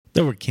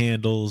There were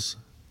candles.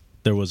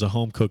 There was a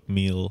home-cooked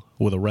meal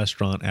with a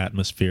restaurant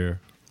atmosphere.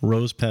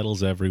 Rose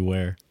petals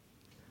everywhere.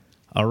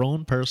 Our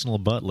own personal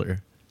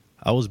butler.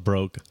 I was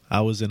broke. I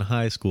was in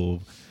high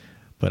school.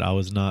 But I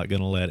was not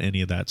going to let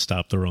any of that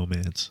stop the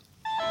romance.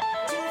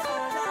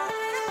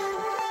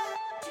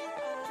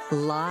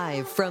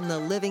 Live from the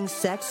Living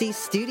Sexy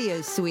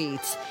Studio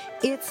Suites,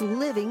 it's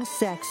Living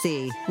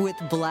Sexy with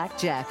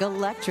Blackjack,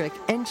 Electric,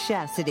 and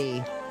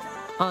Chastity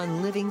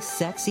on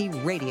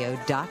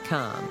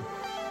livingsexyradio.com.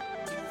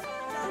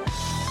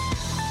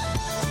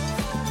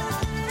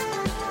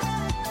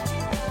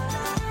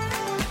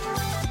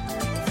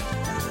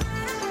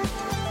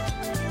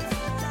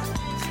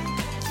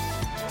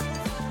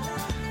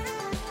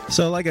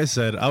 So like I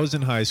said, I was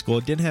in high school. I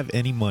didn't have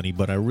any money,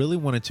 but I really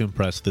wanted to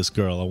impress this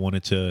girl. I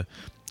wanted to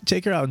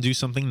take her out and do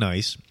something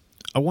nice.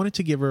 I wanted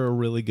to give her a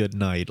really good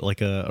night,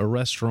 like a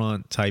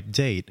restaurant type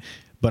date,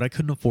 but I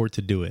couldn't afford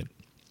to do it.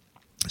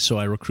 So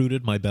I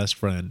recruited my best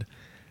friend,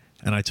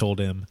 and I told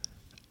him,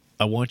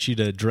 I want you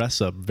to dress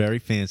up very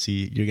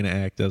fancy. You're going to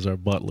act as our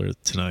butler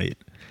tonight.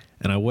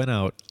 And I went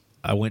out.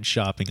 I went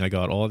shopping. I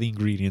got all the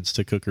ingredients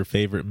to cook her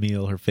favorite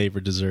meal, her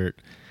favorite dessert.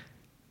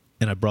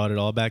 And I brought it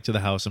all back to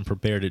the house and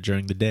prepared it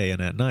during the day.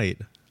 And at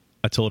night,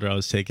 I told her I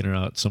was taking her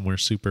out somewhere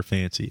super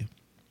fancy.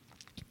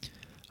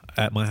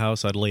 At my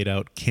house, I'd laid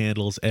out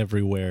candles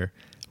everywhere,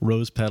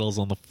 rose petals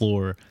on the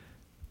floor,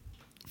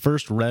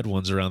 first red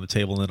ones around the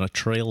table, and then a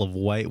trail of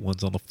white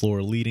ones on the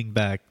floor leading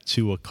back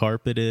to a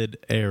carpeted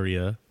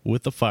area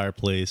with a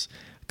fireplace,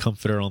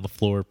 comforter on the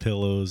floor,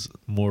 pillows,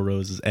 more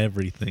roses,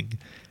 everything.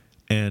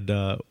 And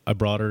I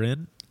brought her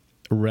in,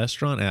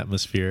 restaurant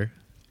atmosphere.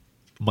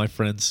 My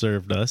friend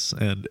served us,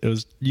 and it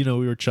was, we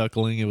were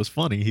chuckling. It was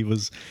funny. He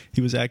was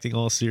acting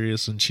all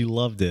serious, and she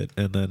loved it.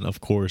 And then,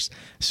 of course,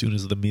 as soon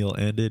as the meal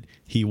ended,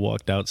 he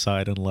walked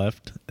outside and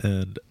left,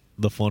 and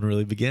the fun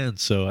really began.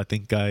 So I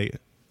think I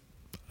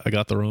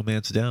got the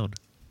romance down.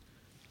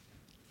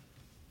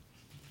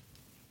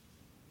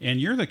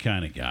 And you're the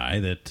kind of guy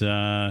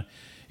that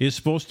is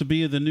supposed to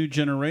be the new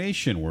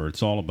generation, where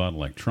it's all about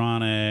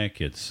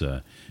electronic. It's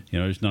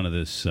there's none of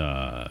this.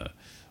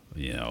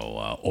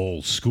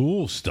 Old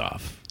school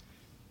stuff.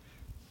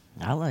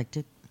 I liked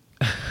it.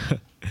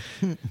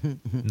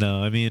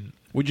 No, I mean...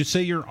 Would you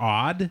say you're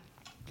odd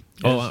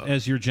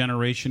as your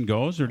generation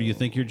goes, or do you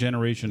think your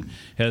generation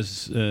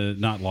has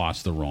not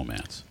lost the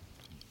romance?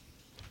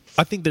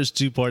 I think there's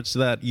two parts to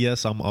that.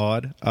 Yes, I'm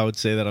odd. I would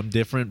say that I'm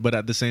different, but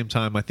at the same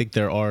time, I think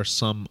there are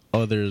some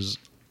others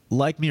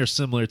like me or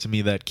similar to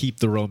me that keep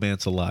the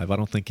romance alive. I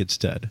don't think it's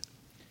dead.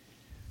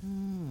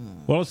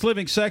 Well, it's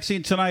Living Sexy,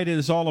 and tonight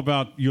is all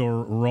about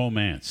your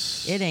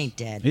romance. It ain't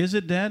dead. Is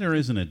it dead or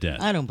isn't it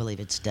dead? I don't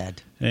believe it's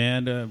dead.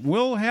 And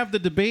we'll have the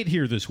debate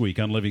here this week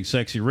on Living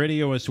Sexy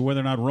Radio as to whether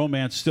or not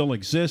romance still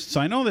exists.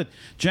 I know that,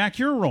 Jack,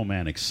 you're a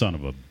romantic son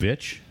of a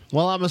bitch.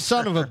 Well, I'm a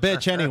son of a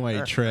bitch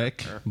anyway,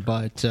 Trick.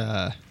 But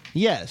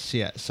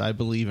yes, I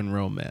believe in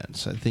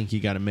romance. I think you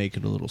got to make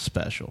it a little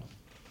special.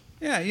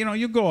 Yeah,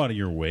 you go out of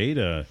your way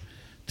to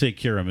take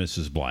care of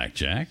Mrs.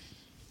 Blackjack.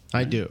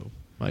 I do.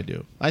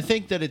 I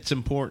think that it's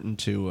important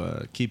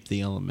to keep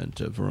the element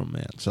of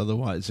romance.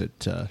 Otherwise, it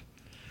can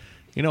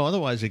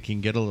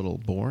get a little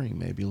boring,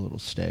 maybe a little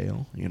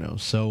stale.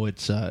 So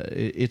it's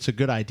a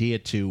good idea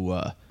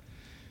to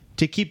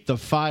keep the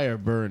fire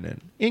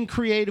burning in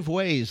creative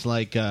ways,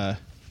 like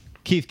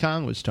Keith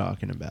Kong was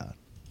talking about.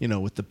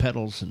 With the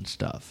pedals and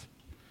stuff.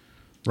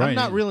 Right. I'm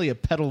not really a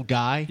pedal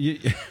guy,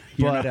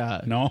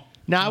 but no.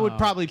 Now I would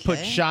probably put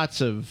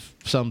shots of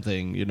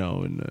something,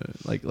 in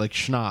like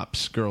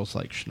schnapps. Girls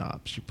like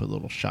schnapps. You put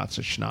little shots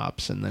of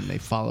schnapps, and then they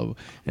follow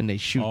and they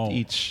shoot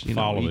each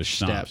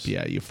step.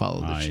 Yeah, you follow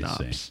the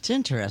schnapps. It's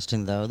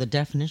interesting, though, the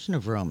definition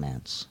of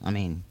romance. I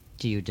mean,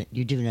 you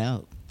do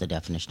know the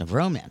definition of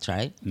romance,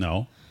 right?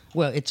 No.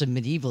 Well, it's a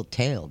medieval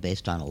tale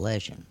based on a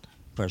legend,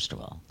 first of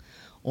all,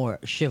 or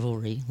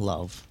chivalry,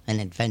 love,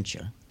 and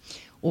adventure,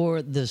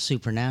 or the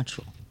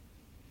supernatural.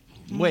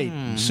 Wait,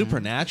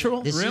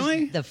 supernatural? This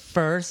really? Is the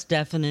first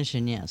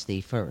definition, yes,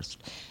 the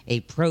first. A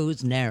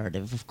prose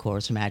narrative, of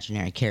course,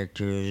 imaginary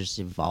characters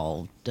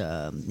involved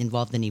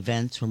in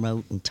events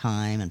remote in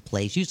time and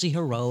place, usually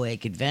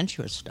heroic,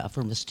 adventurous stuff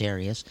or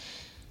mysterious,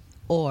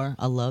 or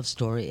a love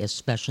story,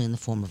 especially in the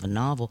form of a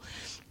novel.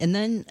 And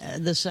then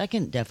the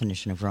second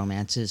definition of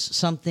romance is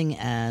something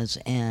as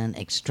an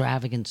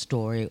extravagant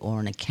story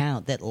or an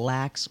account that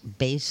lacks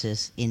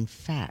basis in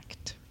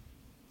fact.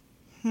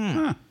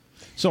 Huh.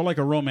 So like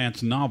a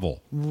romance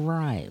novel.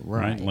 Right.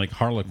 Like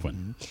Harlequin.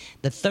 Mm-hmm.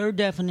 The third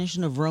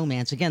definition of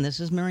romance, again, this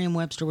is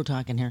Merriam-Webster we're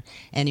talking here,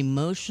 an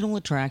emotional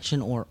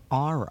attraction or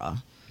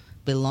aura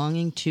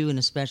belonging to an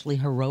especially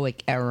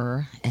heroic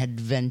error,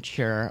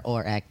 adventure,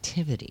 or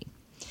activity.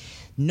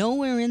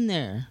 Nowhere in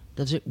there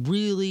does it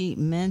really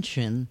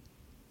mention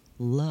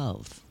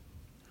love.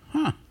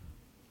 Huh.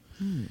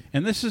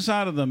 And this is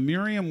out of the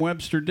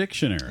Merriam-Webster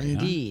dictionary.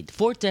 Indeed. Huh?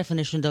 Fourth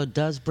definition, though,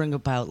 does bring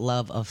about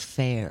love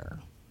affair.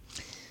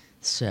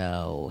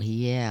 So,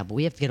 yeah, but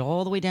we have to get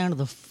all the way down to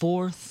the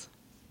fourth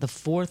the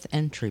fourth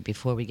entry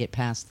before we get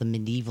past the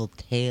medieval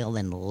tale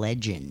and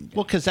legend.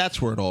 Well, because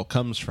that's where it all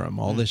comes from.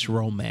 All this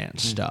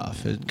romance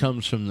stuff. It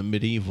comes from the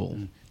medieval.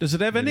 Does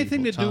it have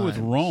anything to do with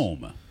times.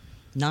 Rome,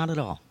 Not at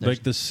all. There's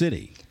like the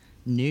city?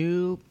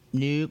 nope.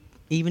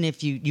 Even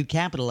if you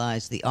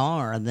capitalize the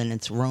R, then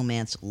it's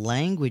Romance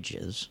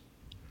languages.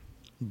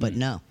 But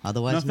no,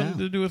 otherwise Nothing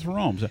no. to do with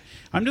Rome. So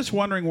I'm just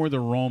wondering where the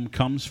Rome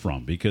comes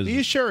from because Are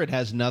you sure it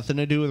has nothing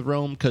to do with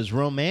Rome? Because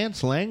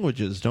Romance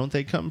languages, don't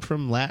they come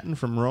from Latin,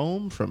 from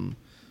Rome? Isn't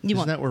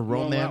want- that where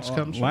Romance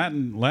comes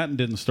from? Latin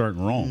didn't start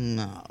in Rome.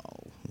 No.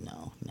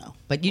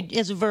 But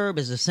as a verb,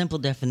 as a simple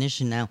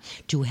definition now,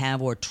 to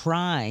have or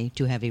try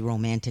to have a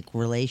romantic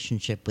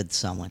relationship with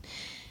someone.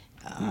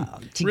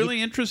 To Really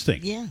get-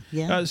 interesting.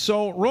 Yeah.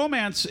 So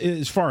romance,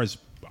 as far as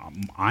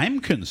I'm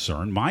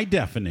concerned, my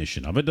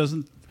definition of it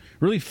doesn't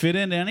really fit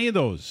into any of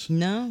those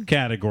No.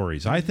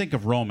 categories. I think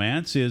of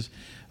romance as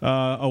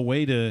a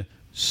way to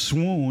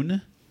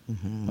swoon,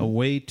 a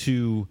way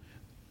to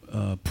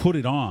put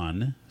it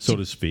on, so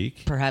to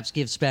speak. Perhaps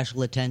give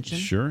special attention.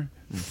 Sure.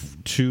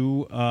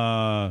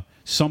 To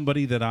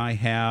somebody that I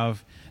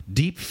have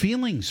deep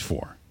feelings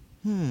for.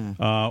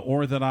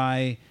 Or that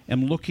I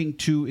am looking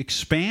to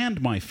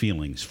expand my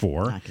feelings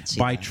for I could see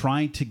by that.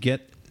 trying to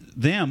get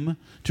them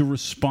to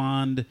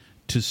respond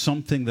to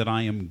something that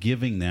I am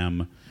giving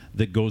them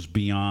that goes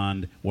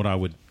beyond what I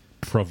would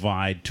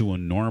provide to a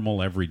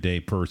normal, everyday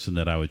person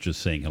that I was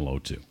just saying hello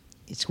to.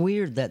 It's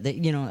weird that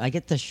I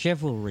get the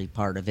chivalry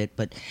part of it,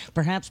 but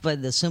perhaps by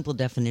the simple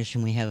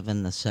definition we have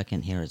in the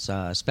second here, it's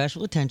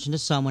special attention to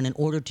someone in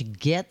order to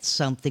get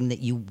something that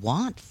you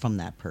want from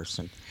that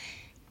person.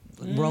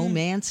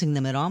 Romancing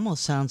them, it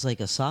almost sounds like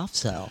a soft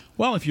sell.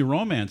 Well, if you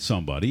romance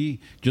somebody,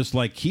 just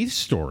like Keith's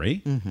story,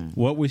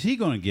 what was he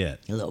going to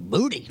get? A little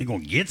booty. He's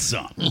going to get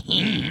some.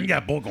 Yeah,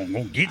 boy, going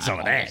to get some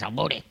of that. Some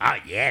booty. Oh,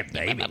 yeah,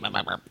 baby.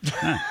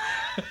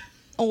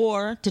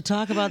 Or to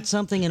talk about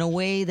something in a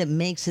way that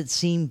makes it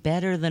seem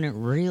better than it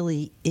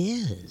really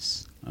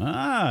is.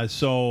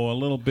 So a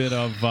little bit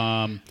of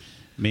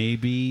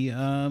maybe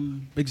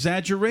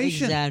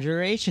exaggeration.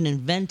 Exaggeration,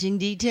 inventing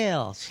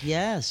details.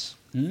 Yes.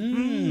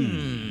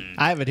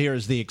 I have it here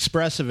as the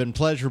expressive and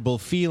pleasurable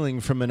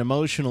feeling from an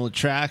emotional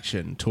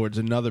attraction towards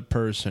another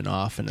person,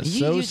 often Are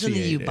you using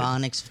associated. the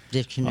Ebonics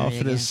dictionary Often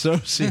again?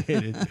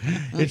 associated.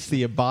 It's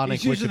the Ebonic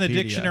He's using the Wikipedia.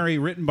 dictionary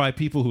written by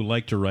people who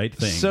like to write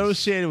things.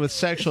 Associated with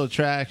sexual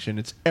attraction,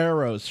 it's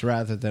eros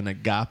rather than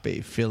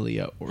agape,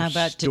 philia, or How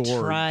about storge. to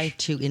try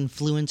to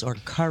influence or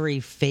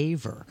curry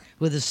favor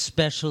with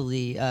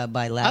especially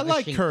by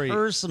lavishing curry.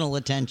 personal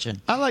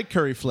attention? I like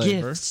curry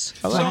flavor. Gifts,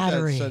 I like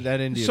flattery. that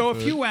Indian So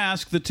food. if you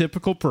ask the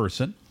typical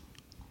person,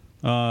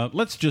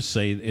 let's just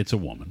say it's a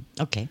woman,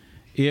 Okay.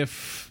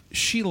 if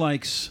she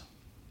likes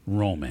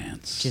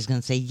romance, She's going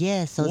to say,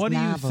 yes, those what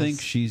novels. do you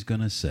think she's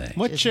going to say?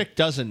 What chick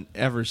doesn't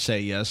ever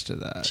say yes to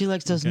that? She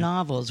likes those Okay.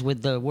 novels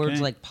with the words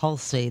Okay. like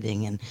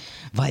pulsating and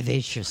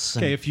vivacious.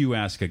 And Okay, if you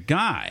ask a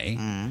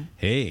guy,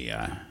 hey,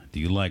 do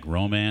you like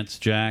romance,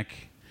 Jack?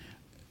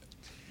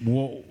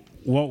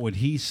 What would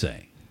he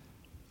say?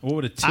 What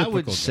would a typical I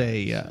would guy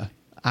say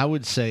I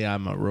would say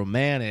I'm a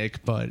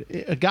romantic,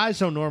 but guys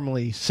don't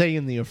normally say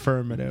in the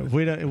affirmative.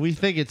 We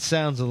think it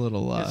sounds a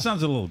little It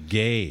sounds a little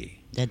gay.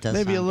 that does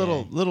maybe a sound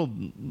little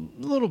gay.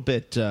 little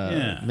bit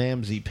Yeah.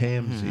 mamsy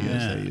pamsy,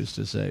 as Yeah. they used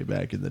to say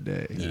back in the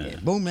day. Yeah,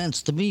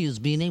 romance to me is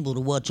being able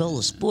to watch all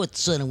the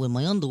Sports Center with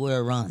my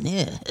underwear on.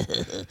 Yeah.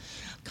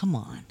 Come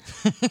on.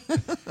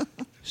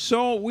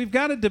 So we've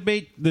got a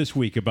debate this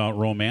week about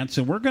romance,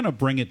 and we're going to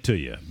bring it to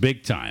you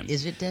big time.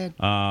 Is it dead?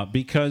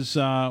 Because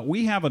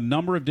we have a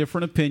number of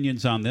different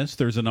opinions on this.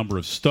 There's a number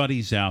of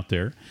studies out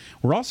there.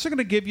 We're also going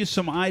to give you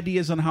some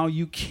ideas on how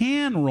you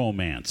can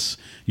romance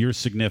your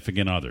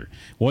significant other,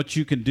 what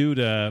you can do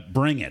to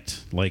bring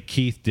it, like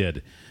Keith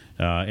did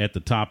at the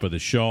top of the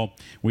show.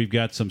 We've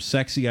got some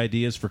sexy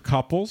ideas for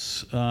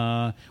couples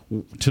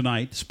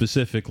tonight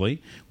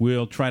specifically.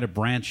 We'll try to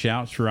branch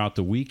out throughout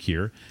the week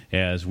here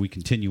as we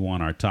continue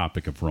on our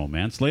topic of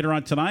romance. Later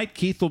on tonight,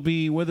 Keith will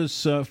be with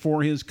us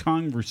for his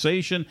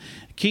conversation.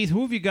 Keith,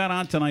 who have you got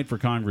on tonight for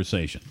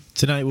conversation?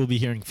 Tonight we'll be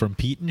hearing from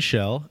Pete and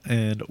Shell,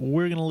 and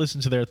we're going to listen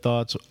to their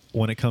thoughts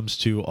when it comes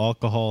to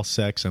alcohol,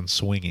 sex, and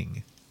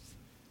swinging.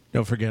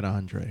 Don't forget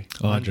Andre.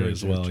 Andre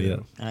Andre's as well, there, yeah.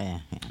 too. Oh, yeah.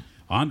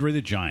 Andre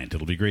the Giant.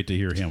 It'll be great to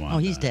hear him on. Oh,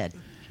 he's dead.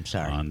 I'm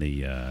sorry. On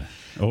the.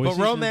 But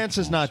romance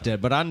is not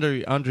dead. But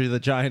Andre the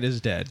Giant is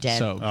dead. Dead.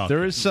 So Okay.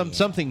 there is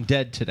something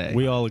dead today.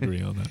 We all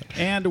agree on that.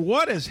 And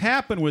what has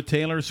happened with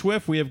Taylor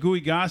Swift? We have gooey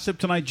gossip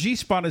tonight.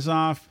 G-Spot is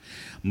off.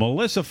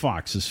 Melissa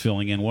Fox is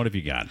filling in. What have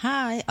you got?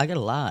 Hi, I got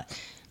a lot.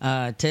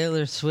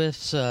 Taylor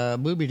Swift's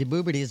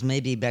boobity is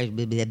maybe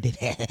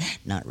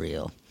not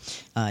real.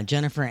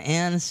 Jennifer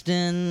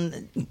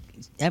Aniston,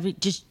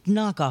 just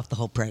knock off the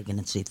whole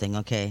pregnancy thing,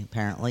 okay?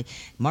 Apparently,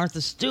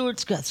 Martha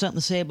Stewart's got something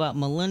to say about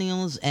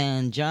millennials,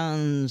 and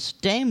John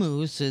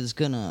Stamos is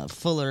gonna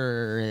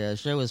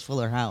show his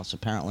Fuller House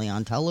apparently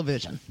on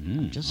television.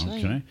 Just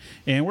saying. Okay.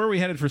 And where are we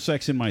headed for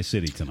Sex in My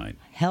City tonight?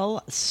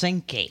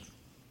 Helsinki.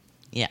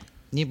 Yeah.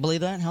 You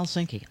believe that?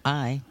 Helsinki.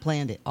 I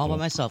planned it all by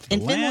myself.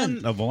 In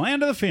Finland. The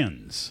land of the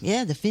Finns.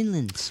 Yeah, the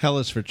Finlands. Hell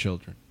is for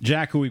children.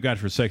 Jack, who we've got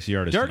for Sexy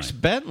Artist Dirks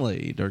tonight?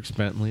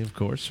 Bentley, of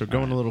course. We're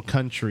going a little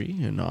country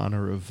in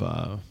honor of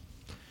the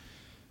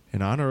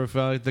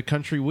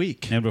Country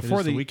Week. And before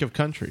It is the the week of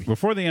country.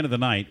 Before the end of the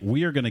night,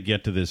 we are going to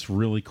get to this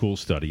really cool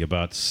study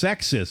about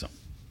sexism.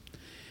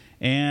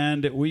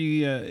 And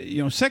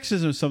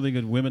sexism is something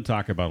that women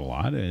talk about a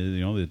lot.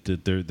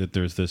 That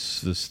there's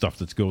this stuff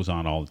that goes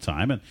on all the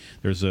time, and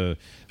there's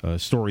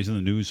stories in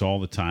the news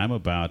all the time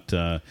about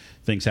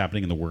things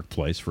happening in the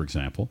workplace, for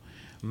example.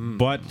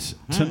 But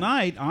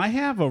tonight, I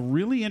have a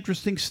really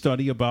interesting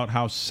study about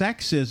how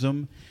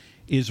sexism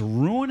is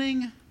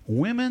ruining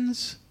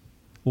women's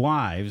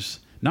lives,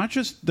 not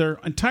just their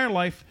entire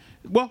life.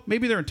 Well,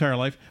 maybe their entire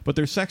life, but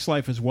their sex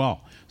life as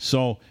well.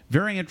 So,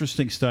 very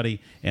interesting study,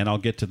 and I'll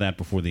get to that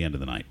before the end of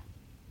the night.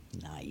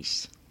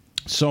 Nice.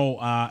 So,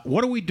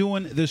 what are we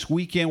doing this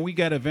weekend? We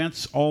got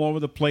events all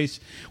over the place.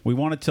 We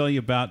want to tell you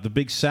about the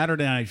big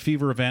Saturday Night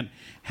Fever event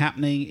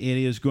happening. It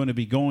is going to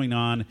be going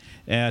on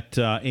at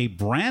a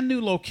brand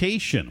new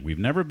location. We've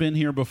never been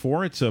here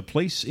before. It's a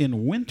place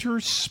in Winter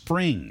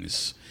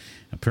Springs.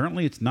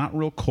 Apparently, it's not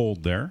real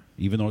cold there,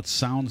 even though it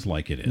sounds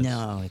like it is.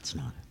 No, it's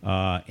not.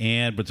 But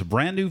it's a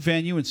brand new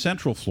venue in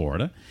Central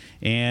Florida,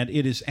 and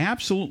it is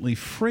absolutely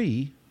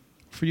free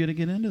for you to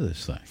get into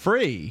this thing.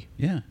 Free?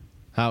 Yeah.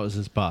 How is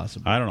this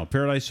possible? I don't know.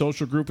 Paradise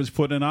Social Group is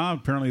putting it on.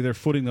 Apparently, they're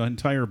footing the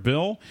entire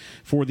bill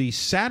for the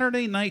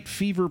Saturday Night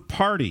Fever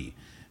party.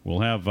 We'll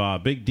have a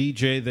big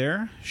DJ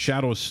there,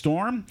 Shadow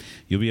Storm.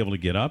 You'll be able to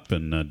get up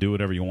and do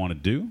whatever you want to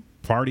do.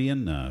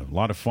 Partying, a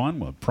lot of fun,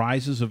 with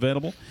prizes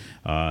available.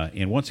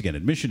 And once again,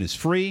 admission is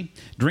free.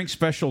 Drink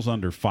specials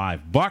under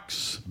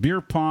 $5.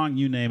 Beer pong,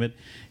 you name it.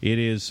 It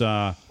is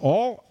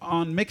all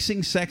on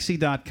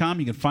mixingsexy.com.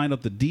 You can find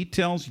out the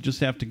details. You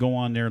just have to go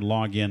on there and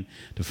log in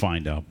to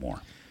find out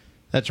more.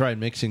 That's right,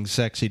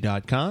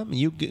 mixingsexy.com.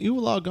 You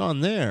log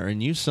on there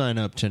and you sign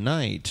up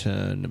tonight.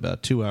 In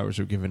about 2 hours,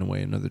 we're giving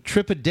away another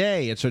trip a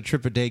day. It's our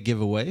trip a day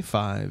giveaway,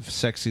 5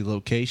 sexy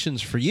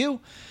locations for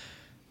you.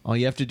 All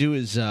you have to do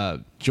is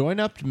join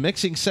up to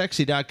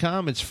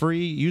mixingsexy.com. It's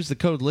free. Use the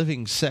code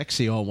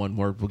LIVINGSEXY, all one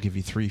word. We'll give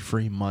you 3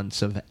 free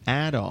months of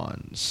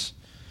add-ons.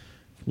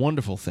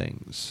 Wonderful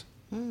things.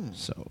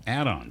 So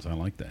Add-ons. I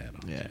like the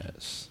add-ons.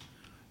 yes.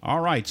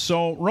 All right.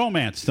 So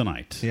romance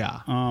tonight.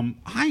 Yeah.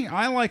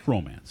 I like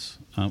romance.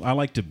 I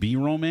like to be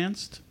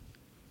romanced.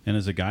 And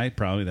as a guy,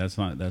 probably that's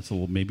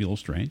maybe a little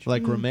strange.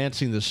 Like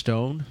Romancing the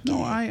Stone?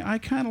 No, I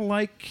kind of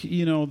like,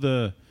 when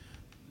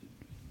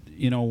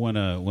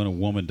a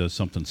woman does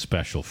something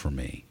special for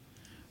me.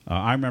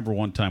 I remember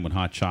one time when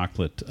Hot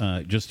Chocolate,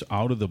 just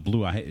out of the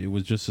blue, it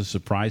was just a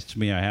surprise to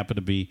me. I happened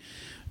to be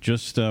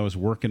I was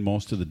working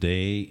most of the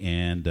day,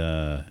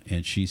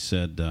 and she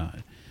said,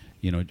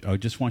 I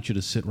just want you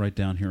to sit right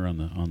down here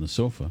on the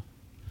sofa.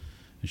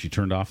 And she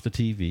turned off the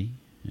TV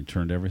and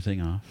turned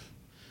everything off.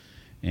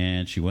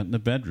 And she went in the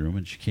bedroom,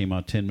 and she came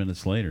out 10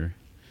 minutes later.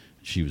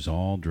 She was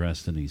all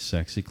dressed in these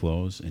sexy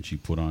clothes, and she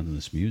put on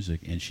this music,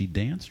 and she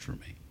danced for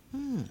me.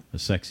 A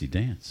sexy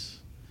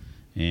dance.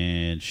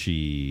 And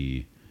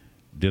she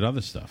did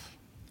other stuff.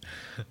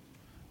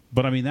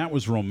 But, I mean, that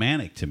was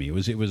romantic to me.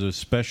 It was a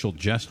special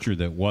gesture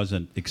that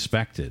wasn't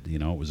expected.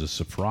 It was a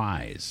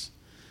surprise.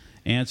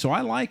 And so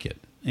I like it.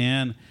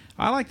 And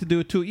I like to do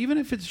it, too, even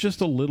if it's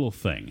just a little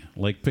thing,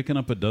 like picking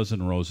up a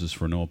dozen roses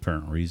for no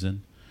apparent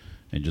reason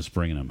and just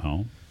bringing them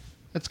home.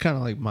 That's kind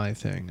of like my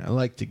thing. I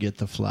like to get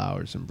the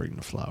flowers and bring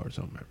the flowers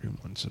home every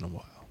once in a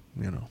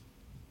while,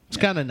 It's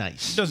kind of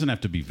nice. It doesn't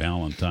have to be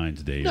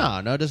Valentine's Day. No,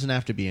 it doesn't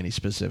have to be any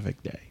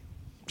specific day.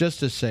 Just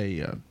to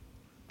say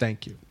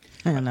thank you.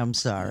 And I'm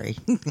sorry.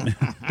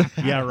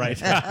 Yeah, right.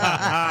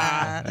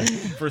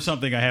 For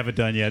something I haven't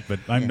done yet, but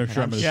I'm not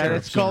sure I'm going to Yeah,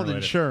 it's called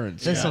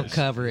insurance. This will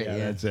cover it.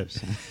 Yeah, That's it.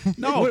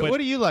 What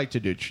do you like to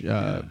do,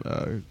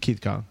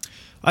 Keith Kong?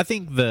 I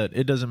think that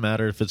it doesn't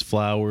matter if it's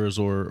flowers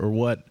or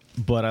what,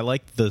 but I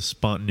like the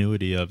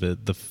spontaneity of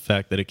it, the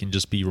fact that it can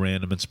just be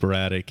random and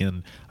sporadic,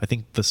 and I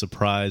think the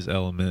surprise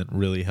element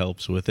really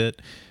helps with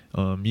it.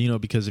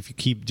 Because if you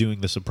keep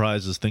doing the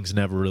surprises, things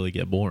never really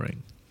get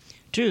boring.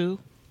 True.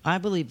 I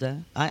believe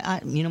that.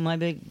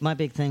 My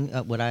big thing,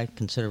 what I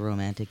consider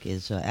romantic,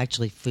 is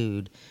actually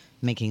food,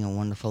 making a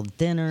wonderful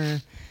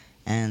dinner,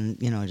 and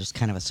just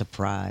kind of a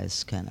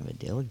surprise kind of a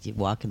deal. You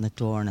walk in the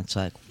door and it's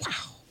like,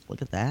 wow,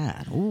 look at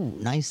that! Ooh,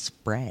 nice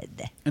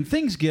spread. And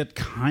things get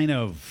kind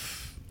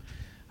of,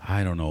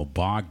 I don't know,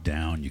 bogged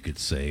down, you could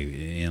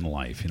say, in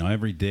life.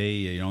 Every day,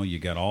 you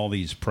got all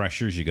these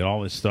pressures, you got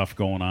all this stuff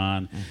going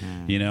on.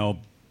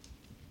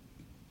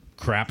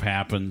 Crap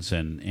happens,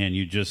 and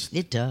you just...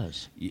 It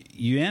does.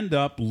 You end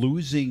up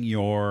losing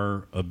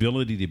your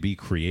ability to be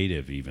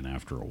creative even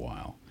after a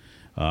while.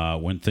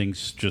 When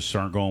things just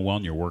aren't going well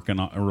and you're working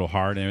real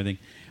hard and everything.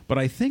 But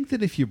I think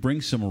that if you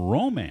bring some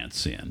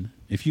romance in,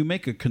 if you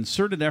make a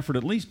concerted effort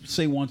at least,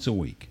 say, once a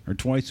week or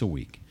twice a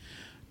week,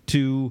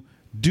 to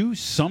do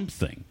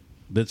something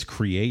that's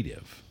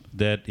creative,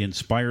 that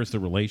inspires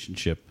the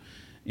relationship,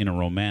 in a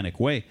romantic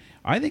way.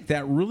 I think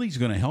that really is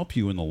going to help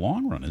you in the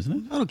long run, isn't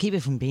it? It'll keep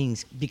it from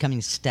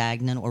becoming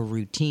stagnant or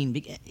routine.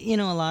 You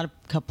know, a lot of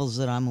couples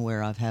that I'm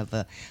aware of have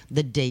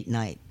the date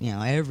night. You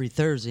know, every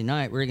Thursday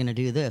night we're going to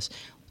do this.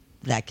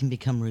 That can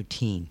become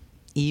routine.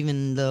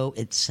 Even though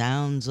it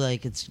sounds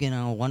like it's, you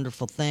know, a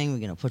wonderful thing, we're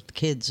going to put the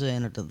kids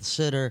in or to the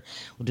sitter,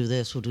 we'll do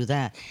this, we'll do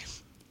that.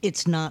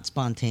 It's not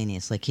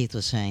spontaneous, like Keith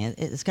was saying.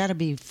 It's got to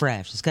be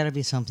fresh. It's got to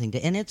be something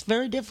and it's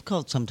very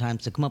difficult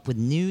sometimes to come up with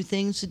new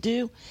things to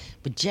do,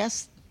 but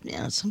just, you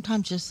know,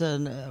 sometimes just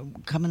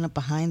coming up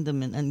behind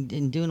them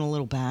and doing a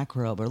little back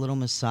rub or a little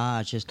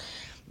massage, just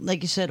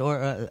like you said,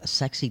 or a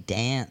sexy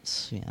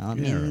dance. You know, I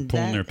mean, or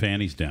pulling their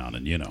panties down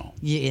and, you know.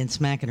 Yeah, and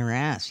smacking her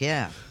ass,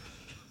 yeah.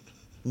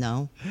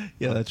 No?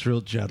 Yeah, that's real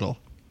gentle.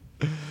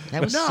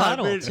 That was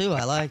subtle, too.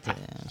 I liked it.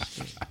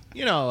 Yeah.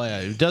 You know,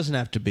 it doesn't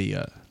have to be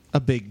a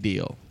big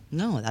deal.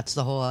 No, that's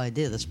the whole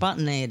idea. The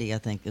spontaneity, I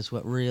think, is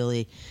what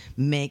really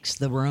makes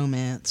the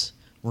romance.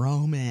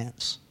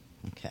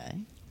 Okay.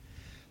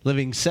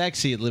 Living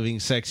Sexy at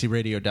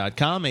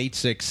livingsexyradio.com,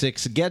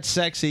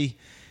 866-GET-SEXY.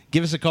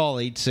 Give us a call,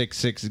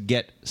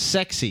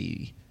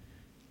 866-GET-SEXY.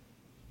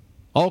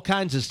 All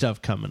kinds of stuff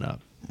coming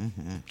up.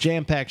 Mm-hmm.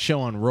 Jam-packed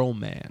show on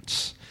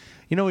romance.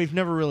 You know, we've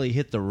never really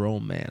hit the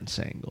romance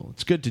angle.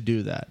 It's good to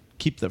do that.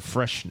 Keep the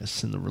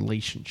freshness in the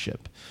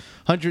relationship.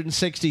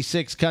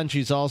 166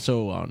 countries,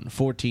 also on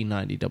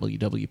 1490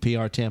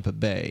 WWPR Tampa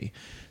Bay.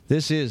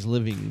 This is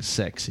Living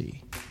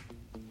Sexy.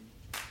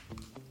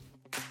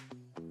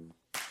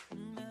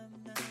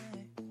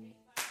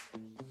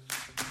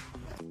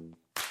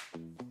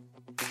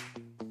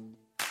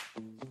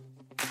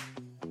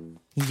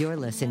 You're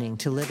listening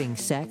to Living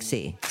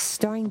Sexy,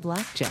 starring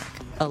Blackjack,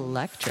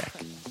 Electric,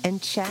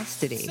 and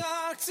Chastity.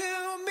 Talk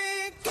to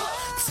me, baby.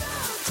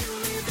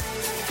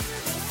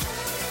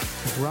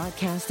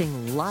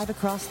 Broadcasting live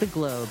across the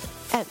globe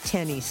at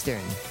 10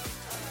 Eastern.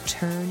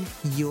 Turn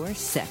your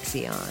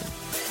sexy on.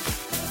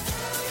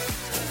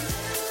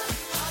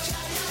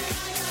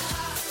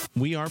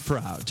 We are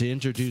proud to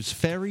introduce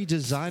Fairy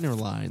Designer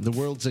Line, the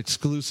world's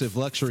exclusive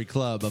luxury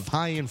club of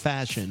high-end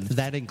fashion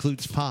that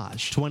includes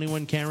Posh,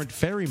 21-karat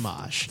Fairy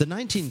Mosh, the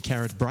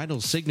 19-karat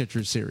Bridal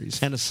Signature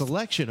Series, and a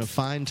selection of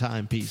fine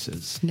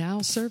timepieces.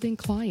 Now serving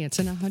clients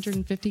in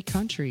 150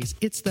 countries,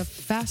 it's the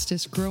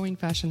fastest growing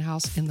fashion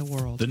house in the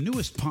world. The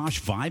newest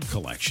Posh Vibe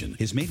collection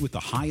is made with the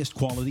highest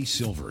quality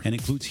silver and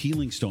includes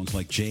healing stones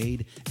like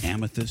jade,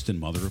 amethyst, and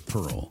mother of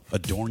pearl.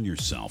 Adorn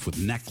yourself with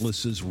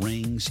necklaces,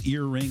 rings,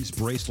 earrings,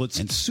 bracelets,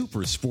 and super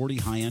sporty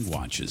high-end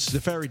watches.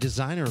 The Fairy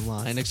Designer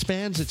Line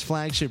expands its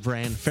flagship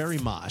brand Fairy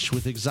Mosh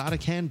with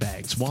exotic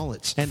handbags,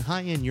 wallets, and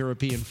high-end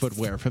European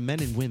footwear for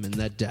men and women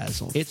that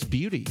dazzle. It's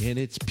beauty in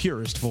its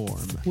purest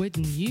form.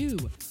 Wouldn't you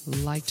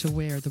like to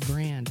wear the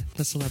brand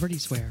the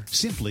celebrities wear?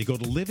 Simply go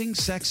to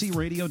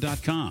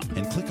livingsexyradio.com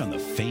and click on the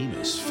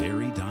famous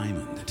Fairy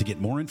Diamond to get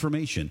more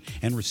information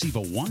and receive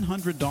a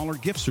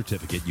 $100 gift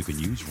certificate you can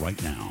use right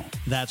now.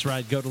 That's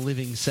right. Go to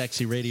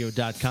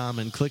livingsexyradio.com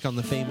and click on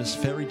the famous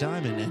Fairy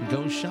Diamond and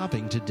go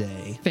shopping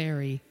today.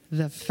 Fairy,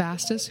 the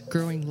fastest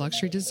growing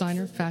luxury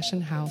designer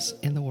fashion house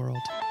in the world.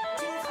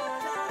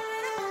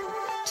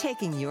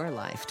 Taking your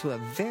life to a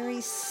very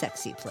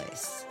sexy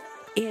place.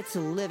 It's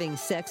Living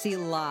Sexy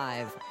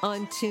Live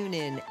on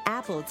TuneIn,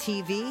 Apple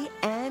TV,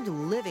 and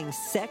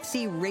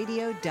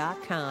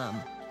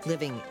livingsexyradio.com.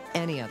 Living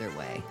any other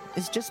way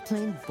is just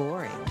plain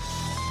boring.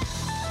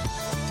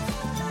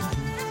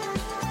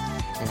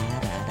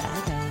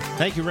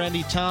 Thank you,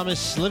 Randy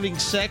Thomas. Living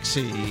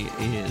Sexy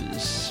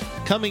is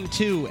coming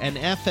to an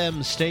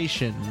FM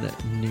station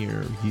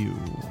near you.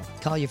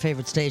 Call your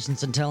favorite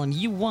stations and tell them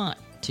you want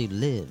to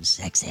live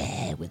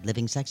sexy with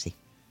Living Sexy.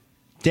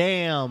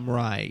 Damn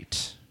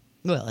right.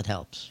 Well, it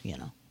helps, you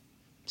know.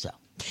 So,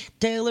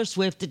 Taylor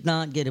Swift did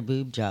not get a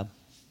boob job.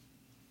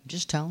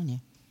 Just telling you.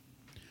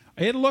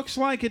 It looks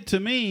like it to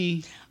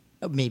me.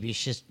 Or maybe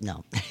it's just,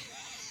 no.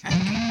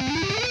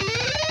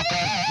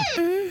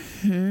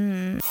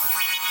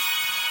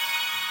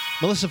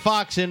 Melissa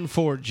Fox in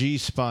for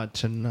G-Spot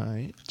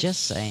tonight.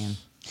 Just saying.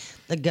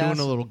 Doing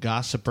a little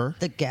gossiper.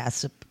 The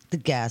gossip. The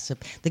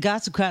gossip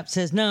crap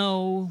says,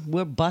 no,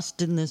 we're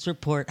busting this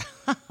report.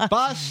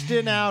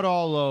 Busting out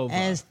all over.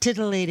 As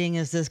titillating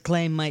as this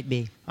claim might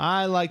be.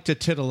 I like to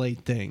titillate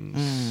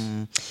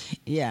things.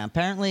 Yeah,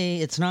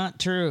 apparently it's not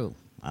true.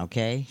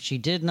 Okay? She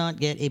did not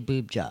get a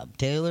boob job.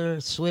 Taylor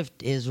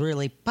Swift is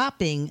really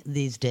popping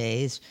these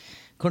days.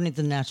 According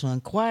to the National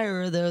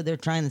Enquirer, though, they're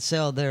trying to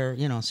sell their,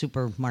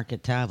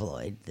 supermarket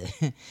tabloid.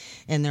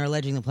 And they're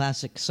alleging the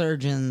plastic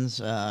surgeons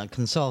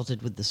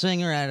consulted with the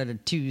singer,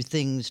 added two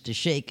things to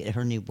shake at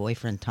her new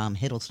boyfriend, Tom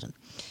Hiddleston.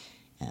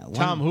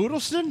 Tom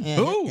Hiddleston? Yeah,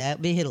 Who?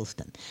 that'd be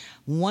Hiddleston.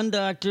 One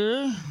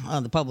doctor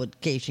the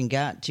publication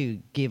got to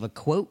give a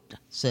quote,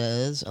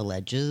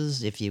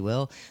 alleges, if you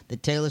will,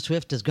 that Taylor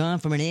Swift has gone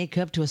from an A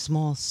cup to a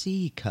small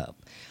C cup.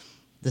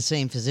 The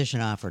same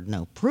physician offered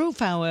no proof,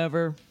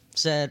 however,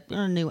 said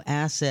her new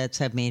assets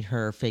have made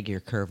her figure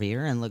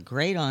curvier and look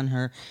great on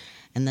her,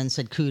 and then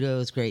said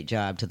kudos, great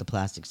job to the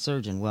plastic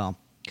surgeon. Well,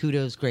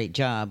 kudos, great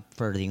job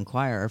for the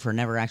Inquirer for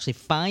never actually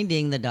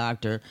finding the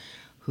doctor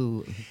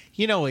who.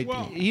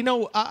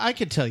 I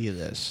could tell you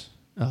this.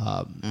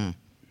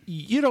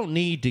 You don't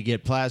need to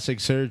get plastic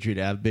surgery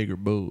to have bigger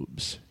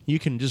boobs. You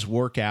can just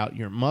work out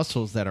your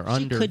muscles that are She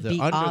under could the be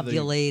under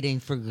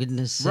ovulating, for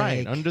goodness sake.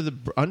 right under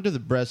the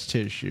breast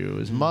tissue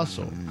is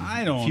muscle.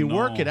 I don't If you know,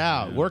 work it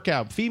out, man. work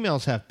out.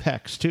 Females have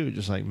pecs too,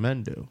 just like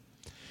men do.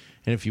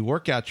 And if you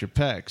work out your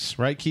pecs,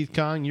 right, Keith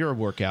Kong, you're a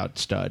workout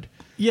stud.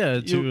 Yeah,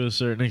 to a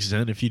certain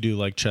extent, if you do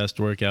like chest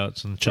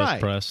workouts and chest Right.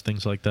 press,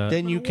 things like that.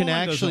 Then But you a can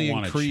woman doesn't actually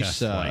want a increase.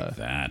 chest like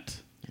that.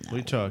 What are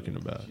you talking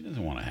about? She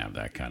doesn't want to have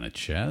that kind of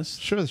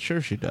chest.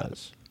 Sure, she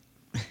does.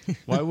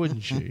 Why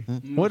wouldn't she?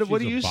 What do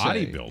She's you a say?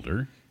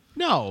 bodybuilder.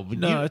 No, but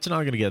no, it's not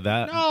going to get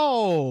that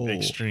no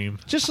extreme.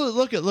 Just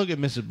look at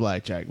Mrs.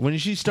 Blackjack. When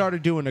she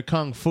started doing the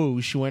kung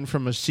fu, she went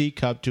from a C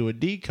cup to a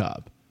D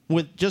cup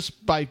with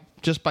just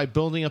by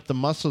building up the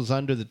muscles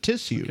under the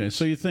tissues. Okay,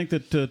 so you think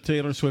that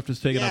Taylor Swift has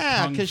taken Yeah,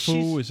 up kung 'cause fu?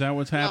 she's- Is that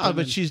what's No, happening?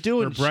 but she's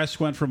doing- Her breast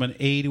went from an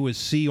A to a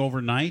C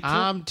overnight.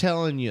 I'm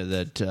telling you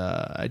that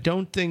I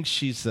don't think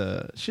she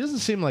doesn't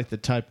seem like the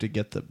type to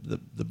get the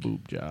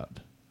boob job.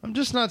 I'm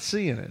just not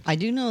seeing it. I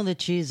do know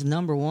that she's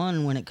number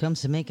one when it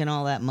comes to making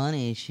all that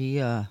money.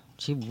 She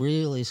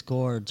really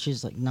scored.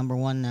 She's like number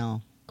one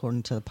now,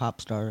 according to the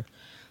pop star.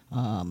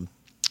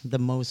 The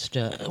most,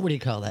 what do you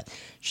call that?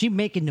 She's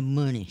making the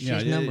money.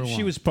 She's number one.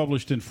 She was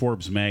published in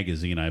Forbes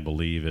magazine, I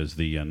believe, as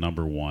the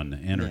number one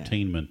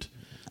entertainment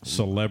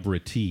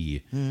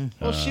celebrity. Well,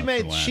 for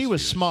the last she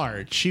was year.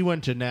 smart. She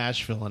went to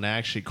Nashville and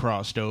actually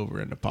crossed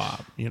over into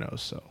pop.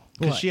 So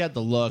because she had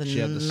the look, she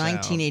had the sound.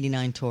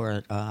 1989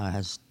 tour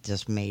has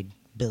just made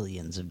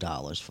billions of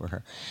dollars for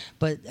her.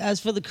 But as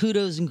for the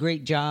kudos and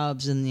great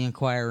jobs in the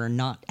Inquirer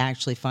not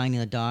actually finding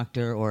a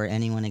doctor or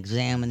anyone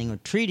examining or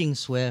treating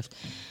Swift,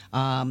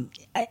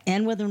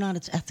 and whether or not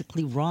it's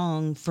ethically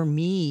wrong for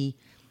me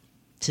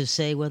to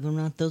say whether or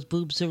not those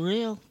boobs are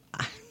real,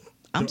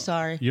 I'm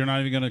sorry. You're not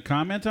even going to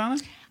comment on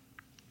it?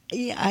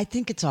 Yeah, I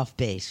think it's off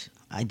base.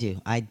 I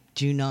do. I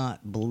do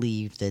not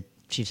believe that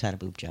she's had a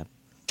boob job.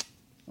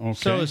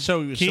 Okay.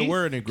 So Keith,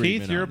 we're in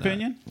agreement. Keith, your on that.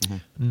 opinion?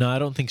 No, I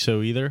don't think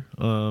so either.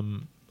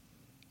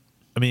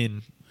 I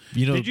mean,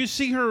 Did you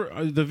see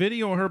her the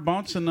video of her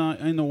bouncing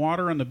in the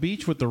water on the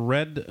beach with the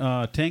red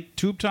tank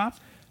tube top?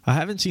 I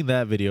haven't seen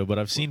that video, but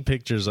I've seen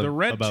pictures The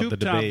red about the tube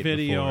top debate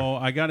video.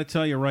 before. I got to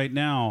tell you right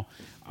now,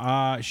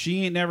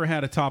 she ain't never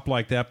had a top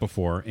like that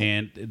before,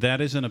 and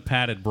that isn't a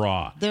padded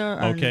bra.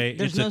 There's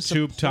it's no a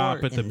tube top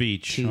support at the in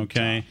beach. tube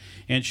Okay, top.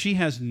 and she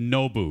has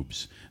no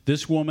boobs.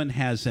 This woman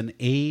has an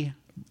A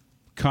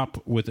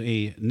cup with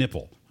a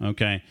nipple.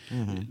 Okay,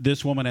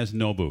 This woman has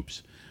no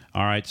boobs.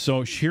 All right,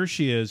 so here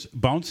she is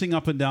bouncing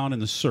up and down in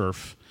the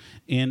surf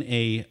in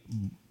a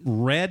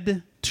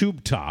red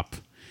tube top,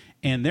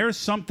 and there's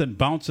something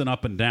bouncing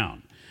up and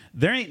down.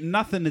 There ain't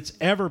nothing that's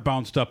ever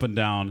bounced up and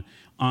down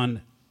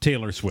on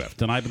Taylor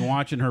Swift, and I've been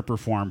watching her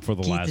perform for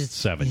the Keith last is,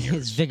 7 years.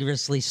 is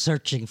vigorously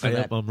searching for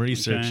Yep, that. I'm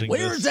researching.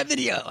 Where this. is that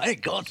video? I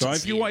got So to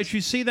if see you it. if you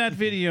see that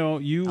video,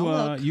 you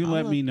I'll look.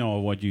 let me know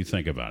what you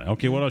think about it.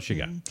 Okay, what else you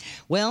got?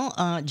 Well,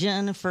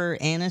 Jennifer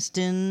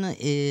Aniston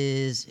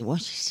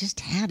she's just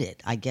had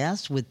it, I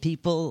guess, with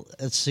people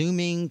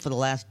assuming for the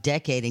last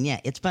decade, and yeah,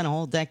 it's been a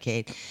whole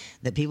decade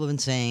that people have been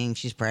saying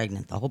she's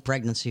pregnant. The whole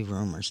pregnancy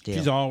rumor still.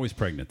 She's always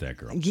pregnant, that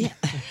girl. Yeah.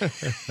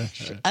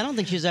 I don't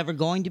think she's ever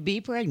going to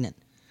be pregnant.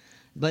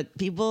 But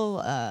people,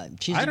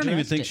 she's I don't even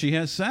addressed think it. she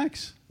has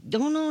sex.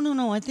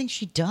 No. I think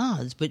she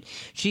does, but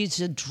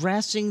she's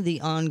addressing the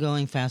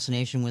ongoing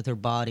fascination with her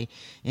body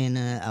in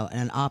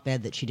an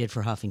op-ed that she did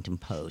for Huffington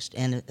Post.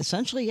 And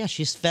essentially, yeah,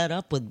 she's fed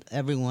up with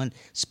everyone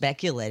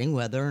speculating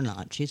whether or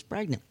not she's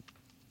pregnant.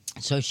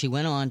 So she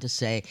went on to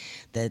say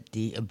that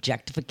the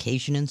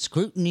objectification and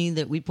scrutiny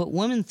that we put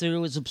women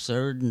through is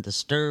absurd and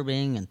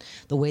disturbing, and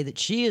the way that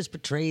she is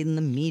portrayed in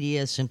the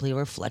media is simply a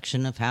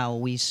reflection of how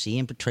we see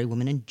and portray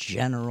women in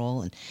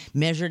general, and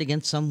measured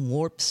against some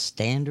warped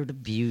standard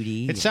of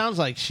beauty. It sounds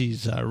like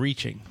she's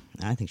reaching.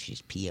 I think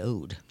she's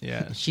PO'd.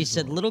 Yeah, She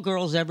said little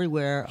girls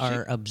everywhere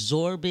are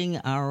absorbing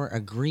our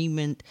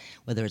agreement,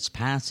 whether it's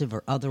passive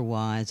or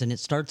otherwise, and it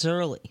starts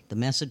early. The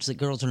message that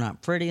girls are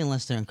not pretty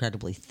unless they're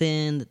incredibly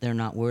thin, that they're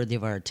not worthy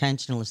of our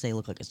attention unless they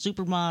look like a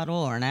supermodel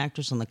or an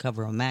actress on the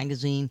cover of a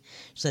magazine,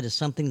 she said is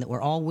something that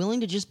we're all willing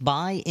to just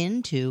buy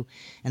into,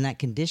 and that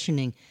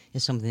conditioning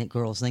is something that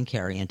girls then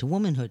carry into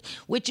womanhood,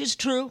 which is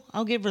true.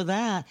 I'll give her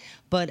that.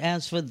 But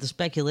as for the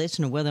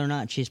speculation of whether or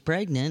not she's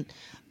pregnant,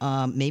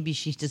 maybe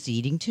she's just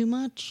eating too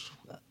much.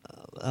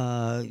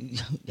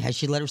 Has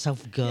she let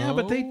herself go? Yeah,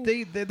 but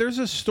they there's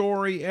a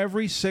story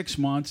every 6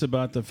 months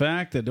about the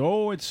fact that,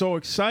 it's so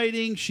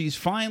exciting, she's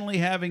finally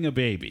having a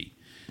baby.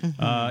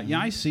 Yeah,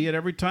 I see it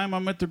every time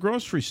I'm at the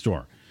grocery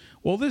store.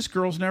 Well, this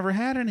girl's never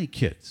had any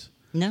kids.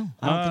 No,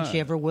 I don't think she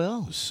ever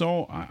will.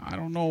 So I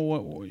don't know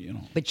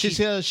what. But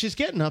She's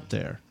getting up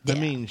there. Yeah, I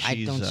mean, I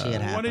she's don't see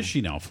it happen. What is she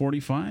now,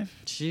 45?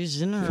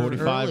 She's in her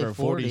 45 early or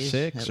 46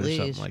 40s, or at something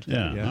least. like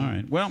that. Yeah, all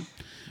right. Well,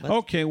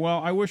 Okay, well,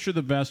 I wish her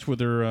the best with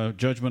her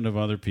judgment of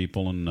other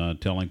people and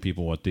telling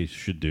people what they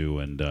should do,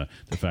 and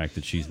the fact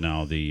that she's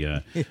now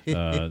the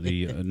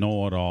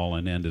know-it-all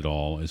and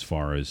end-it-all as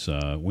far as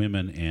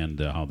women and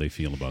how they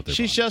feel about their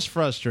She's bodies. just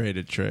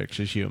frustrated, Trick.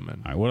 She's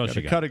human. All right, what else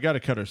you got? Got to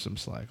cut her some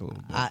slack a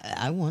little bit.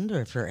 I wonder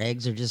if her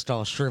eggs are just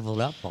all shriveled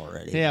up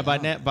already. Yeah,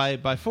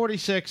 by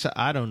 46,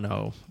 I don't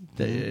know.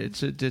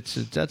 That's I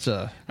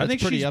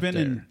think pretty she's up been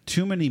there. in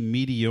too many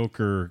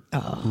mediocre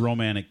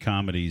romantic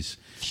comedies,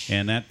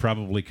 and that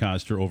probably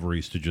caused her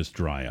ovaries to just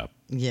dry up.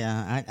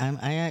 Yeah,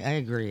 I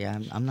agree.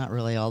 I'm not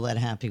really all that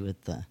happy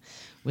with the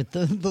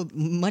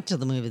much of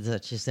the movies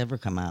that she's ever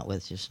come out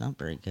with. Just not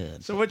very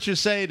good. So what you're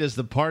saying is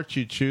the part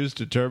you choose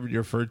determine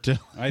your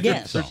fertility. I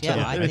Yes, think so.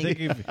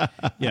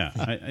 yeah,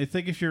 I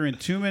think if you're in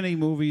too many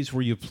movies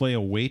where you play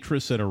a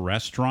waitress at a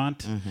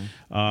restaurant,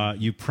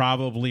 you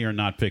probably are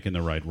not picking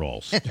the right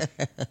roles.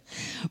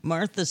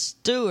 Martha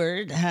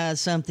Stewart has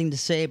something to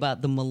say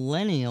about the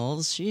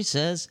millennials. She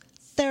says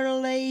they're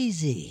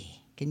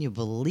lazy. Can you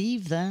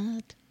believe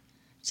that?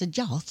 She said,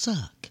 y'all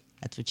suck.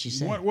 That's what she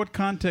said. What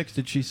context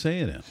did she say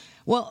it in?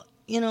 Well,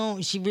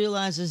 she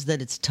realizes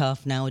that it's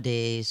tough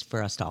nowadays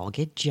for us to all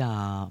get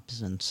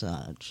jobs and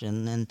such,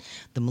 and then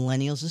the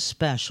millennials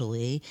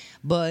especially.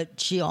 But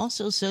she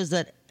also says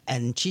that,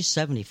 and she's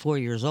 74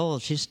 years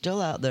old, she's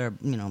still out there,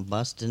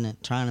 busting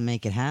it, trying to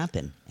make it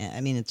happen. I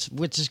mean,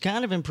 which is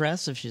kind of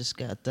impressive. She's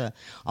got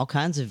all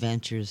kinds of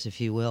ventures, if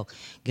you will,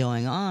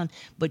 going on.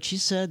 But she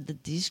said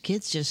that these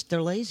kids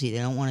they're lazy. They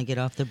don't want to get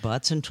off their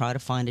butts and try to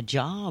find a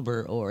job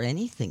or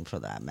anything for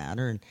that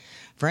matter. And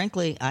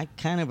frankly, I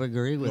kind of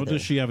agree with her.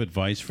 Does she have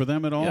advice for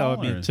them at all? Yeah, I or-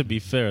 mean, to be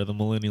fair, the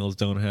millennials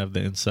don't have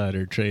the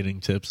insider trading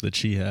tips that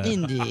she had.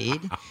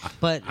 Indeed.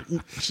 But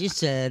she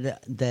said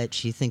that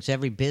she thinks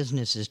every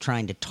business is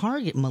trying to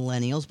target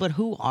millennials, but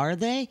who are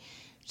they?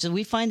 So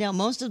we find out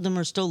most of them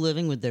are still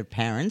living with their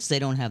parents. They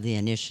don't have the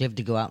initiative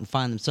to go out and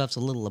find themselves a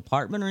little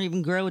apartment or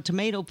even grow a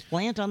tomato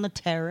plant on the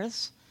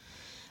terrace.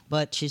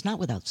 But she's not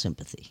without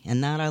sympathy,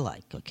 and that I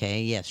like,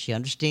 okay? Yes, she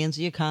understands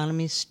the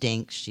economy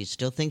stinks. She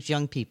still thinks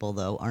young people,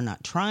 though, are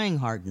not trying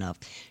hard enough.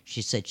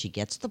 She said she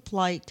gets the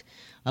plight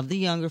of the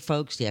younger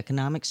folks. The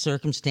economic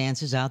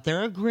circumstances out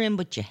there are grim,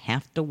 but you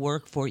have to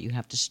work for it. You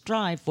have to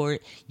strive for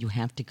it. You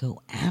have to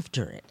go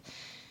after it.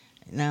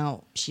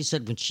 Now, she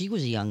said when she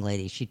was a young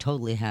lady, she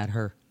totally had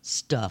her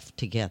stuff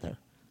together.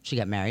 She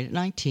got married at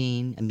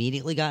 19,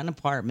 immediately got an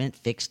apartment,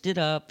 fixed it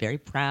up, very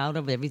proud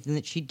of everything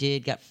that she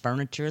did, got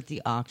furniture at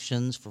the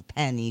auctions for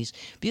pennies,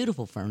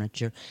 beautiful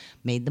furniture,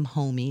 made them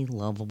homey,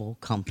 lovable,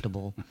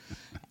 comfortable.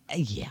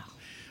 Yeah.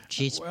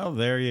 Well,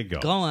 there you go.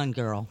 Go on,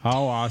 girl.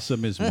 How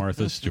awesome is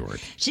Martha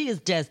Stewart? She is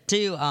just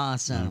too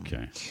awesome.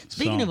 Okay.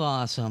 Speaking So- of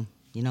awesome,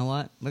 you know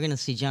what? We're going to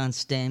see John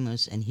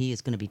Stamos, and he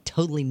is going to be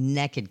totally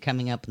naked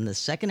coming up in the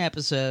second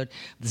episode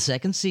of the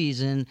second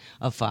season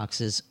of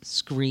Fox's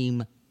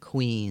Scream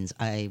Queens.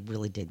 I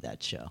really dig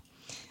that show.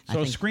 I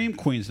So think- Scream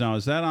Queens, now,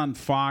 is that on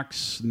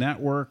Fox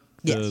Network,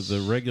 Yes. the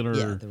regular,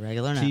 Yeah, the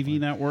regular TV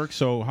network?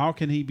 So how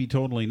can he be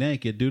totally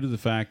naked due to the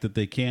fact that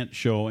they can't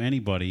show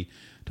anybody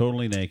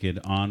totally naked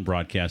on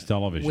broadcast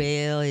television?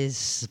 Well,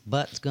 his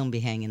butt's going to be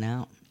hanging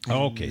out.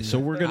 Okay, so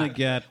we're going to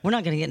get We're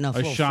not going to get no a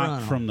full shot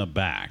frontal. from the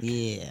back.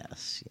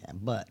 Yes, yeah,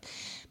 but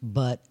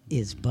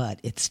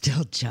it's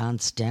still John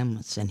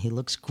Stamos, and he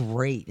looks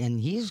great, and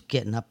he's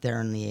getting up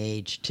there in the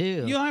age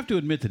too. You'll have to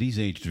admit that he's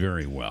aged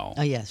very well.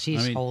 Oh, yes,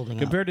 he's holding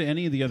up. compared to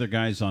any of the other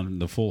guys on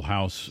the Full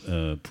House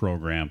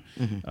program.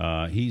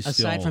 He's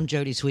Aside still, from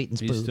Jodie Sweetin's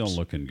he's boobs. still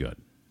looking good.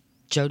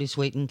 Jodie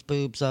Sweetin's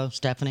boobs, though,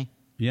 Stephanie.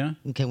 Yeah.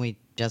 Can we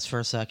just for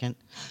a second?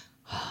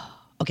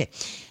 Okay.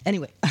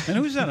 Anyway, And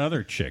who's that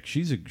other chick?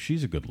 She's a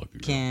good looking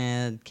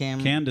girl.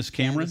 Candace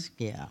Cameron?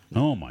 Yeah.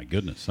 Oh my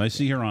goodness! I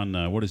see her on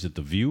what is it?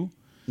 The View.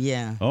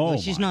 Yeah. Oh, Well,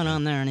 she's my not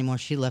on there anymore.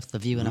 She left The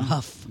View in a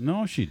huff.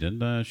 No, she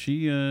didn't.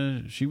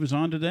 She was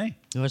on today.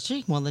 Was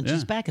she? Well, then she's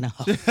Yeah. back in a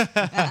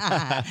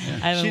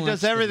huff. She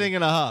does everything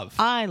in a huff.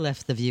 I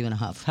left The View in a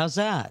huff. How's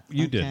that?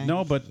 You Okay. did.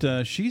 No,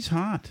 but she's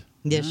hot.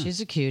 Yeah, she's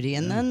a cutie.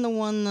 And then the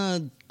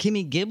one,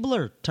 Kimmy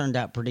Gibbler, turned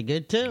out pretty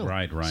good, too.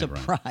 Right.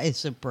 Surprise,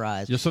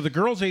 surprise. Yeah, so the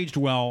girls aged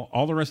well.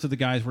 All the rest of the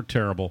guys were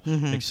terrible,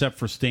 except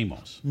for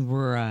Stamos.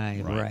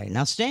 Right.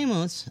 Now,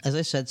 Stamos, as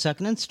I said,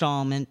 second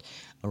installment,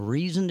 a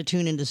reason to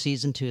tune into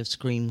season 2 of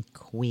Scream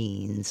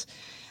Queens.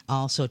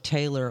 Also,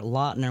 Taylor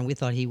Lautner, we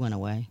thought he went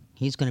away.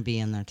 He's going to be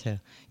in there, too.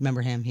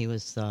 Remember him? He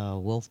was the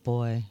Wolf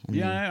Boy.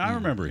 Yeah, I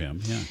remember him.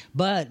 Yeah.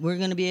 But we're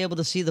going to be able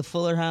to see the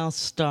Fuller House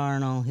star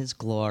in all his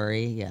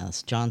glory.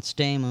 Yes, John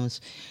Stamos.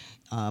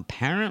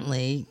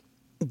 Apparently,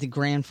 the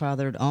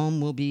grandfathered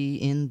Ohm will be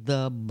in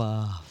the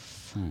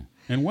buff.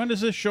 And when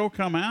does this show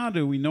come out?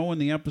 Do we know when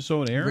the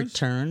episode airs?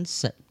 Returns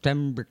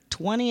September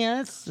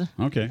 20th.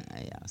 Okay.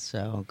 Yeah,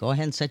 so go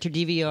ahead and set your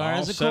DVRs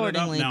I'll set it up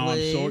accordingly, now.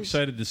 please. I'm so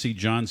excited to see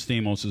John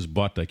Stamos'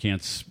 butt. I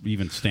can't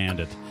even stand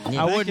it.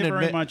 Yeah. Thank you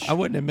very much. I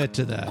wouldn't admit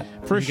to that.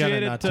 Appreciate You it.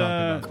 gotta not talk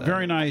about that.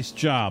 Very nice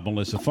job,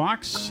 Melissa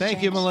Fox.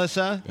 Thank you,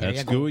 Melissa.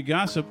 That's Gooey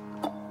Gossip.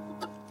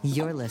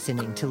 You're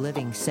listening to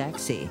Living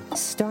Sexy,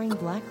 starring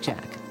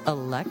Blackjack,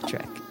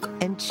 Electric,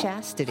 and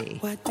Chastity.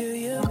 What do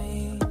you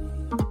mean?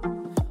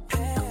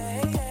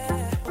 Hey,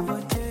 yeah.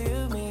 What do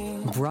you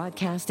mean?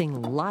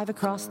 Broadcasting live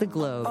across the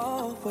globe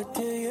Oh, what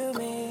do you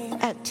mean?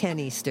 at 10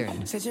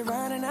 Eastern. Said you're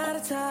running out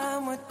of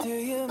time. What do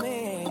you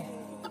mean?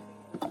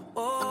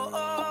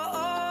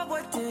 Oh,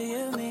 what do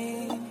you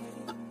mean?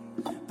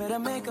 Better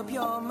make up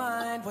your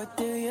mind. What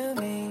do you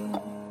mean?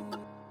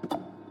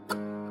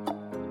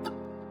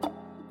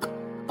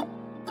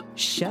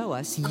 Show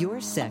us you're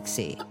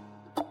sexy.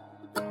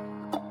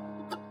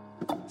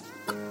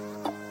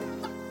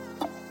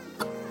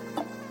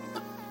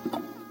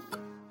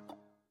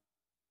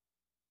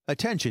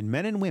 Attention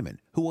men and women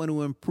who want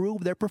to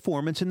improve their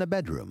performance in the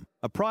bedroom.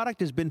 A product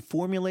has been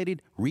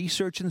formulated,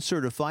 researched, and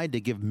certified to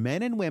give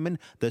men and women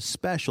the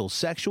special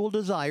sexual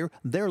desire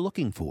they're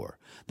looking for.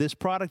 This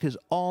product is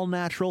all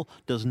natural,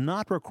 does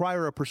not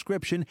require a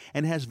prescription,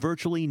 and has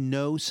virtually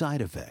no side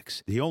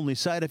effects. The only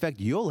side effect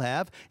you'll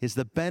have is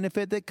the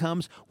benefit that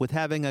comes with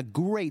having a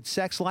great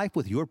sex life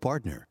with your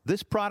partner.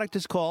 This product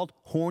is called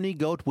Horny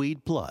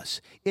Goatweed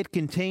Plus. It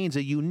contains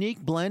a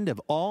unique blend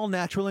of all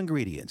natural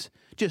ingredients.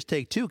 Just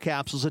take 2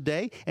 capsules a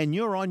day and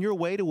you're on your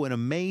way to an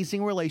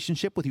amazing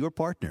relationship with your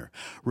partner.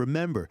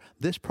 Remember,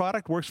 this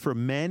product works for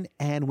men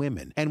and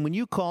women. And when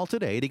you call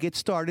today to get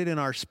started in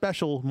our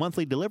special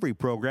monthly delivery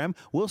program,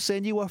 we'll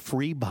send you a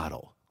free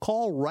bottle.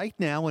 Call right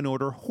now and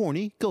order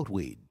Horny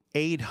Goatweed.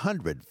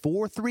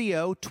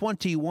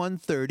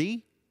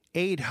 800-430-2130.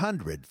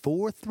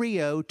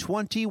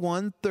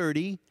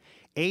 800-430-2130.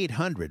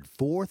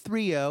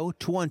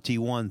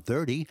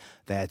 800-430-2130.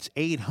 That's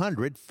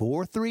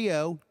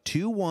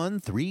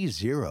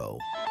 800-430-2130.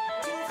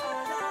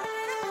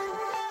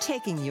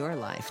 Taking your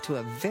life to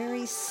a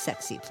very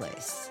sexy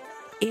place.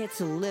 It's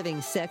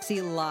Living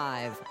Sexy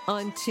Live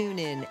on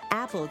TuneIn,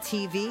 Apple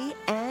TV,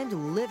 and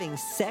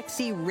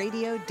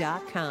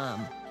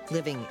LivingSexyRadio.com.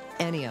 Living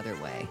any other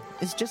way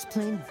is just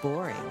plain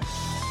boring.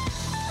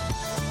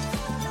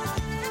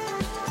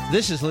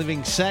 This is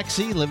Living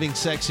Sexy,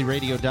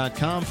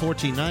 LivingSexyRadio.com,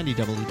 1490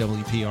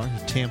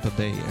 WWPR, Tampa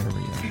Bay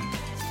area.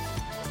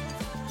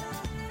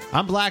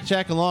 I'm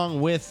Blackjack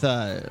along with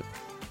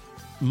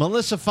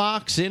Melissa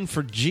Fox in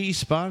for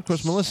G-Spot. Of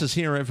course, Melissa's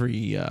here a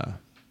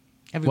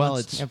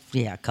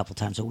couple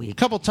times a week.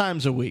 couple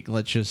times a week,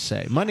 let's just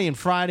say. Monday and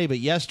Friday, but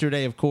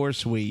yesterday, of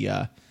course, we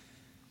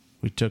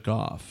took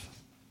off.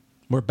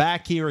 We're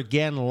back here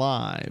again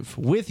live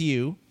with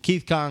you.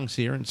 Keith Kong's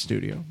here in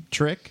studio.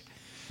 Trick.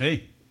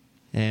 Hey.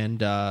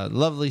 And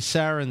lovely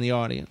Sarah in the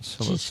audience.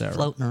 Hello, Just Sarah.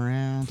 floating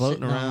around,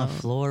 Floating sitting around. on the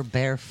floor,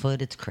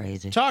 barefoot. It's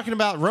crazy. Talking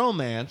about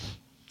romance,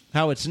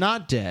 how it's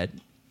not dead.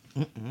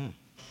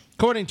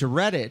 According to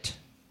Reddit,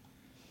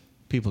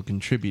 people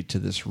contribute to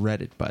this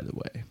Reddit, by the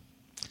way.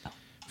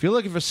 If you're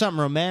looking for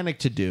something romantic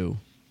to do,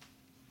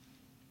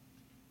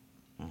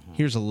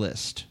 here's a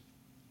list.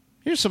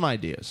 Here's some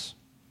ideas.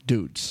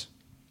 Dudes.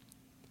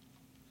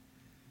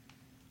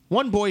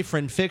 One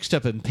boyfriend fixed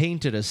up and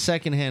painted a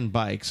secondhand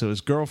bike so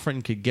his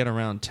girlfriend could get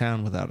around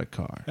town without a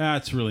car.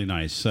 That's really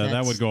nice. That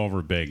That's- would go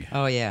over big.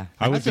 Oh, yeah.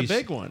 That's a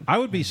big one. I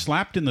would be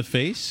slapped in the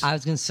face. I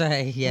was going to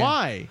say, yeah.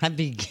 Why? I'd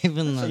be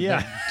given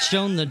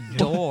shown the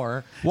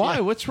door.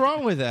 Why? What's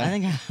wrong with that? I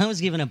think I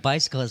was given a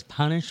bicycle as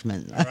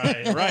punishment.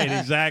 right,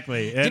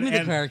 exactly. Give me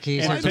the car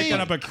keys. And What do you picking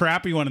mean? up a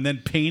crappy one and then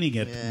painting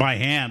it by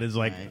hand is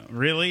like,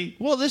 really?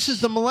 Well, this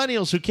is the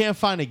millennials who can't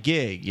find a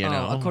gig, you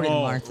know. according to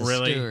Martha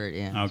really? Stewart,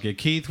 yeah. Okay,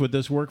 Keith, would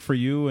this work for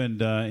you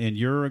and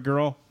you're a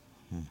girl?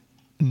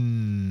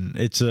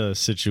 It's a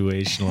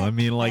situational. I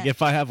mean, like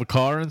if I have a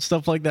car and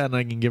stuff like that, and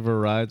I can give her a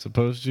ride,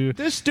 supposed to.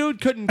 This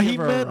dude couldn't give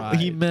her a ride.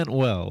 He meant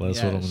well. That's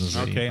what I'm going to Yes.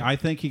 say. Okay, I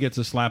think he gets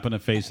a slap in the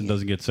face and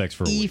doesn't get sex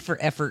for a E week. for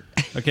effort,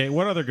 Okay,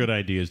 what other good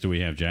ideas do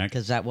we have, Jack?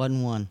 because that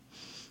wasn't one.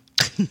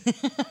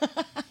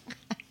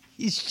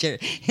 He's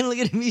scared. Look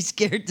at him. He's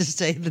scared to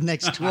say the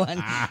next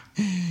one.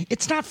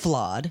 It's not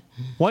flawed.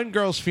 One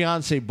girl's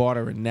fiance bought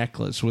her a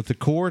necklace with the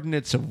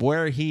coordinates of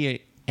where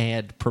he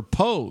had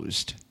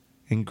proposed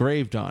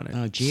engraved on it.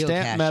 Oh, geocaching.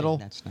 Stamp metal.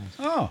 That's nice.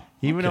 Oh,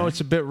 Even though okay. it's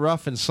a bit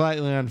rough and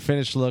slightly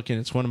unfinished looking,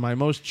 it's one of my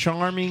most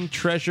charming,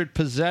 treasured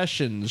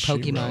possessions. she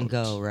Pokemon wrote.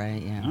 Go,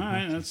 right? Yeah. All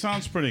right, that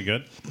sounds pretty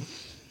good.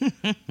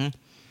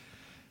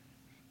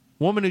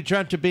 Woman who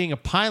dreamt of being a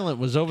pilot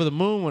was over the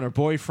moon when her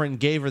boyfriend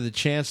gave her the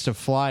chance to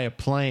fly a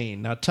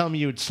plane. Now tell me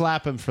you would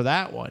slap him for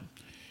that one.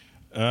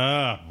 Boy,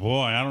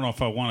 I don't know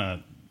if I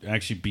want to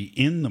actually be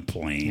in the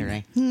plane You're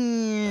right.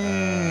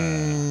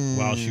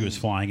 while she was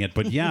flying it,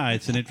 but yeah,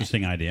 it's an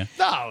interesting idea.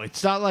 No,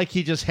 it's not like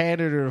he just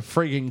handed her the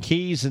friggin'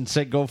 keys and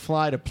said, go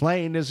fly the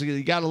plane.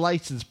 You got a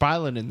licensed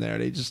pilot in there.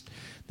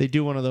 They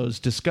do one of those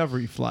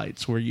discovery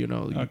flights where, you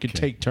could Okay.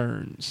 take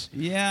turns.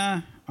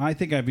 Yeah, I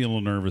think I'd be a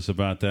little nervous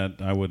about that.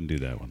 I wouldn't do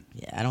that one.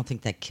 Yeah, I don't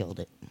think that killed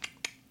it.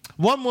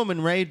 One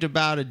woman raved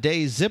about a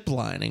day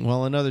ziplining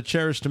while another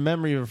cherished a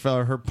memory of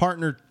her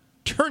partner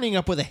turning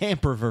up with a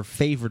hamper of her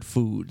favorite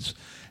foods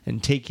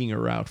and taking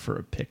her out for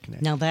a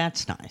picnic. Now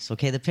that's nice.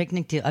 Okay, the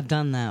picnic deal. I've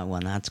done that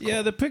one. That's cool.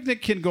 Yeah, the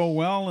picnic can go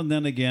well, and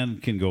then again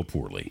can go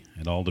poorly.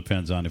 It all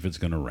depends on if it's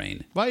going to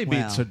rain. Why are you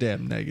being Well. so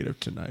damn negative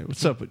tonight?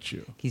 What's up with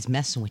you? He's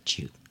messing with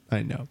you.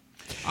 I know.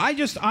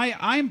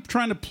 I'm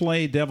trying to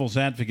play devil's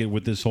advocate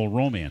with this whole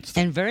romance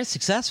thing. And very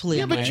successfully.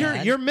 Yeah, I but might you're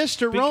add. you're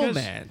Mr. Because-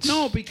 Romance.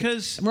 No,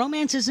 because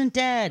Romance isn't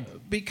dead.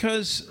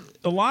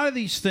 a lot of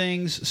these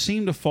things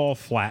seem to fall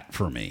flat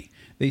for me.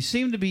 They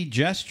seem to be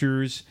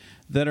gestures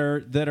that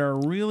are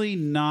really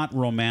not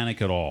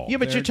romantic at all. Yeah,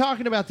 but They're- you're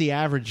talking about the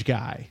average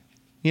guy.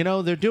 You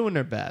know, they're doing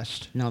their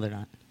best. No, they're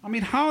not. I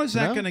mean, how is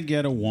that No? going to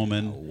get a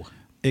woman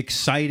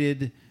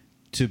excited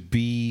to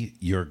be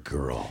your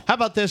girl? How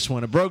about this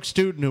one? A broke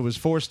student who was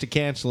forced to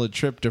cancel a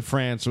trip to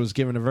France was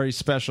given a very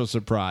special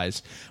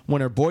surprise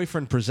when her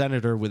boyfriend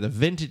presented her with a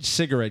vintage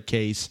cigarette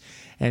case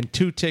and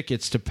 2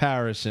 tickets to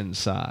Paris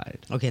inside.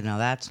 Okay, now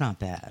that's not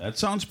bad. That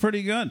sounds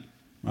pretty good.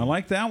 I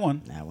like that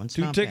one. That one's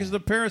 2 not tickets bad.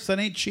 to Paris. That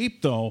ain't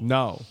cheap, though.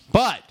 No.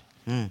 But,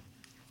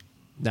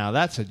 now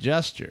that's a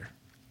gesture.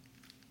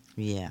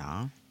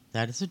 Yeah,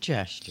 that is a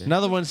gesture.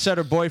 Another one said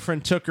her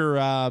boyfriend took her,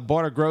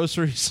 bought her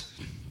groceries,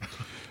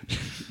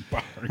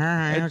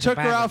 and took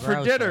her out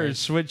for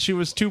dinners when she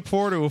was too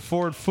poor to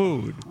afford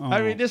food.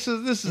 I mean, this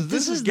is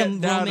This is the getting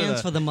down to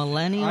romance for the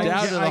millennials.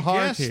 down to the I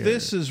heart guess here.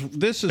 this is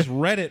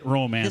Reddit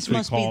romance. This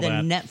must we be call the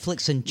that.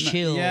 Netflix and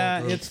chill.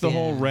 Yeah, group. it's the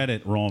whole Yeah.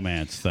 Reddit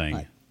romance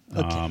thing.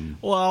 Okay.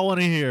 Well, I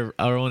want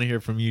to hear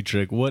from you,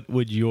 Trick. What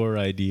would your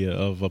idea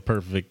of a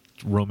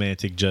perfect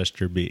romantic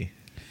gesture be?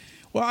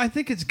 Well, I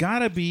think it's got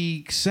to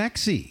be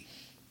sexy.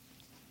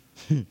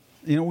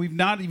 We've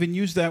not even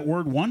used that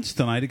word once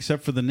tonight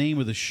except for the name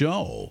of the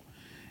show.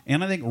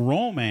 And I think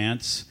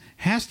romance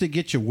has to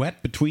get you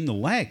wet between the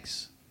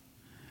legs.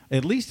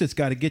 At least it's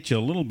got to get you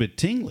a little bit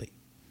tingly.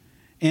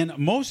 And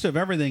most of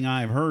everything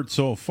I've heard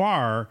so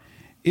far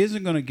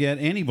isn't going to get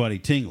anybody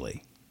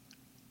tingly.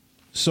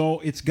 So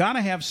it's got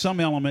to have some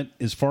element,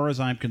 as far as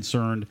I'm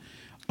concerned,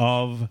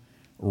 of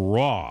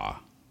raw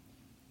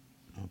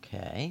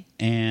Okay.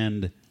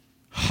 and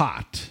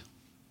hot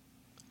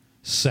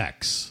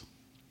sex.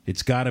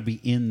 It's got to be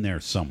in there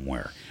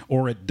somewhere,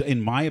 or it,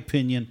 in my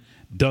opinion,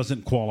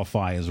 doesn't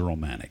qualify as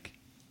romantic.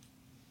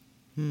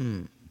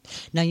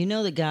 Now you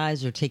know the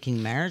guys are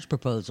taking marriage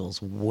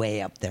proposals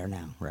way up there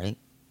now, right?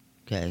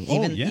 Okay.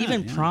 Oh, Even yeah.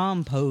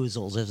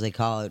 promposals, as they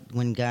call it,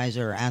 when guys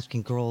are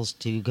asking girls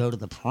to go to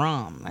the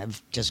prom,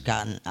 have just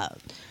gotten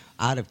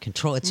out of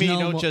control. It's I mean, no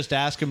you don't mo- just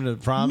ask him to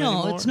the prom No,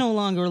 anymore? it's no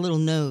longer a little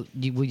note.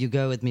 Will you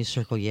go with me?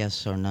 Circle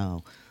yes or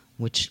no,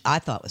 which I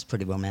thought was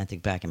pretty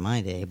romantic back in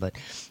my day. But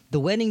the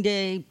wedding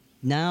day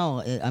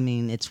now, I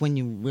mean, it's when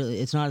you really.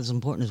 It's not as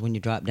important as when you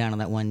drop down on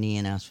that one knee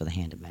and ask for the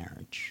hand of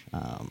marriage.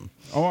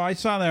 Oh, I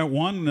saw that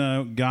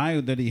one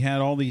guy that he had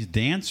all these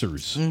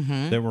dancers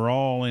that were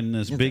all in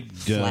this big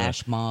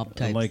flash mob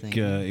type like thing.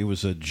 it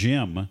was a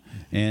gym,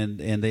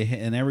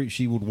 and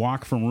she would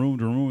walk from room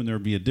to room, and there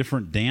would be a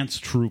different dance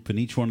troupe in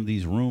each one of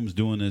these rooms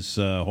doing this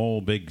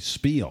whole big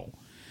spiel,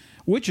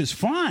 which is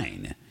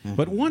fine.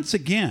 But once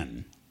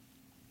again,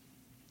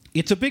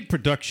 it's a big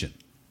production.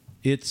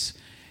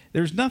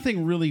 There's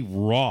nothing really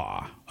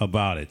raw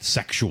about it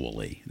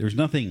sexually. There's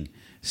nothing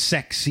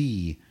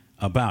sexy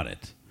about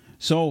it.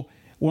 So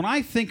when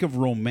I think of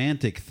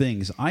romantic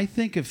things, I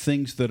think of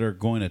things that are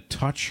going to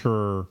touch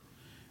her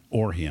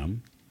or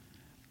him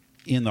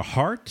in the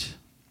heart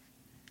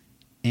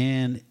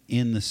and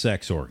in the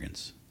sex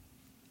organs.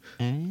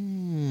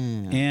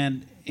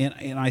 And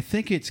I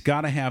think it's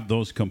got to have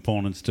those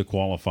components to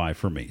qualify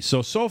for me.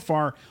 So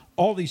far,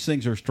 all these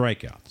things are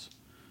strikeouts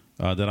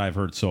that I've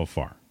heard so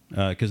far.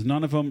 Because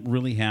none of them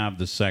really have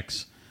the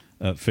sex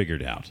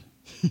figured out.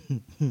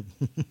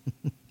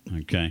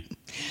 Okay.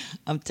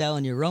 I'm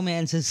telling you,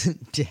 romance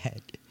isn't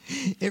dead.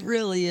 It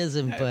really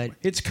isn't. But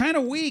It's kind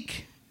of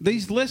weak.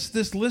 This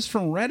list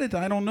from Reddit,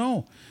 I don't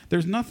know.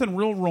 There's nothing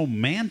real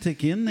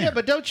romantic in there. Yeah,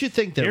 but don't you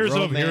think that here's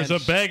romance... a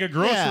bag of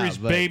groceries,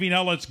 Yeah, but- baby.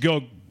 Now let's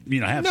go.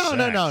 Have No,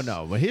 sex.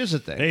 no. But here's the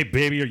thing. Hey,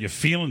 baby, are you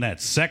feeling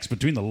that sex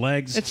between the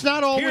legs? It's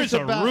not always Here's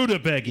about a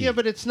rutabaga. Yeah,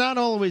 but it's not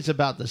always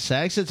about the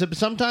sex.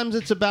 Sometimes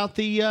it's about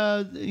the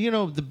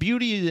the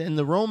beauty and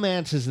the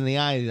romance is in the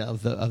eye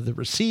of the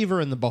receiver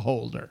and the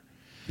beholder.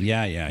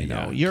 Yeah.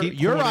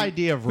 your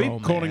idea of keep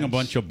romance. quoting a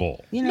bunch of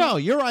bull. No,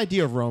 your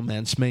idea of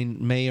romance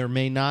may or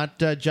may not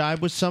jibe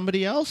with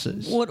somebody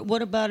else's.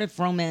 what about if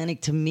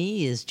romantic to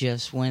me is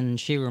just when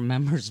she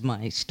remembers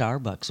my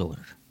Starbucks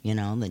order?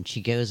 Then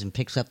she goes and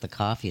picks up the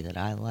coffee that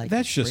I like.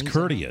 That's and just brings it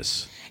home.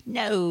 courteous.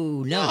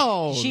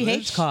 No. She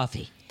hates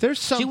coffee.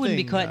 There's She wouldn't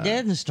be something, caught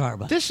dead in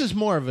Starbucks. This is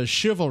more of a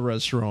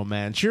chivalrous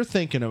romance. You're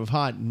thinking of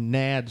hot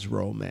Nad's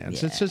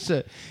romance.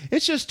 Yeah.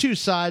 It's just two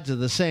sides of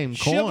the same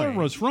coin.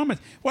 Chivalrous romance.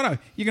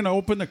 You going to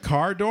open the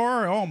car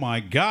door? Oh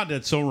my God,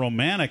 that's so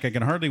romantic. I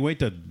can hardly wait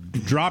to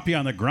drop you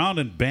on the ground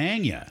and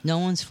bang you. No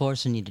one's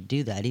forcing you to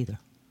do that either.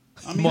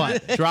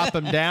 What? Drop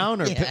him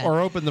down or Yeah. or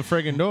open the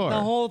friggin' door? The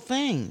whole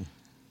thing.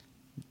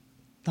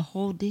 The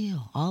whole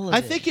deal. All of I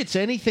it. think it's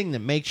anything that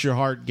makes your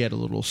heart get a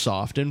little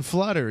soft and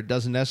flutter. It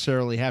doesn't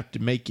necessarily have to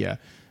make you,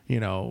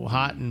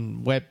 hot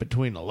and wet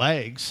between the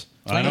legs.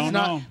 I don't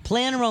know.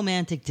 Plan a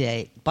romantic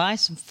date. Buy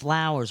some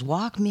flowers.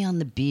 Walk me on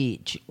the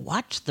beach.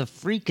 Watch the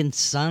freaking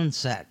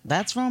sunset.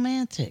 That's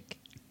romantic.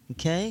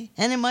 Okay?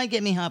 And it might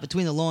get me hot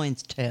between the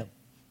loins, too.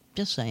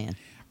 Just saying.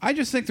 I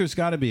just think there's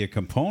got to be a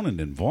component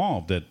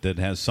involved that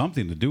has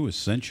something to do with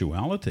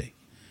sensuality.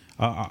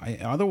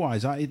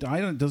 Otherwise, it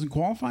doesn't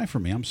qualify for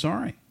me. I'm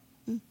sorry.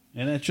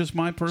 And that's just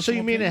my personal So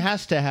you mean opinion. it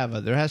has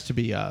to there has to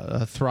be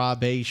a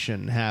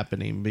throbation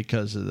happening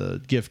because of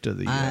the gift of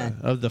the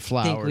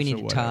flowers? I think we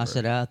need to toss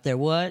it out there.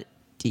 What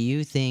do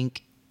you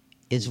think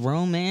is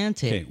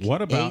romantic? Okay,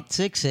 what about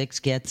 866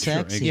 get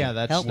sexy?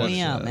 Yeah, help me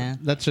out, man.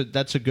 That's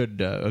a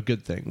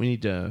good thing. We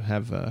need to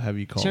have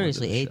you call.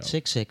 Seriously, into the show.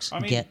 866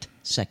 get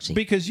sexy.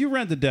 Because you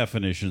read the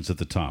definitions at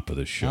the top of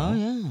the show.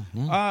 Oh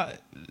yeah.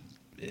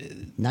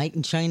 Knight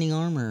in shining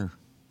armor,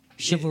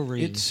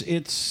 chivalry.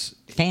 It's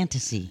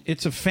fantasy.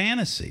 It's a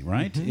fantasy,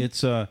 right?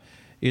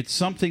 It's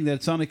something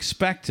that's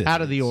unexpected,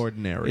 out of the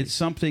ordinary. It's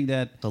something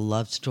that the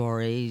love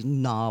story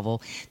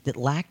novel that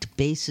lacked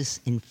basis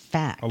in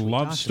fact. A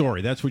love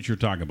story. That's what you're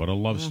talking about. A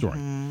love story.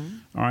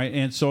 All right.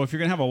 And so if you're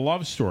going to have a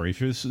love story, if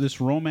this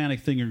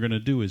romantic thing you're going to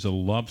do is a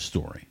love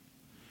story,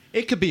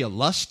 it could be a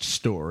lust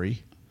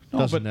story.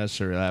 Doesn't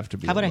necessarily have to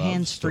be. How about a love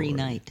hands-free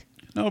story. night?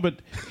 No,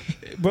 but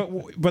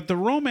the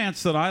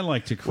romance that I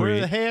like to create, Where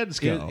do the hands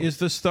go? is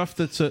the stuff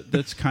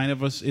that's kind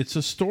of it's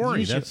a story.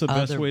 Use That's your the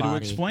best other way to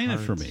body explain it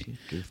for parts, me. you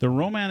goofy. The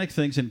romantic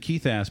things, and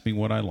Keith asked me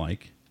what I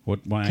like,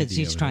 what my idea Because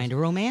he's of it trying to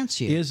romance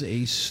you. is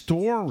a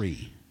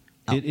story.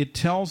 Oh. It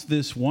tells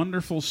this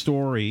wonderful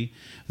story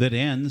that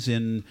ends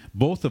in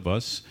both of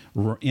us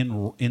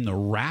in the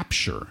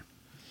rapture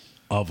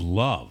of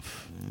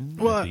love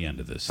at the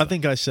end of this. I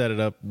think I set it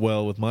up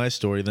well with my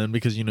story then,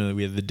 because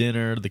we had the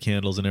dinner, the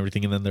candles, and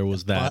everything, and then there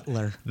was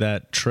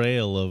that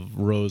trail of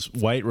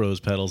white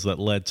rose petals that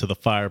led to the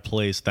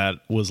fireplace that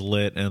was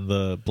lit, and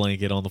the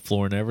blanket on the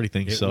floor and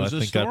everything. It So I was a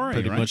think story, I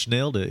pretty right? much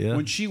nailed it. Yeah.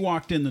 When she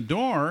walked in the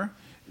door,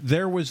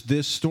 there was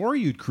this story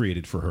you'd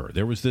created for her.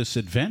 There was this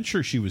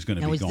adventure she was going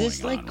to Now, be was going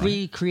this like on. Right?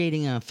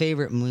 recreating a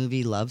favorite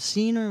movie love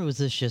scene, or was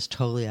this just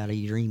totally out of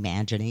your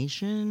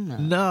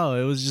imagination? No,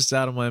 it was just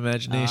out of my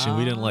imagination.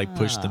 We didn't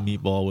push the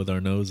meatball with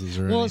our noses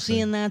or anything. Well,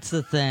 see, and that's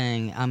the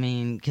thing. I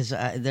mean, because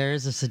there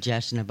is a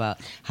suggestion about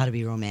how to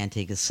be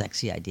romantic. A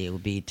sexy idea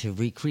would be to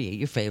recreate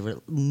your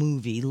favorite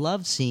movie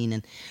love scene.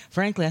 And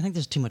frankly, I think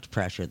there's too much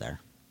pressure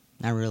there.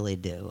 I really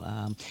do.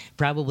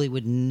 Probably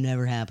would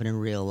never happen in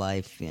real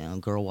life.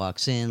 Girl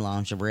walks in,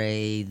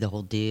 lingerie, the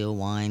whole deal,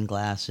 wine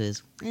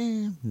glasses.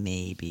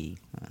 Maybe.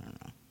 I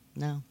don't know.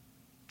 No,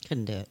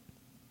 couldn't do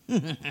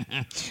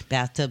it.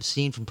 Bathtub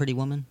scene from Pretty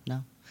Woman?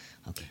 No?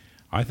 Okay.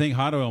 I think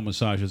hot oil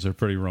massages are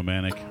pretty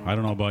romantic. I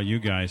don't know about you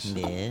guys.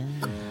 Yeah.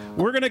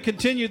 We're going to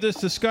continue this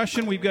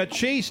discussion. We've got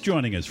Chase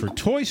joining us for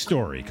Toy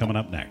Story coming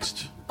up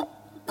next.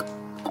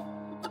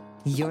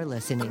 You're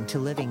listening to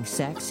Living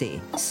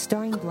Sexy,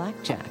 starring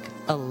Blackjack,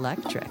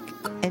 Electric,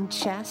 and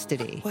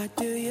Chastity. What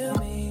do you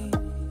mean?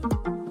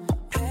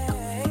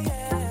 Hey,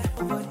 yeah.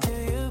 What do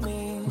you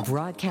mean?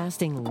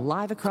 Broadcasting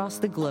live across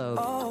the globe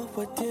Oh,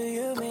 what do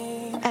you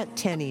mean? at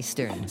 10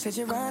 Eastern. Said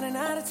you're running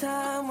out of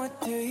time.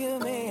 What do you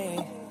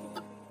mean?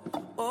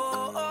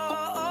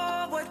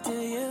 Oh, what do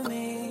you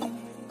mean?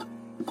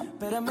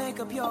 Better make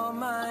up your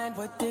mind.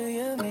 What do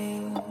you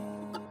mean?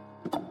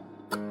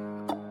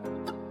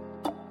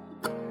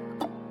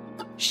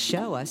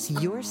 Show us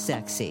you're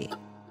sexy.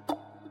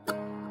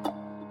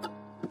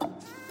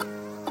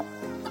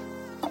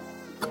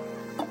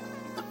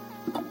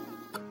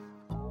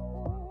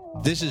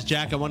 This is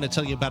Jack. I want to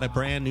tell you about a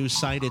brand new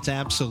site. It's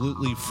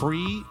absolutely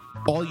free.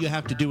 All you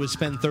have to do is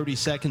spend 30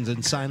 seconds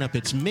and sign up.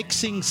 It's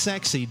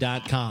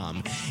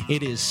mixingsexy.com.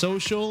 It is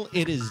social,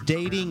 it is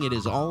dating, it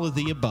is all of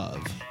the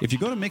above. If you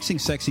go to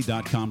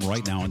mixingsexy.com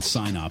right now and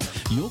sign up,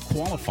 you'll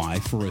qualify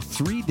for a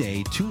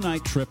 3-day,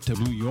 2-night trip to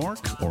New York,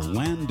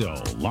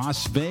 Orlando,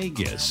 Las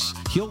Vegas,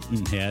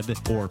 Hilton Head,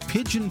 or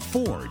Pigeon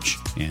Forge.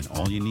 And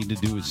all you need to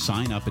do is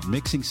sign up at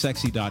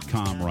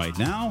mixingsexy.com right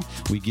now.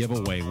 We give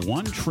away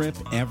one trip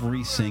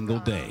every single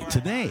day.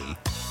 Today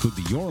could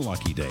be your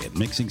lucky day at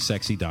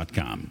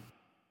mixingsexy.com.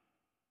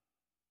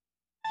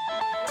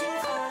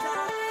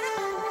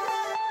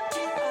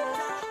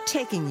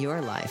 Taking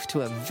your life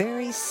to a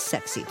very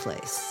sexy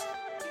place.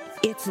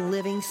 It's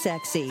Living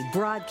Sexy,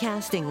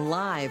 broadcasting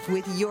live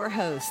with your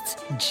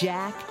hosts,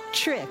 Jack,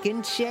 Trick,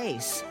 and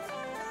Chase.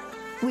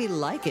 We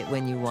like it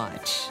when you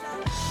watch.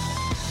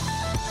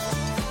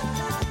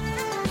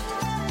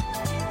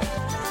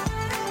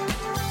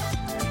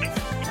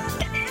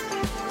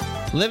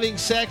 Living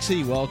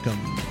Sexy,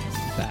 welcome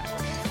back.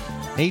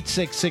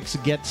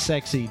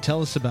 866-GET-SEXY.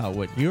 Tell us about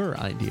what your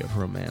idea of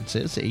romance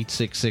is.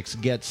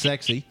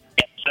 866-GET-SEXY.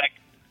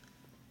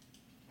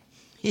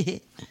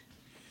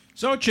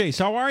 So, Chase,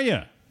 how are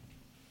you?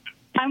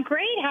 I'm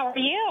great. How are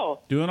you?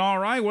 Doing all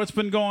right. What's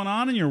been going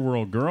on in your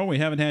world, girl? We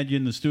haven't had you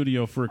in the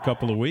studio for a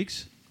couple of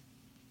weeks.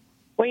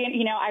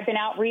 Well, I've been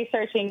out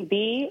researching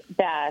the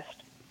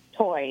best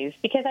toys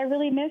because I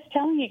really miss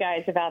telling you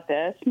guys about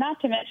this,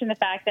 not to mention the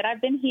fact that I've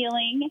been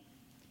healing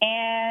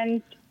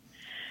and,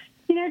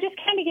 just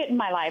kind of getting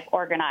my life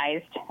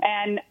organized.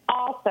 And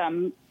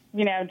awesome,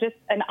 just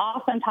an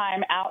awesome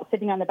time out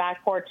sitting on the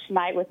back porch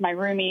tonight with my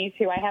roomies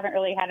who I haven't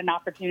really had an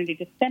opportunity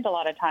to spend a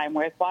lot of time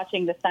with,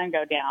 watching the sun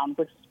go down,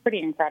 which is pretty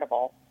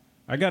incredible.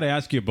 I got to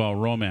ask you about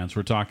romance.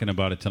 We're talking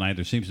about it tonight.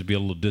 There seems to be a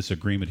little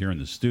disagreement here in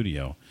the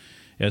studio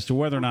as to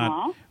whether or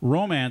not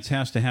romance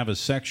has to have a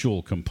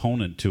sexual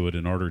component to it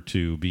in order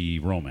to be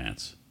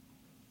romance.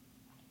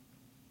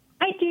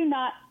 I do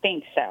not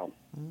think so.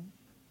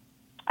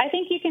 I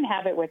think you can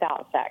have it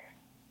without sex.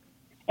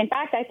 In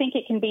fact, I think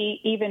it can be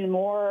even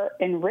more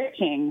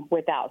enriching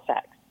without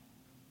sex.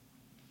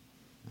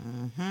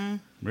 Mm-hmm.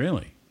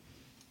 Really?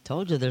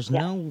 Told you there's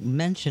no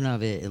mention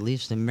of it, at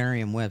least in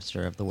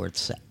Merriam-Webster, of the word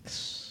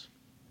sex.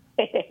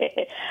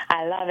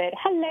 I love it.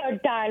 Hello,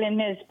 darling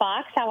Ms.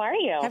 Fox. How are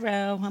you?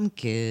 Hello. I'm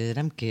good.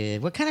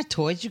 What kind of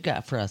toys you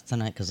got for us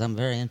tonight? Because I'm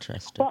very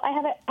interested. Well, I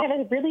have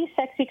a really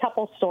sexy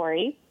couple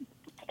toy.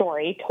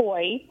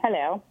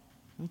 Hello.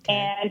 Okay.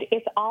 And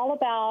it's all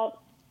about,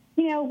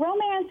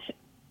 romance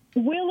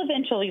will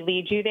eventually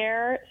lead you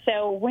there.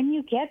 So when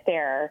you get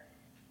there,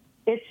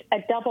 it's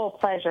a double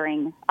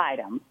pleasuring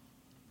item.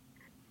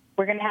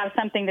 We're going to have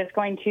something that's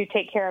going to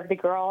take care of the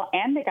girl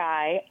and the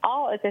guy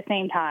all at the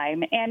same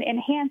time and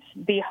enhance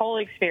the whole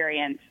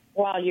experience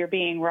while you're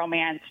being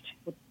romanced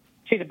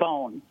to the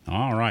bone.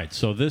 All right,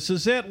 so this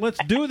is it.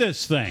 Let's do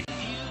this thing.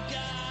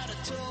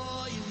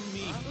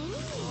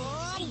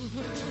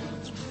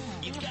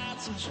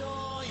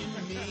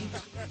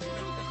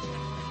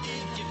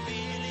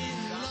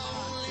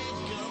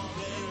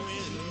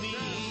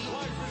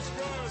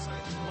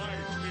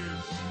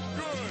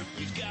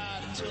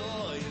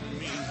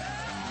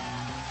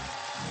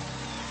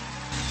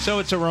 So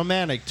it's a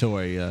romantic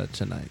toy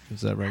tonight.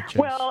 Is that right, Chase?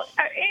 Well,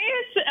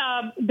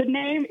 the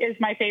name is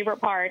my favorite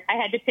part. I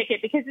had to pick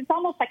it because it's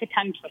almost like a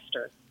tongue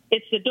twister.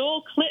 It's the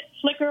dual clit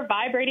flicker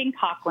vibrating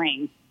cock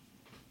ring.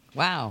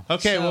 Wow.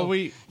 Okay, so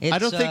well, I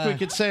don't think we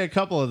could say a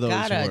couple of those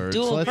got a words.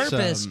 dual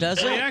purpose,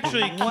 does it? We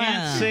actually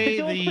can't say The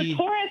dual the...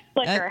 clitoris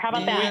flicker. How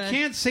about that? We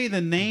can't say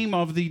the name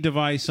of the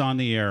device on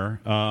the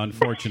air,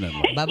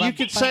 unfortunately. You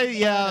could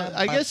say,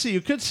 I guess you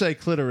could say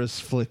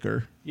clitoris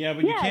flicker. Yeah,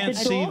 but you can't the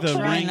see dual the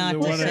clitoris ring. Try not to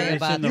Whatever say it's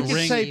about in the You could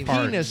ring say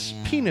part.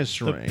 penis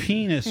The ring.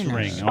 penis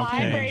ring. Okay.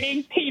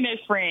 Vibrating penis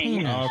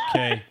ring.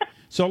 Okay.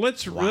 So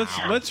let's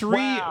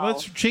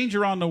change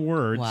around the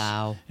words.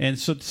 Wow. And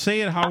so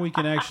say it how we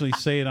can actually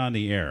say it on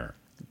the air.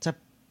 It's a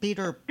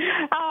Peter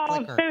Oh,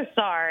 I'm flicker. so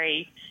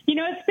sorry.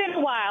 It's been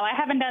a while. I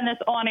haven't done this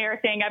on-air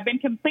thing. I've been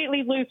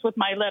completely loose with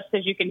my lips,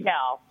 as you can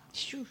tell.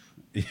 Shoo.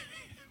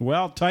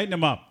 Well, tighten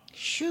them up.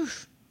 Shoo.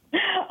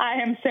 I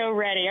am so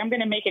ready. I'm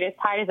going to make it as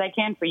tight as I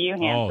can for you,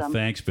 handsome. Oh,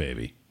 thanks,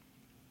 baby.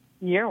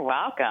 You're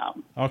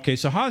welcome. Okay,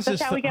 so how does So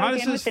this shall we go how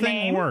does again this with the thing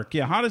name? work?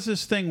 Yeah, how does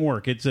this thing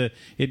work?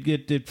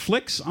 It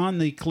flicks on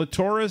the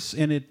clitoris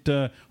and it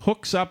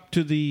hooks up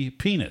to the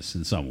penis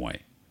in some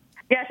way.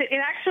 Yes, it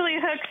actually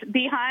hooks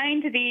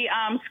behind the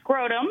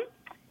scrotum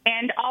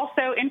and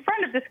also in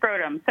front of the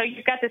scrotum. So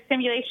you've got the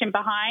stimulation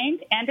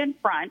behind and in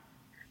front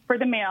for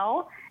the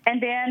male. And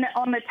then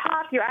on the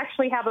top, you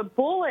actually have a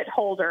bullet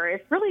holder.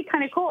 It's really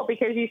kind of cool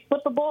because you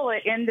slip a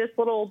bullet in this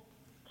little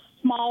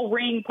small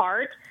ring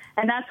part,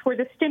 and that's where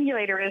the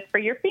stimulator is for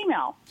your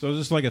female. So is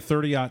this like a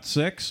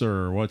 30-06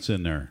 or what's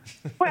in there?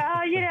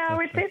 Well,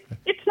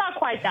 it's not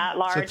quite that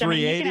large. So I mean,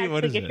 you 380? can What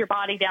actually is get it? your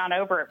body down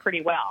over it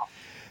pretty well.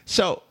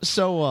 So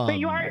But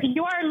you are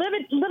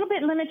a little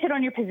bit limited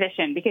on your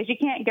position because you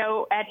can't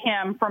go at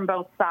him from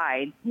both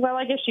sides. Well,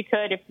 I guess you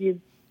could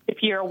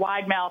if you're a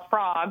wide mouth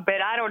frog,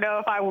 but I don't know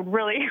if I would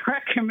really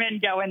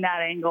recommend going that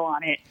angle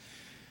on it.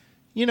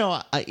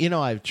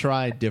 I've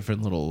tried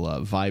different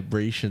little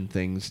vibration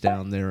things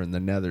down there in the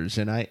nethers,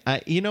 and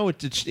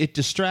it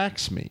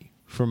distracts me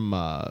from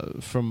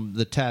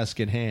the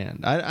task at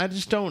hand. I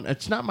just don't.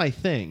 It's not my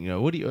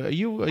thing. What do you? Are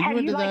you Have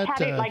into you that?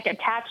 had it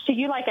attached to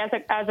you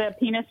as a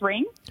penis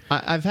ring?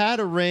 I've had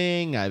a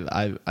ring.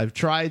 I've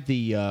tried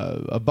the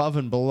above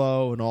and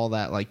below and all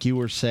that, like you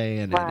were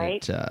saying.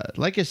 Right. And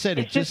like I said,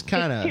 It's just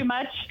kind of too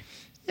much.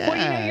 Yeah,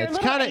 Well, you're it's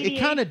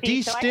kind of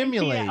destimulates. So I can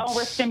see that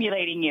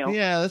overstimulating you.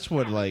 Yeah, that's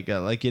what like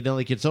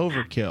it's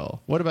overkill.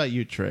 What about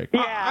you, Trick?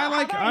 Yeah.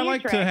 I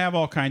like to have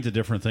all kinds of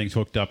different things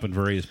hooked up in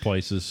various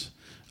places.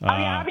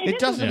 It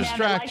doesn't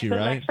distract you,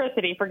 right?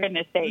 Electricity, for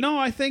goodness sake. No,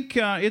 I think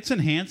it's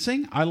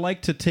enhancing. I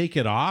like to take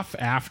it off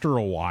after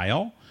a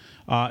while.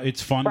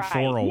 It's fun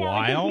for a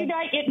while.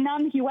 It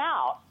numbs you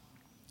out.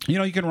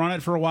 You can run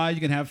it for a while.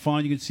 You can have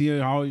fun. You can see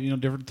how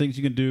different things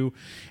you can do,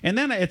 and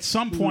then at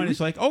some point it's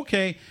like,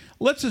 okay,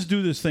 let's just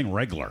do this thing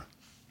regular.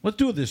 Let's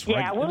do this.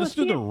 Let's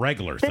do the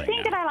regular thing. The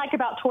thing that I like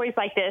about toys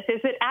like this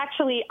is that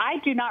actually I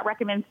do not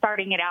recommend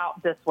starting it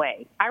out this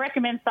way. I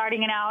recommend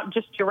starting it out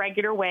just your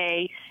regular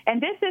way, and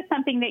this is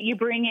something that you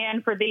bring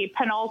in for the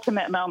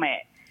penultimate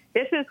moment.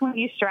 This is when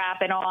you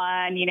strap it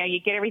on. You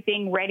get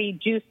everything ready,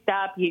 juiced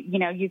up.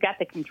 You got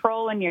the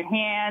control in your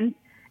hands.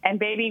 And,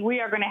 baby,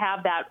 we are going to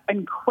have that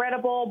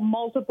incredible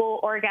multiple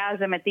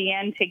orgasm at the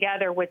end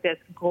together with this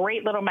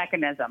great little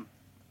mechanism.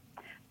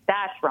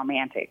 That's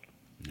romantic.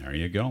 There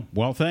you go.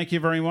 Well, thank you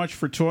very much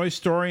for Toy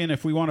Story. And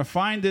if we want to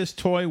find this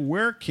toy,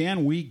 where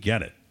can we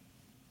get it?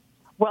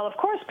 Well, of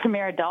course,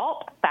 Premier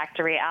Adult,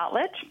 Factory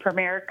Outlet,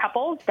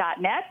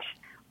 PremierCouples.net.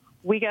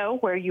 We go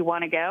where you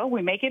want to go.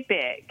 We make it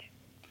big.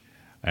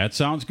 That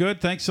sounds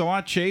good. Thanks a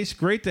lot, Chase.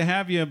 Great to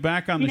have you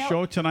back on the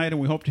show tonight, and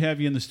we hope to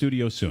have you in the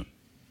studio soon.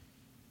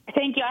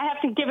 Thank you. I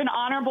have to give an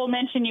honorable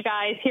mention, you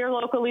guys. Here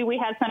locally, we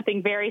had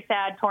something very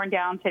sad torn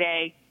down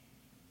today.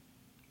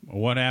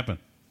 What happened?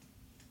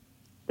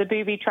 The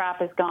booby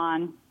trap is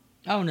gone.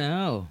 Oh,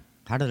 no.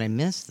 How did I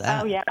miss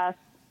that? Oh, yes.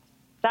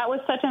 That was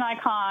such an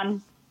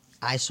icon.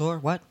 Eyesore?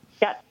 What?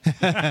 Yes.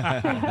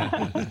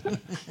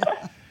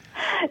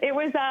 It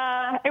was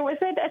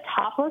a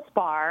topless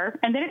bar,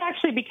 and then it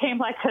actually became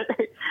like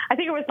I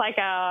think it was like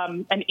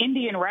an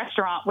Indian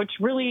restaurant, which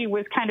really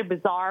was kind of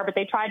bizarre. But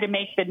they tried to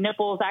make the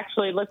nipples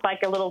actually look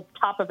like a little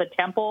top of a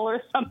temple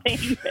or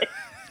something.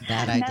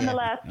 That idea.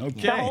 Nonetheless,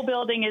 the whole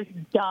building is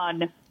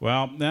done.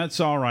 Well, that's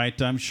all right.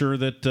 I'm sure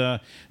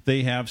that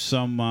they have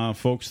some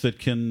folks that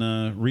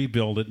can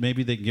rebuild it.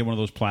 Maybe they can get one of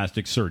those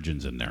plastic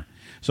surgeons in there.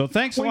 So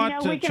thanks a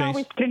lot, we can Chase.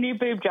 always get a new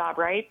boob job,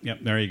 right? Yep,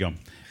 there you go.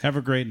 Have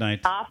a great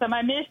night. Awesome.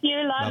 I miss you.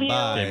 Love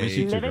Bye-bye. you. Miss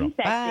you too, Living girl.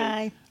 sexy.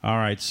 Bye. All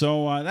right,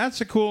 so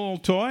that's a cool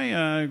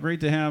toy.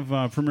 Great to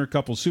have Premier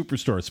Couple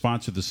Superstore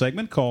sponsor the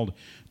segment called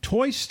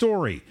Toy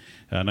Story.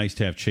 Nice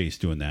to have Chase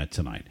doing that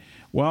tonight.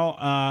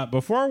 Well,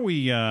 before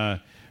we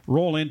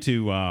roll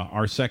into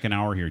our second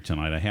hour here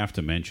tonight, I have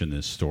to mention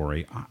this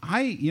story.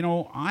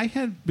 I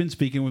had been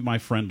speaking with my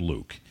friend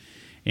Luke,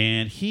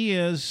 and he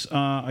is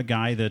a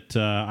guy that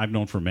I've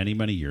known for many,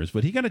 many years,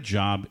 but he got a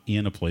job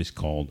in a place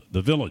called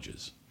The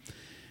Villages.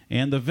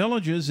 And The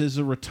Villages is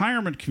a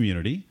retirement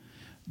community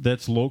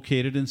that's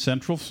located in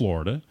Central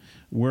Florida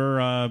where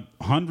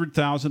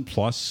 100,000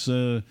 plus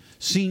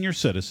senior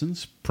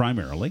citizens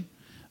primarily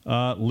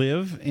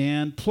live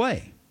and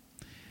play.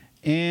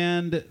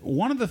 And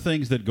one of the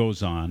things that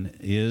goes on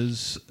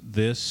is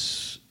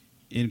this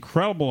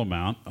incredible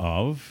amount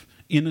of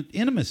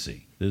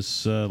intimacy.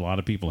 A lot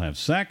of people have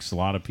sex. A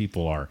lot of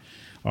people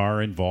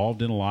are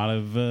involved in a lot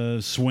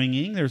of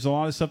swinging. There's a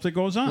lot of stuff that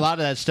goes on. A lot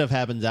of that stuff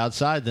happens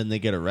outside, then they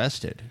get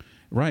arrested.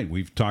 Right.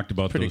 We've talked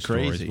about those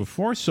stories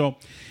before. So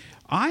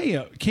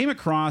I came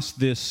across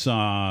this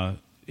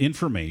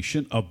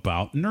information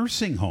about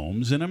nursing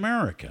homes in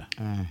America.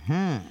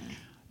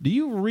 Do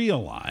you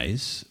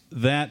realize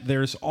that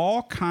there's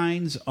all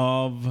kinds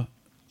of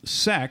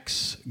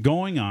sex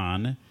going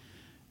on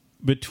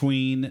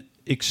between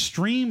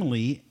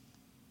extremely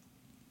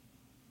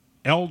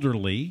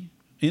elderly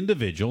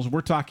individuals?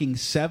 We're talking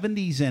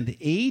 70s and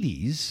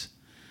 80s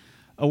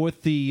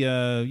with the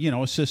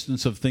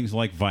assistance of things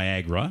like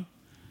Viagra,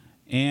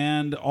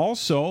 and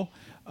also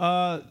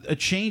a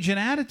change in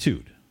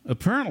attitude.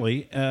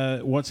 Apparently,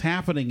 what's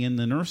happening in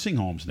the nursing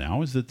homes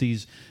now is that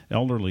these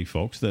elderly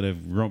folks that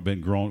have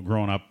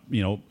grown up,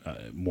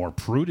 more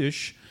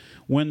prudish,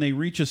 when they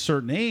reach a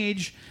certain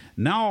age,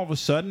 now all of a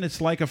sudden it's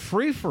like a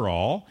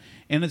free-for-all,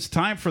 and it's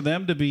time for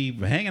them to be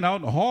hanging out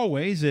in the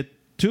hallways at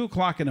 2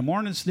 o'clock in the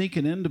morning,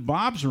 sneaking into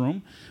Bob's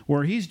room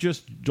where he's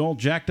just all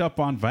jacked up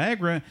on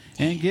Viagra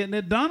and getting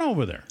it done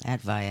over there.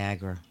 That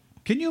Viagra.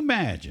 Can you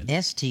imagine?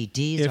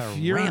 STDs if are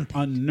you're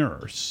rampant. a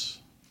nurse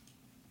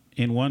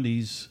in one of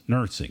these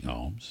nursing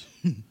homes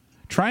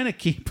trying to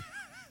keep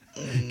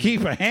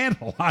a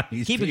handle on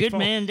these Keep people a good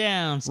man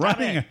down.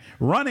 Stop it.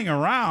 running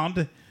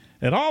around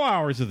at all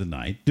hours of the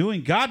night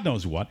doing God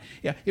knows what.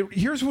 Yeah,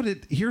 here's what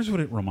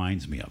it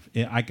reminds me of.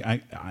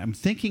 I'm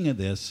thinking of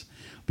this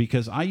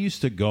because I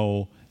used to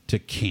go to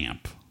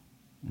camp,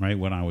 right,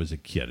 when I was a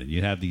kid, and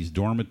you'd have these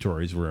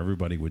dormitories where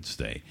everybody would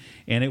stay,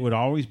 and it would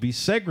always be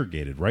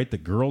segregated, right? The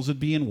girls would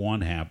be in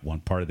one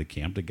part of the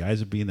camp, the guys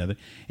would be in the other,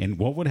 and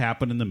what would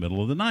happen in the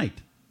middle of the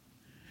night?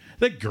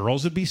 The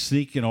girls would be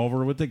sneaking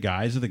over with the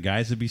guys, and the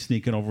guys would be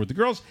sneaking over with the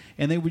girls,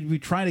 and they would be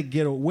trying to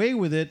get away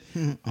with it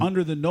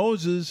under the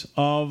noses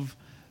of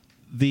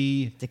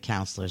the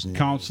counselors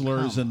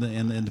and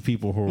the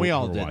people who we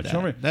all were did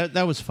watching.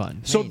 that was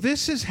fun. So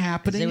this is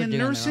happening in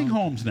nursing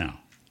homes now.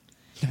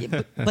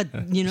 Yeah, but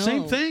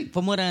same thing.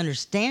 From what I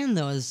understand,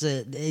 though, is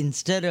that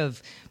instead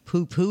of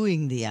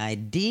poo-pooing the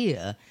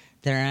idea,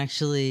 they're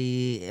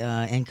actually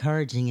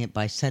encouraging it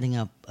by setting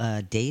up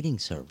a dating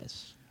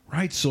service.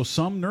 Right, so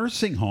some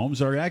nursing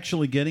homes are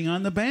actually getting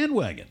on the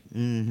bandwagon.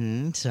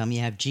 Mm-hmm. Some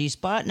you have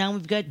G-Spot. Now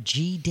we've got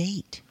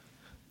G-Date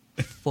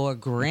for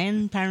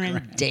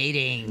grandparent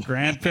dating.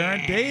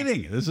 Grandparent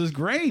dating. This is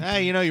great.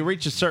 Hey, you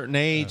reach a certain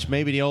age,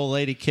 maybe the old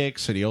lady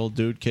kicks or the old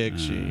dude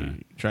kicks. You're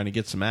trying to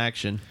get some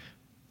action.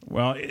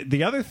 Well,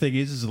 the other thing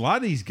is a lot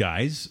of these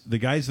guys, the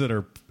guys that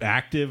are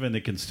active and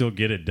that can still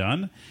get it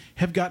done,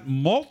 have got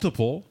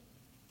multiple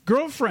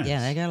girlfriends. Yeah,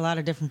 they got a lot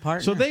of different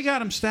partners. So they got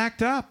them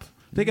stacked up.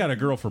 They got a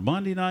girl for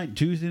Monday night and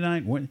Tuesday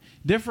night,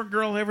 different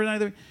girl every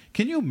night.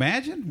 Can you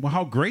imagine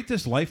how great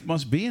this life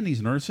must be in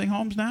these nursing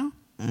homes now?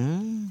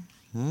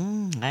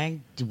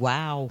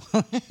 Wow.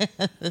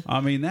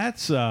 I mean,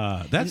 that's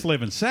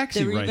living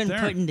sexy They're right even there.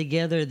 putting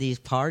together these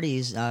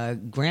parties,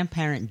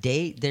 grandparent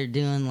date. They're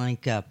doing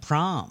like a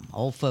prom,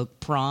 old folk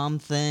prom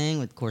thing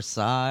with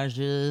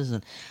corsages,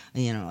 and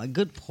a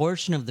good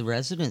portion of the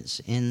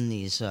residents in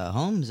these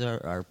homes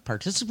are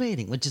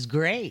participating, which is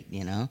great.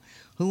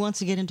 Who wants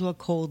to get into a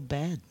cold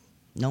bed?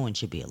 No one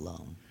should be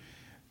alone.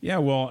 Yeah,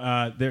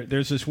 well,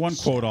 there's this one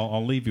quote.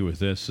 I'll leave you with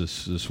this.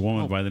 This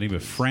woman by the name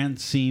of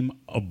Francine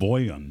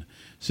Aboyan,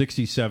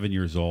 67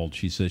 years old.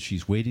 She says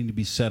she's waiting to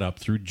be set up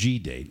through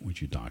G-Date, which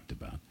you talked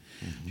about.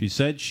 Mm-hmm. She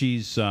said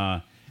she's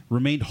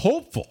remained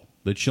hopeful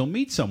that she'll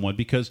meet someone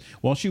because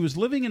while she was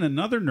living in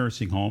another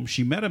nursing home,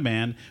 she met a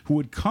man who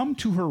would come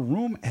to her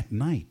room at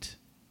night.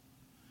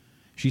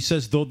 She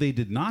says though they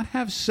did not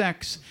have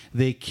sex,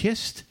 they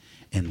kissed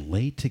and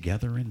lay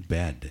together in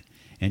bed.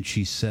 And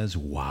she says,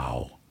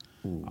 wow.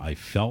 I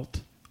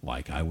felt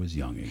like I was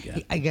young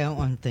again. I got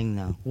one thing,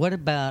 though. What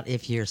about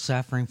if you're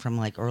suffering from,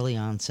 like, early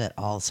onset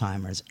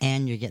Alzheimer's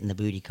and you're getting the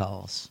booty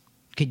calls?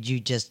 Could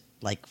you just,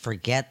 like,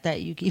 forget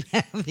that you keep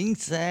having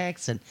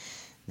sex? And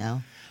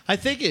no? I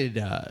think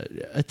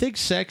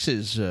sex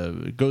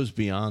goes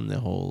beyond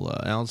the whole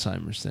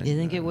Alzheimer's thing. You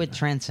think it would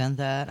transcend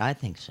that? I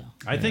think so.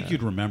 I think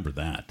you'd remember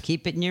that.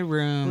 Keep it in your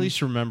room. At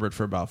least remember it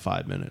for about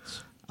 5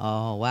 minutes.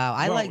 Oh, wow.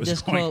 I like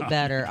this quote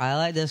better. I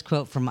like this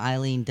quote from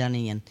Eileen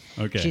Dunnigan.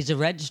 Okay. She's a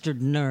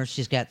registered nurse.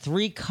 She's got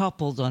 3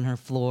 couples on her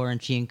floor,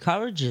 and she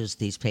encourages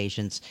these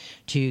patients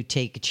to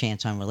take a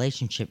chance on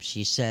relationships.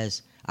 She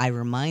says, I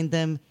remind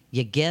them,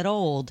 you get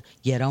old,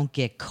 you don't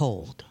get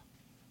cold.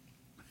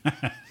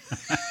 I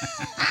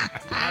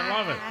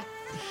love it.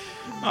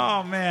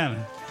 Oh,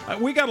 man.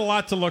 We got a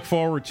lot to look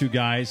forward to,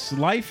 guys.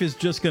 Life is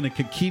just going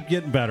to keep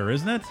getting better,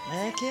 isn't it?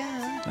 Heck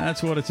yeah.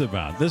 That's what it's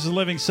about. This is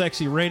Living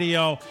Sexy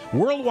Radio,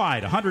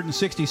 worldwide,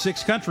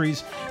 166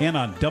 countries, and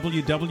on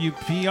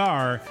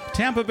WWPR,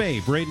 Tampa Bay,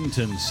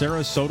 Bradenton,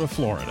 Sarasota,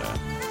 Florida.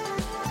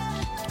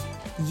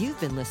 You've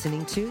been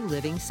listening to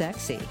Living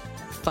Sexy.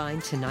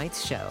 Find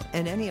tonight's show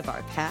and any of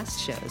our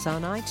past shows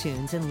on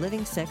iTunes and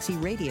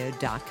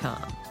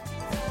livingsexyradio.com.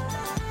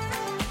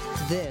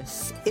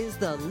 This is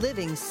the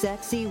Living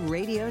Sexy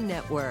Radio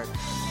Network.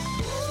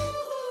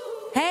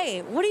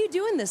 Hey, what are you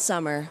doing this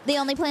summer? The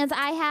only plans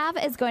I have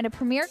is going to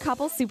Premier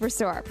Couples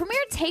Superstore. Premier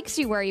takes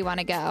you where you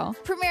want to go.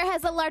 Premier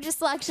has the largest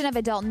selection of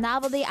adult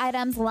novelty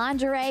items,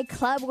 lingerie,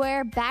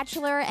 clubwear,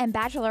 bachelor and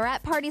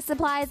bachelorette party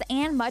supplies,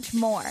 and much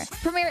more.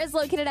 Premier is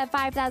located at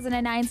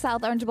 5009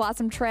 South Orange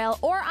Blossom Trail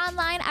or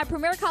online at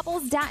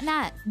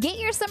premiercouples.net. Get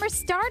your summer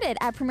started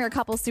at Premier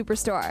Couples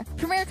Superstore.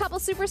 Premier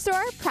Couples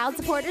Superstore, proud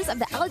supporters of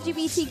the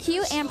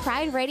LGBTQ and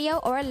Pride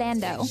Radio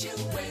Orlando.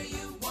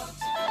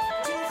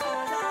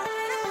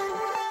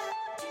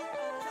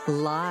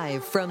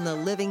 Live from the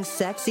Living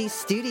Sexy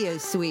Studio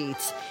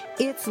Suites,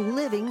 it's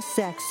Living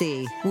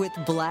Sexy with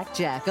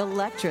Blackjack,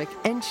 Electric,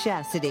 and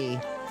Chastity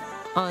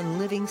on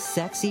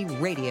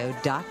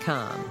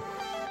livingsexyradio.com.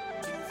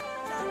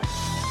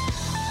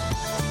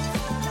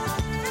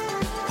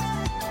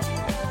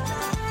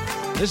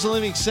 This is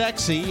Living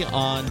Sexy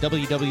on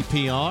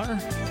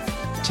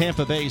WWPR,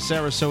 Tampa Bay,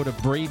 Sarasota,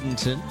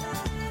 Bradenton.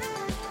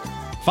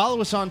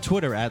 Follow us on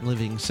Twitter at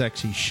Living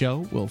Sexy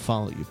Show. We'll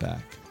follow you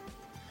back.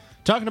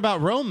 Talking about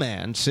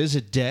romance, is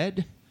it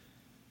dead?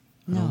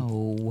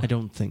 No. I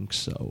don't think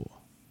so.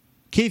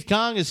 Keith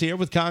Kong is here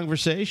with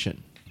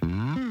Conversation.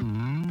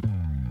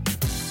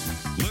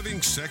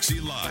 Living Sexy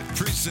Live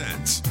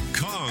presents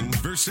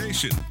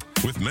Conversation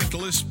with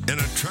mentalist and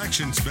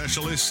attraction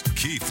specialist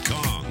Keith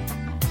Kong.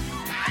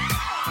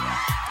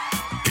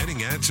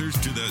 Getting answers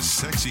to the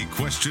sexy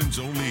questions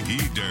only he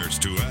dares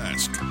to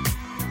ask.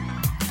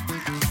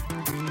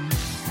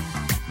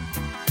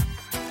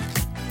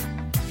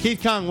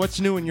 Keith Kong,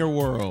 what's new in your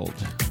world?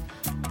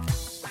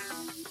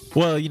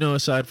 Well,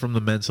 aside from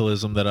the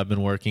mentalism that I've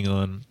been working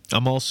on,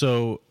 I'm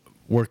also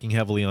working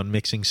heavily on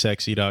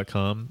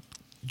mixingsexy.com.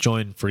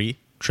 Join free,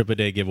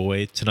 trip-a-day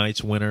giveaway.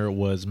 Tonight's winner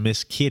was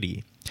Miss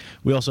Kitty.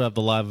 We also have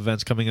the live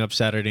events coming up,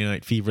 Saturday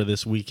Night Fever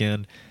this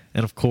weekend.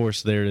 And, of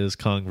course, there is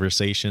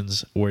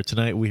Conversations, where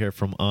tonight we hear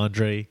from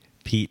Andre,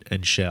 Pete,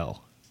 and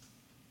Shell.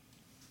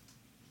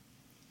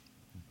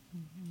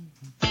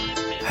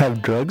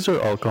 Have drugs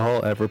or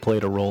alcohol ever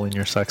played a role in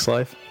your sex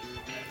life?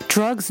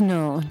 Drugs,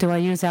 no. Do I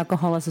use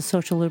alcohol as a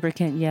social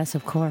lubricant? Yes,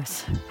 of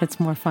course. It's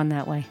more fun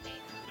that way.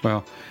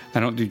 Well, I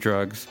don't do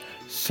drugs,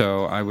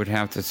 so I would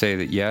have to say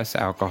that yes,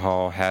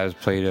 alcohol has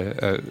played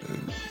a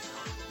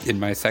in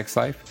my sex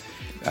life.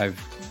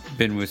 I've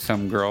been with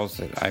some girls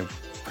that I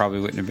probably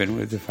wouldn't have been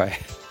with if I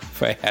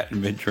hadn't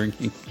been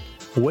drinking.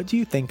 What do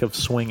you think of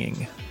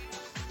swinging?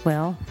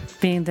 Well,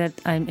 being that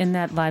I'm in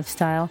that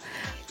lifestyle,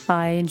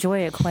 I enjoy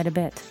it quite a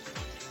bit.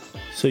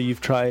 So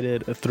you've tried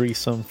it a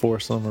threesome,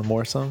 foursome, or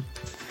moresome?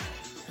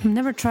 I've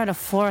never tried a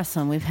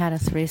foursome. We've had a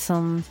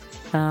threesome.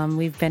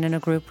 We've been in a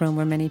group room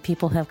where many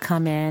people have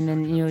come in,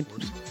 and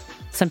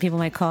Some people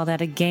might call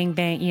that a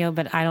gangbang,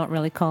 but I don't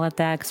really call it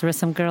that because there were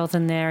some girls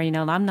in there.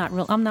 I'm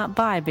not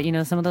bi, but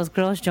some of those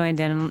girls joined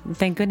in. And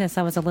thank goodness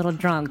I was a little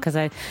drunk because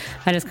I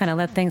just kind of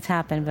let things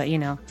happen. But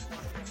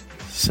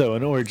So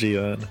an orgy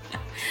then?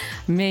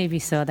 Maybe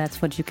so.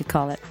 That's what you could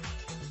call it.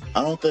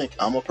 I don't think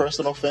I'm a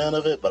personal fan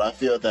of it, but I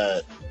feel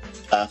that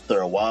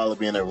after a while of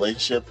being in a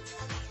relationship,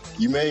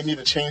 you may need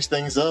to change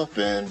things up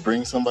and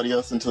bring somebody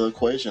else into the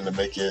equation to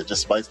make it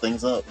just spice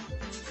things up.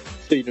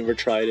 So you never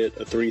tried it,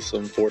 a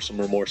threesome,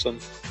 foursome, or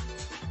moresome?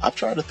 I've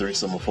tried a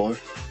threesome before,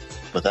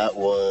 but that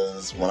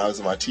was when I was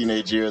in my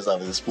teenage years. I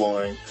was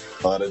exploring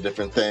a lot of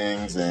different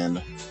things,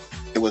 and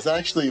it was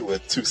actually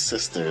with two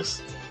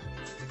sisters,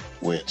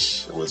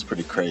 which was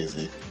pretty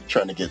crazy,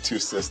 trying to get two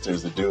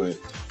sisters to do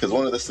it. Because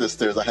one of the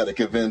sisters I had to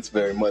convince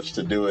very much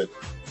to do it,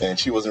 and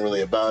she wasn't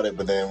really about it,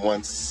 but then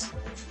once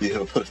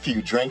you put a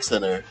few drinks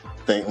in her,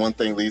 one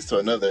thing leads to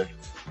another.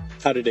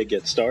 How did it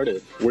get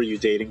started? Were you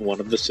dating one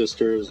of the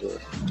sisters? Or?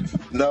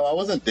 No, I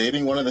wasn't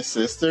dating one of the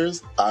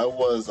sisters.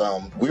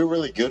 We were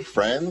really good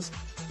friends,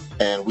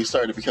 and we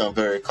started to become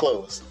very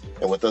close.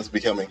 And with us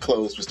becoming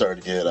close, we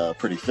started to get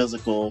pretty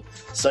physical,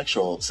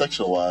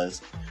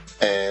 sexual-wise.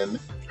 And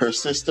her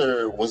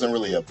sister wasn't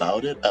really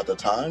about it at the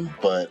time,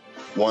 but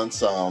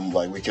once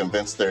we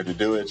convinced her to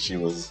do it, she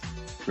was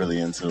really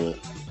into it.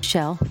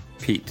 Shell.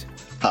 Pete.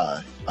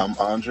 Hi, I'm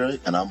Andre,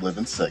 and I'm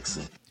living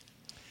sexy.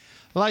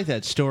 I like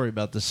that story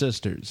about the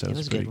sisters. That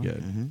was pretty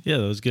good. Mm-hmm. Yeah,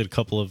 that was good. A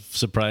couple of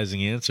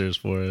surprising answers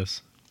for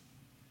us.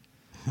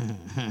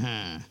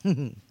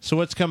 So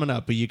what's coming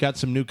up? You got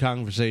some new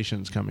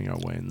conversations coming our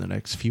way in the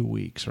next few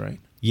weeks, right?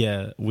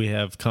 Yeah, we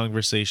have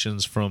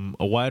conversations from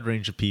a wide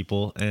range of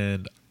people,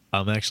 and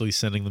I'm actually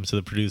sending them to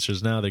the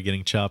producers now. They're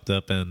getting chopped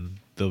up, and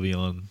they'll be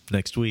on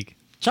next week.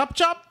 Chop,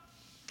 chop!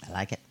 I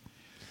like it.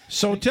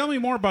 So tell me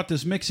more about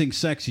this Mixing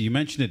Sexy. You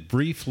mentioned it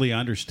briefly. I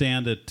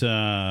understand that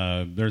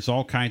there's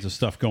all kinds of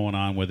stuff going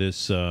on with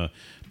this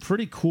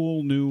pretty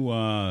cool new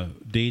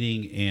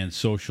dating and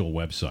social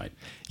website.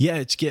 Yeah,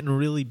 it's getting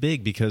really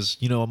big because,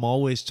 I'm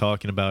always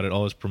talking about it,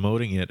 always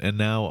promoting it, and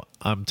now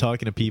I'm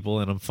talking to people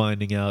and I'm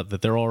finding out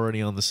that they're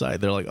already on the site.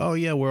 They're like, oh,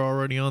 yeah, we're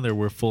already on there.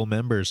 We're full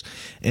members.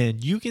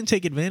 And you can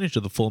take advantage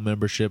of the full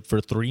membership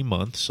for 3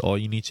 months. All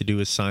you need to do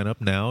is sign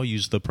up now.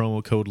 Use the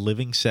promo code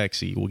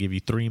LivingSexy. We'll give you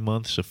 3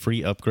 months of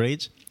free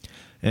upgrades.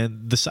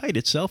 And the site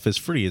itself is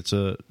free. It's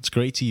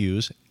great to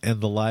use.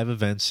 And the live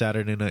event,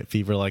 Saturday Night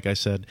Fever, like I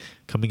said,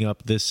 coming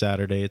up this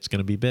Saturday, it's going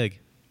to be big.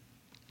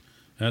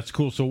 That's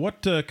cool. So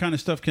what kind of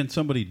stuff can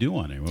somebody do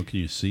on it? What can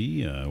you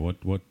see?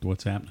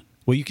 What's happening?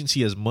 Well, you can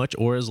see as much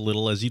or as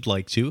little as you'd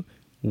like to.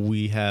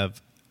 We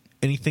have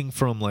anything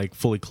from like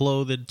fully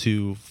clothed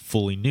to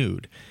fully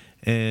nude.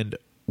 And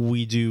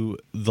we do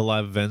the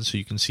live events, so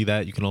you can see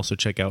that. You can also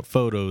check out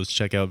photos,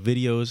 check out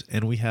videos,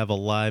 and we have a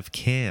live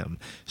cam.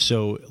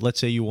 So let's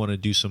say you want to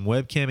do some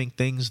webcamming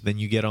things, then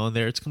you get on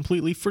there. It's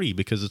completely free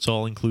because it's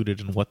all included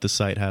in what the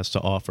site has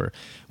to offer.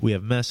 We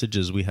have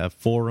messages, we have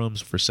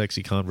forums for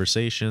sexy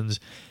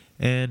conversations,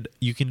 and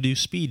you can do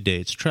speed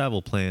dates,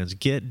 travel plans,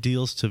 get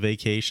deals to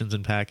vacations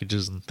and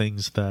packages and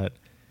things that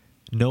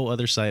no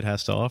other site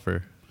has to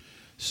offer.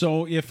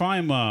 So if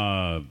I'm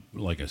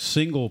like a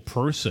single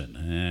person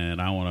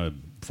and I want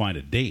to find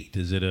a date,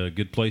 is it a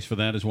good place for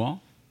that as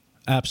well?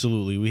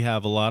 Absolutely. We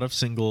have a lot of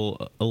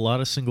single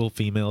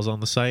females on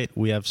the site.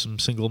 We have some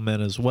single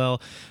men as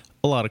well.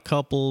 A lot of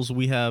couples.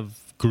 We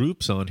have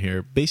groups on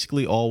here.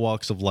 Basically, all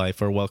walks of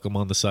life are welcome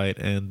on the site,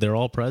 and they're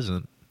all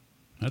present.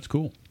 That's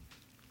cool.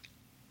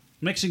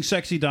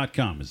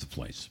 MixingSexy.com is the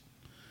place.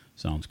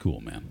 Sounds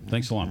cool, man.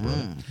 Thanks a lot,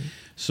 brother.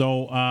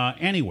 So,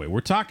 anyway, we're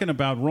talking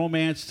about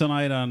romance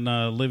tonight on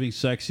Living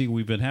Sexy.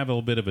 We've been having a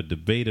little bit of a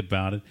debate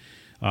about it.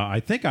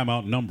 I think I'm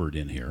outnumbered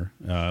in here.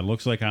 It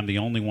looks like I'm the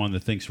only one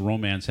that thinks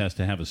romance has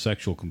to have a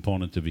sexual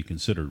component to be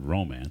considered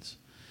romance.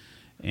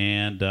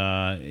 And,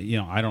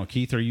 I don't,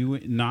 Keith, are you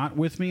not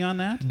with me on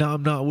that? No,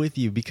 I'm not with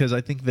you because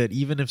I think that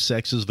even if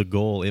sex is the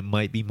goal, it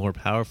might be more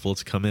powerful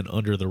to come in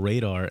under the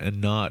radar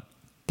and not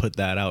put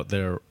that out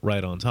there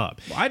right on top.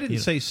 Well, I didn't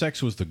say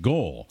sex was the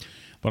goal,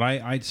 but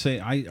I would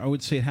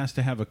say it has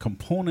to have a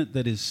component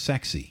that is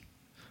sexy.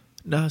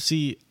 Now,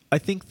 see, I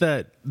think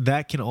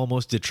that can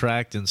almost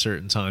detract in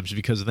certain times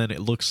because then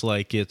it looks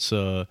like it's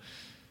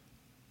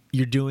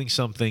you're doing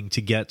something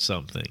to get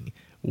something,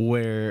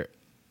 where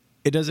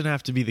it doesn't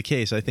have to be the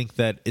case. I think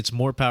that it's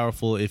more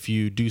powerful if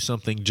you do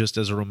something just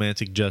as a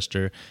romantic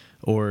gesture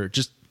or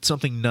just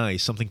something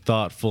nice, something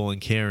thoughtful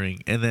and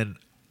caring, and then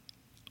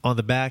on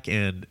the back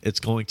end, it's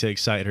going to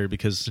excite her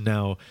because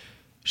now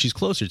she's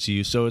closer to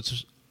you. So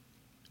it's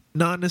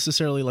not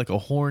necessarily like a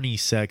horny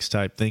sex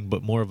type thing,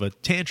 but more of a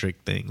tantric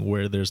thing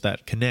where there's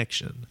that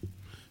connection.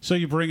 So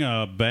you bring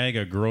a bag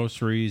of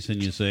groceries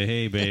and you say,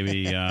 hey,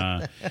 baby,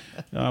 I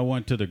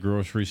went to the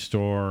grocery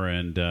store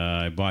and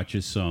I bought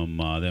you some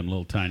them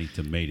little tiny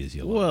tomatoes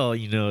you love.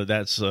 Well,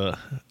 that's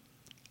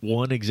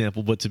one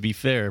example. But to be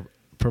fair,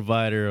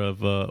 provider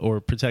of or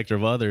protector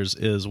of others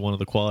is one of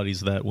the qualities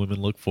that women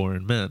look for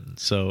in men.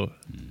 So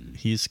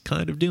he's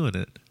kind of doing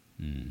it.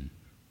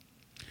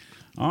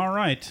 All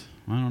right.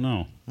 I don't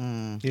know.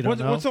 You don't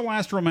know? What's the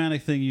last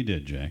romantic thing you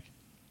did, Jack?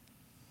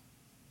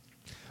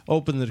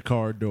 Open the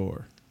car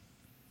door.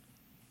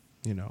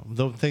 You know,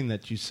 the thing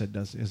that you said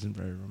isn't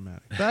very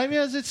romantic. But I mean,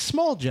 it's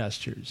small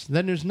gestures.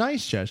 Then there's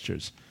nice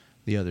gestures.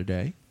 The other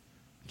day,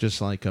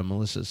 just like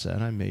Melissa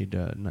said, I made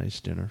a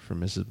nice dinner for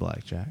Mrs.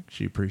 Blackjack.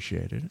 She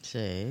appreciated it.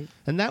 See?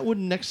 And that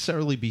wouldn't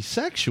necessarily be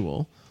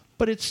sexual,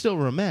 but it's still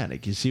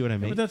romantic. You see what I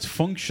mean? But that's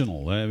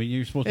functional. I mean,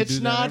 you're supposed to do It's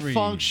that not every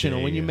functional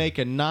day. when you make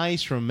a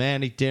nice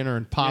romantic dinner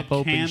and pop You had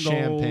open candles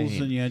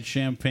champagne. and you had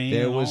champagne.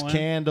 There and all was that?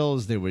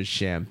 candles. There was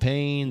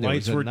champagne. There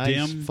Lights was a were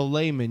nice dim.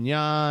 filet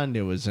mignon.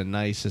 There was a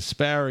nice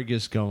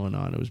asparagus going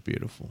on. It was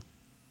beautiful.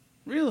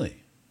 Really?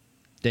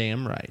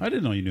 Damn right. I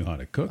didn't know you knew how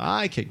to cook.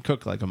 I can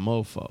cook like a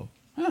mofo.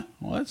 Huh,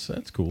 well,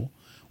 that's cool.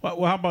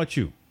 Well, how about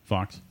you,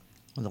 Fox?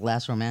 Well, the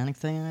last romantic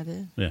thing I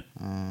did? Yeah.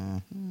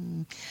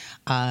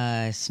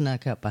 I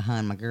snuck up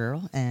behind my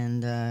girl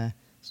and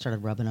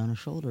started rubbing on her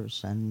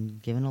shoulders and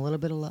giving a little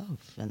bit of love.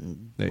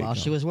 And There you while go.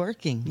 she was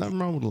working. Nothing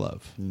wrong with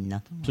love.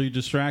 Nothing. So you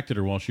distracted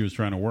her while she was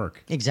trying to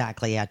work.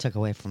 Exactly. Yeah, I took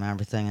away from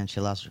everything, and she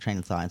lost her train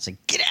of thought and said,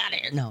 "Get out of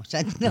here!" No,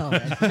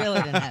 that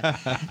really didn't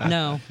happen.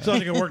 No. Sounds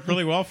like it worked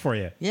really well for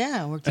you.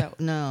 Yeah, it worked out.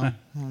 No,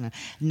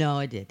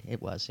 it did.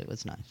 It was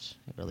nice.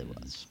 It really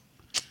was.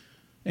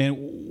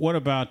 And what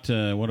about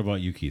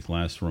you, Keith?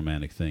 Last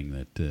romantic thing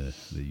that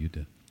you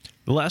did?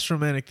 The last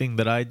romantic thing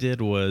that I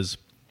did was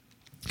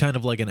kind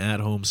of like an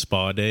at-home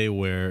spa day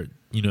where,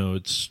 you know,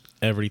 it's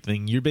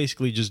everything. You're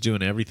basically just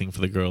doing everything for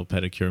the girl: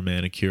 pedicure,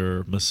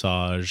 manicure,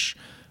 massage.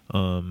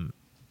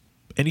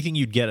 Anything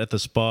you'd get at the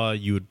spa,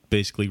 you would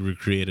basically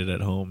recreate it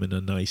at home in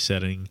a nice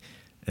setting.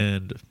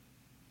 And,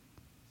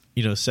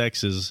 you know,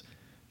 sex is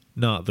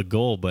not the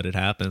goal, but it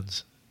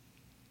happens.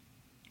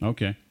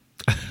 Okay.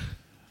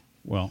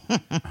 Well,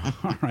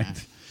 all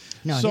right.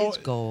 No, his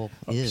goal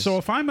is... So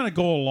if I'm going to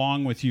go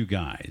along with you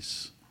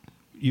guys,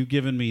 you've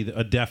given me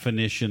a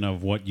definition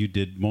of what you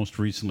did most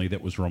recently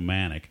that was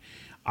romantic.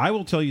 I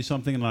will tell you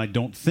something that I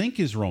don't think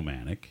is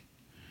romantic,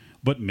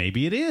 but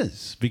maybe it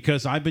is,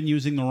 because I've been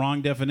using the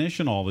wrong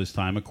definition all this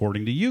time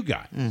according to you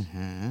guys.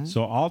 Mm-hmm.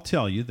 So I'll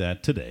tell you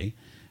that today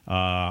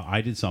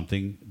I did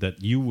something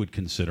that you would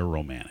consider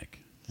romantic,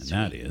 and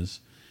that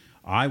is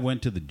I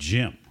went to the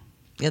gym.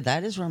 Yeah,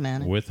 that is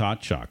romantic. With hot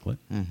chocolate.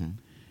 Mm-hmm.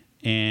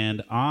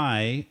 And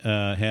I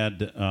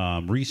had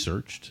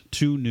researched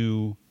 2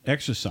 new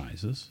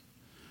exercises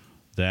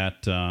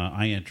that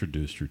I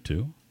introduced her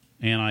to.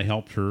 And I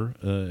helped her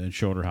and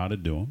showed her how to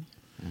do them.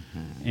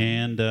 Mm-hmm.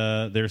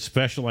 And they're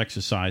special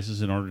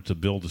exercises in order to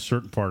build a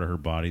certain part of her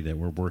body that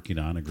we're working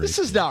on. This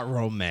is not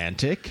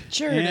romantic.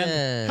 Sure it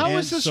is. How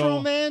is this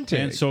romantic?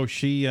 And so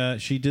she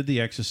did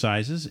the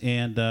exercises,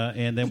 and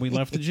then we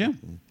left the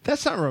gym.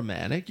 That's not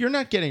romantic. You're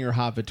not getting her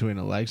hot between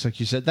the legs,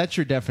 like you said. That's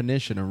your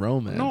definition of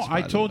romance. No,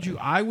 I told you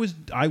I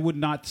would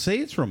not say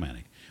it's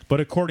romantic. But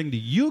according to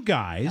you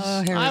guys,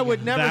 I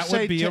would never that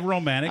say would be a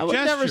romantic I would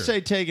gesture. never say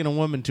taking a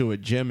woman to a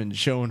gym and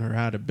showing her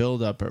how to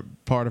build up a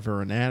part of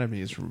her anatomy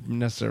is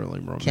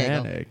necessarily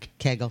romantic.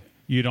 Kegel.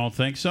 You don't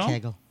think so?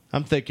 Kegel.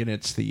 I'm thinking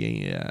it's the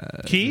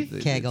Keith?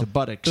 the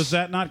buttocks. Does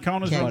that not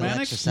count as Kegel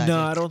romantic? exercise. No,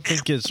 I don't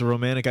think it's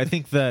romantic. I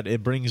think that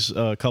it brings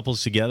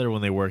couples together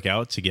when they work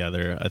out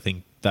together. I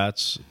think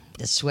that's...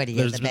 The sweaty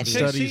There's of the been Betty.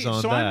 studies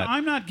on so that.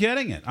 I'm not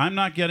getting it. I'm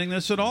not getting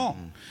this at all.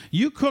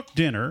 You cook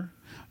dinner.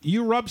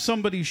 You rub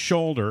somebody's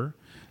shoulder.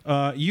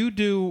 You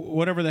do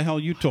whatever the hell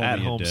you told me you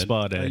At-home did.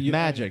 spa day.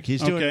 Magic.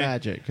 He's doing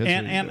magic. That's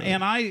And what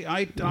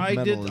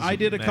he's doing. I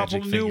did a couple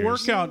Magic of new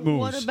fingers. workout moves.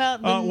 What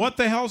about what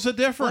the hell's the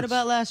difference? What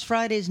about last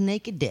Friday's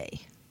naked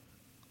day?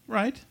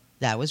 right?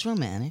 That was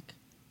romantic.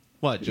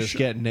 What, just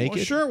get naked?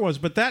 Well, sure it was,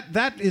 but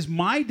that is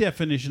my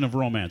definition of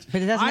romance.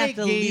 But it doesn't I have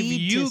to gave lead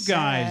you to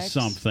guys sex.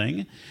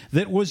 something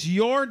that was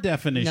your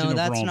definition No, of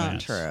that's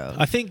romance. not true.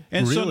 I think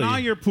And so really, now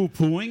you're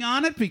poo-pooing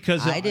on it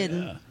because I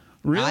didn't.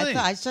 really?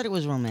 I said it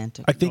was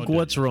romantic. I think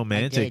what's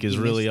romantic did, is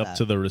you really missed up that.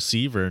 to the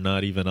receiver,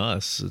 not even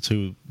us. It's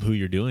who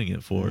you're doing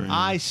it for.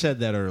 I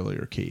said that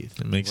earlier, Keith.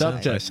 It makes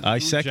Subject. sense. I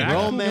second that.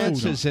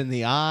 Romance is in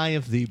the eye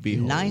of the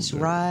beholder. Nice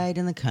ride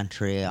in the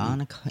country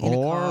on in a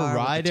Or car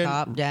ride with the in-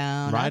 top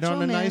down. ride That's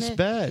on a nice romantic.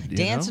 bed, you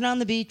Dancing know? on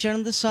the beach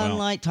under the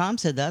sunlight. Tom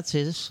said that's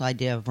his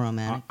idea of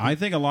romantic. I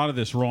think a lot of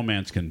this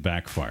romance can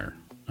backfire.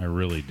 I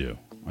really do.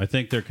 I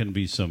think there can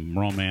be some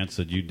romance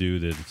that you do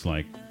that it's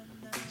like,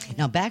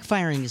 Now,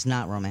 backfiring is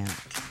not romantic.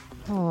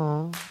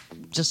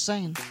 Just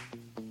saying.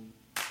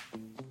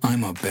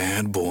 I'm a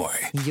bad boy.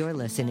 You're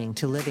listening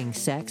to Living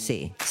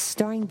Sexy,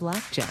 starring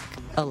Blackjack,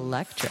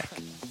 Electric,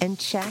 and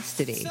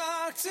Chastity.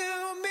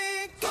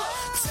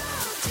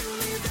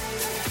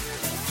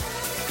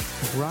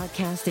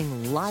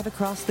 Broadcasting live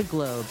across the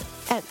globe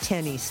at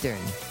 10 Eastern.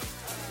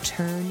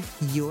 Turn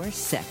your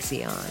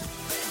sexy on.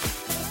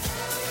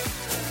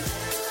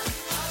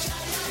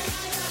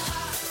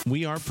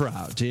 We are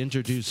proud to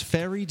introduce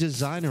Fairy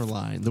Designer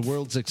Line, the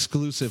world's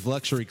exclusive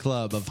luxury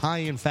club of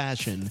high-end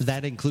fashion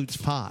that includes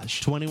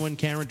Posh,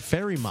 21-karat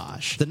Fairy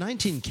Mosh, the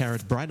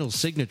 19-karat Bridal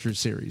Signature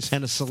Series,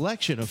 and a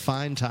selection of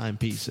fine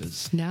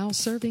timepieces. Now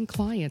serving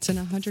clients in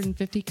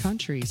 150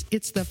 countries,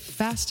 it's the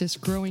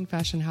fastest growing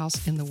fashion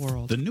house in the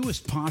world. The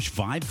newest Posh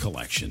Vibe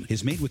collection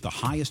is made with the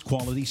highest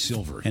quality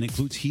silver and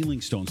includes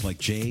healing stones like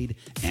jade,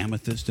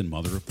 amethyst, and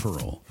mother of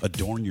pearl.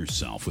 Adorn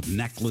yourself with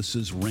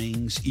necklaces,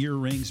 rings,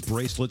 earrings,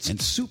 bracelets,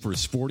 and super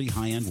sporty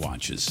high-end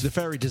watches. The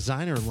Fairy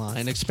Designer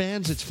Line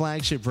expands its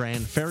flagship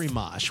brand Fairy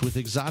Mosh with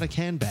exotic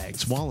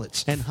handbags,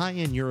 wallets, and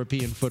high-end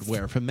European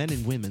footwear for men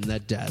and women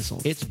that dazzle.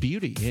 It's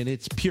beauty in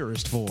its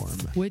purest form.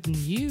 Wouldn't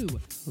you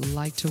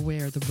like to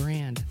wear the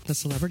brand the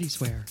celebrities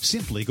wear?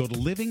 Simply go to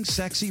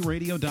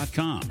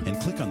livingsexyradio.com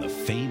and click on the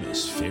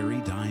famous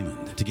Fairy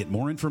Diamond to get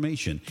more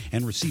information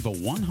and receive a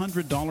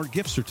 $100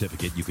 gift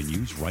certificate you can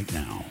use right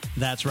now.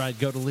 That's right.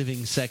 Go to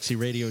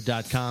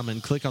livingsexyradio.com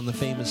and click on the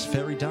famous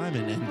Fairy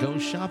Diamond and go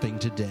shopping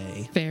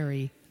today.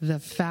 Fairy, the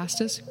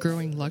fastest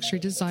growing luxury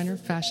designer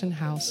fashion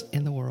house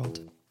in the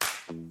world.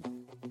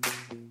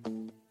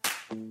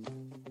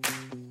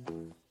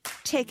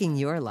 Taking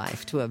your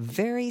life to a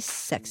very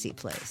sexy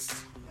place.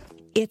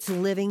 It's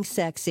Living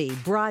Sexy,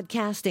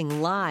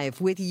 broadcasting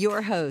live with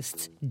your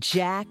hosts,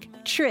 Jack,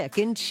 Trick,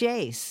 and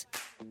Chase.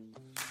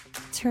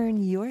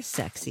 Turn your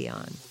sexy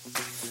on.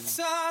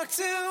 Talk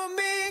to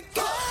me,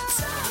 talk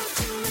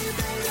to me,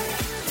 baby.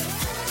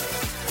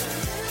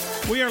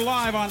 We are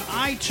live on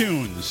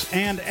iTunes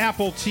and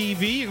Apple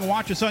TV. You can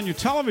watch us on your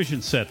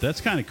television set. That's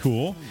kind of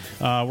cool.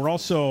 We're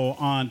also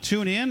on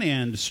TuneIn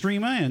and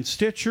Streama and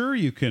Stitcher.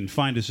 You can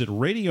find us at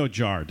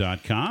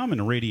radiojar.com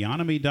and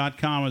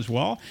radionomy.com as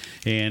well.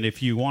 And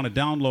if you want to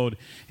download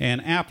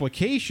an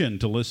application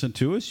to listen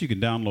to us, you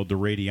can download the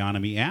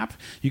Radionomy app.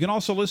 You can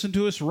also listen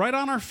to us right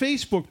on our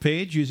Facebook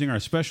page using our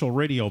special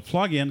radio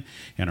plugin.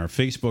 And our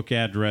Facebook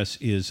address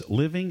is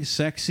Living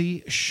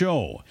Sexy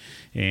Show.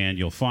 And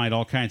you'll find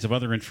all kinds of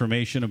other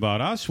information about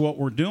us, what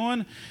we're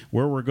doing,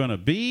 where we're going to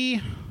be.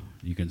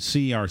 You can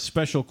see our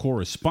special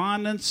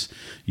correspondence.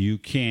 You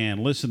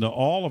can listen to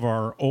all of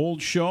our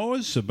old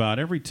shows about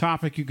every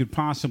topic you could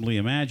possibly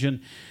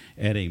imagine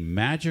at a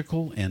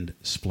magical and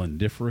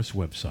splendiferous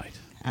website.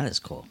 That is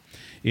cool.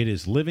 It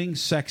is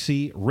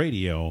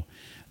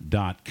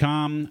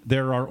livingsexyradio.com.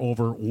 There are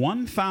over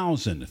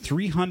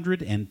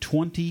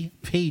 1,320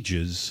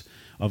 pages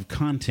of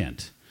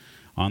content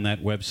on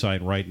that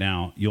website right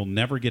now. You'll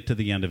never get to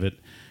the end of it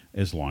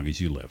as long as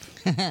you live.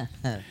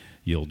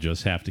 You'll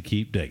just have to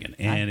keep digging.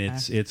 And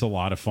it's a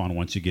lot of fun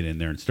once you get in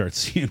there and start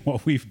seeing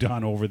what we've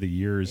done over the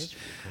years.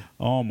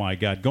 Oh, my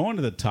God. Go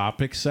into the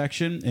topics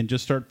section and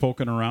just start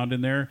poking around in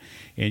there,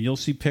 and you'll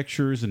see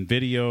pictures and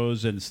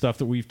videos and stuff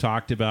that we've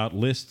talked about,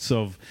 lists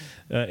of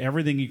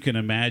everything you can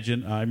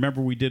imagine. I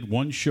remember we did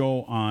one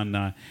show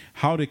on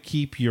how to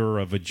keep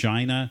your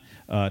vagina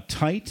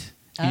tight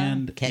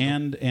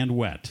and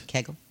wet.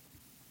 Kegel.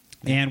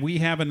 And we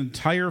have an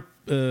entire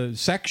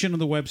section of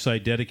the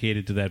website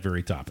dedicated to that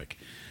very topic.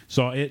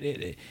 So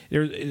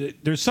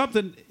there's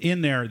something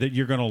in there that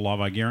you're going to love,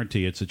 I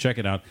guarantee it. So check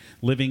it out,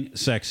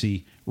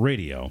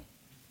 livingsexyradio.com.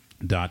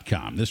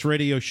 This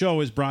radio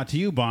show is brought to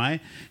you by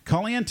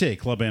Caliente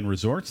Club and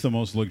Resorts, the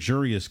most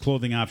luxurious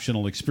clothing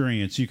optional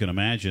experience you can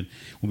imagine.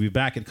 We'll be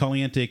back at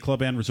Caliente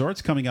Club and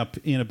Resorts coming up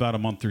in about a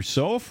month or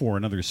so for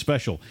another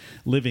special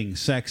Living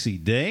Sexy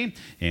Day.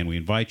 And we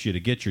invite you to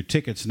get your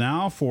tickets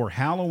now for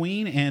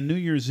Halloween and New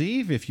Year's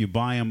Eve. If you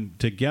buy them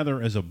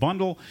together as a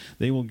bundle,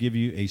 they will give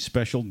you a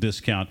special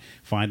discount.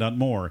 Find out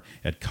more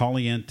at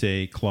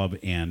Caliente Club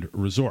and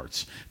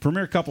Resorts.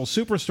 Premier Couples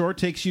Superstore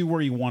takes you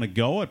where you want to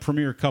go at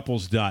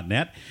premiercouples.net.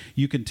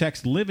 You can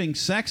text Living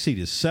Sexy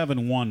to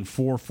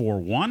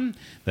 71441.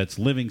 That's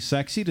Living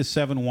Sexy to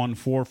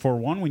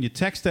 71441. When you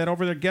text that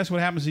over there, guess what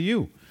happens to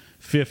you?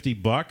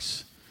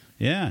 $50.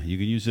 Yeah, you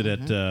can use it at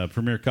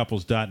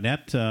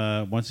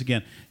premiercouples.net. Once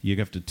again, you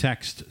have to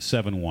text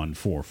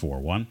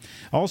 71441.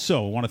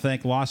 Also, I want to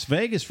thank Las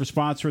Vegas for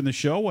sponsoring the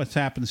show. What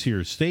happens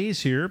here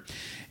stays here.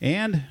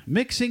 And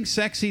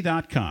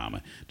MixingSexy.com.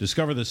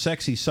 Discover the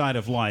sexy side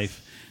of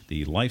life,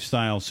 the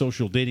lifestyle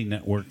social dating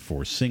network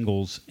for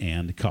singles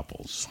and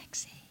couples.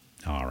 Sexy.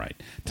 All right.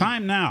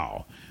 Time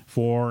now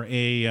for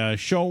a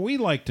show we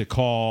like to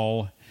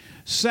call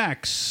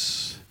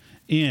Sex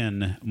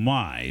in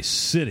My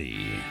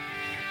City.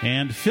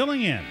 And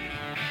filling in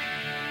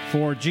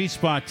for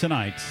G-Spot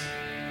tonight,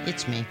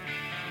 it's me.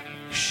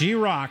 She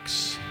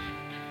rocks.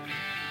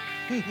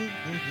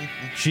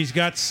 She's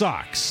got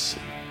socks.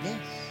 Yes.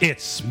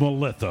 It's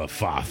Melitha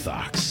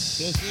Fathox.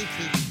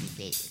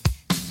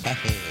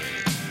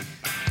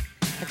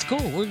 That's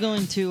cool. We're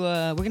going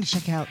to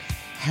check out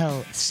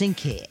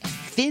Helsinki,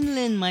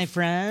 Finland, my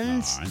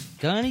friends. All right.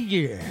 Going to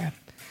Europe.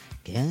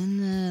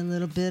 Getting a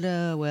little bit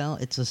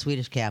it's the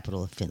Swedish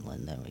capital of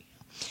Finland. There we go.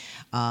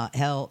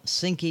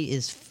 Helsinki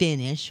is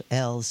Finnish.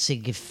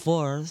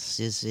 Helsingfors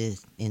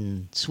is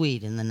in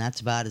Sweden, and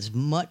that's about as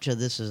much of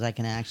this as I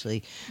can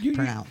actually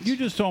pronounce. You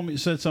just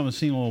said something that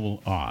seemed a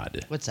little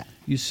odd. What's that?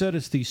 You said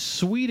it's the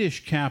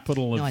Swedish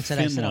capital of No, I said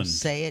I'll Finland.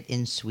 say it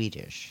in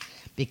Swedish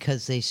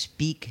because they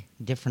speak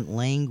different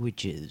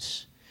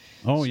languages.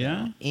 Oh,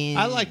 yeah?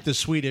 I like the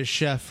Swedish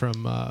chef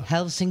from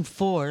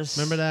Helsingfors.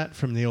 Remember that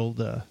from the old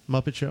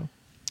Muppet Show?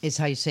 Is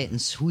how you say it in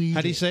Swedish.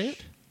 How do you say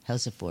it?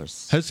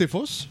 Helsingfors.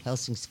 Helsingfors?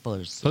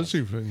 Helsingfors.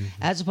 Helsingfors.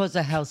 As opposed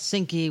to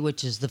Helsinki,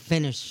 which is the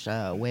Finnish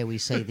way we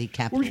say the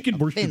capital of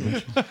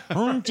Finland.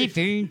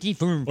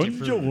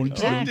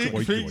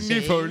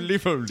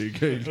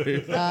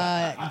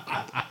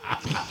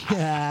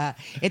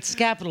 It's the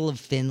capital of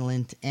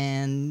Finland,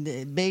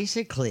 and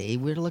basically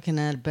we're looking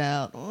at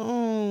about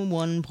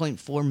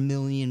 1.4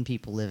 million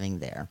people living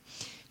there.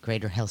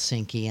 Greater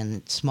Helsinki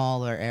and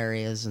smaller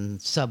areas and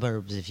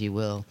suburbs, if you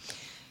will.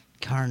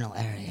 Carnal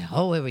area.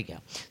 Oh, here we go.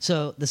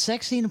 So the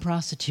sex scene and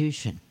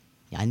prostitution.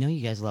 I know you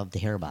guys love to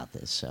hear about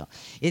this. So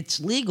it's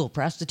legal.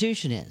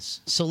 Prostitution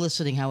is.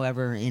 Soliciting,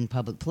 however, in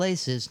public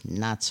places,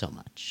 not so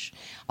much.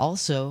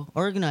 Also,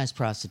 organized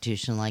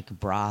prostitution like a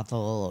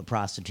brothel or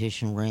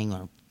prostitution ring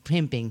or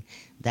pimping,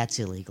 that's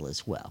illegal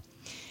as well.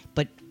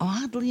 But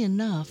oddly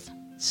enough,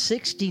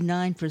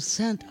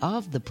 69%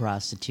 of the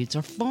prostitutes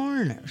are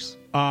foreigners.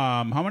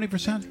 How many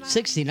percent?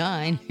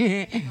 69.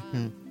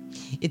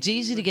 It's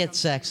easy to get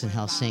sex in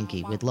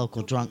Helsinki with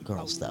local drunk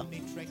girls, though.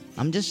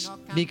 I'm just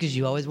because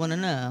you always want to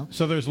know.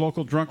 So there's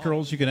local drunk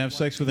girls you can have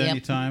sex with Yep,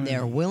 anytime?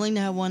 They're willing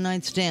to have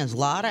one-night stands. A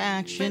lot of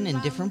action in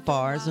different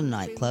bars and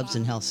nightclubs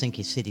in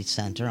Helsinki city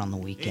center on the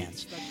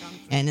weekends.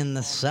 And in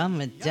the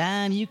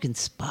summertime, you can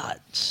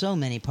spot so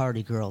many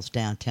party girls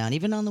downtown,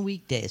 even on the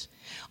weekdays.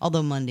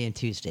 Although Monday and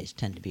Tuesdays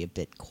tend to be a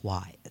bit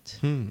quiet.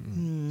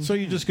 So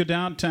you just go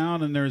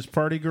downtown and there's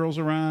party girls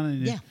around?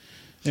 And Yeah.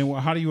 And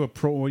how do you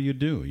approach? What do you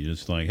do? You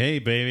just like, hey,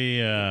 baby,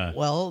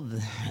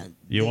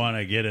 you want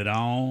to get it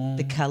on?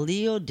 The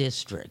Kallio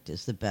district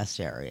is the best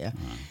area.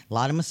 A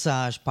lot of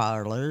massage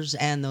parlors,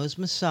 and those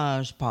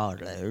massage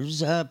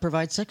parlors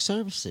provide sex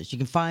services. You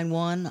can find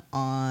one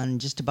on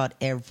just about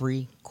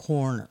every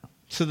corner.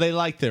 So they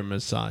like their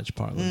massage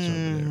parlors over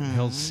there.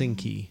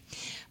 Helsinki.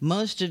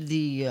 Most of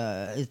the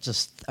it's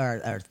just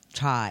are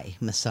Thai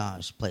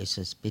massage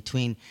places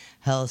between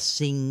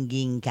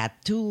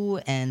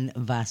Helsingin-Gatu and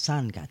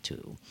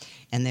Vasangatu,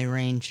 and they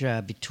range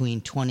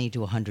between 20 to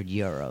 100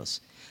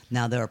 euros.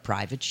 Now there are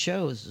private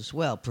shows as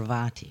well,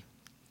 privati.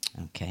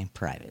 Okay,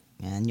 private,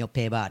 and you'll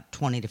pay about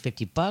 $20 to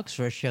 $50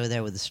 for a show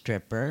there with a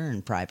stripper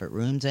and private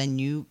rooms, and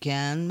you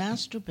can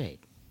masturbate.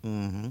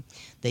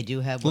 They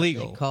do have what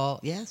Legal. they call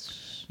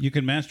yes. You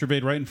can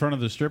masturbate right in front of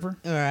the stripper?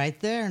 Right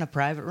there in a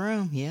private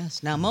room,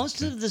 yes. Now,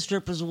 most of the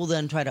strippers will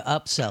then try to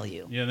upsell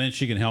you. Yeah, then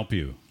she can help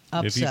you.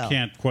 If you Upsell.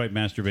 can't quite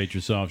masturbate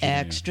yourself, she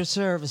can- Extra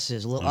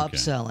services, a little Okay.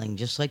 upselling,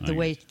 just like the I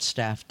wait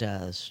staff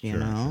does, you Sure,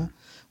 know?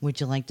 Would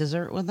you like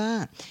dessert with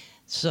that?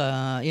 So,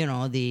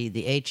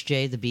 the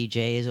HJ, the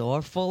BJs,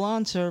 or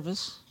full-on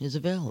service is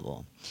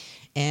available.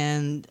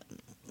 And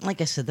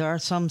like I said, there are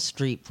some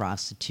street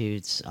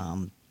prostitutes,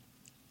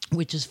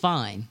 which is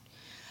fine.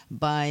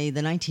 By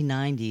the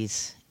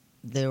 1990s,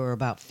 there were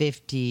about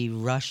 50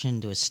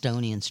 Russian to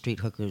Estonian street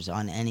hookers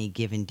on any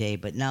given day.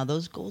 But now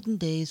those golden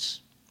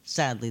days,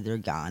 sadly, they're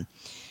gone.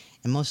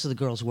 And most of the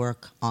girls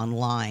work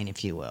online,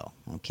 if you will.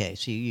 Okay,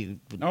 so you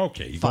go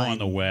on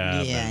the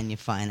web. Yeah, and you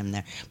find them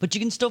there. But you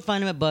can still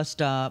find them at bus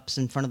stops,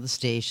 in front of the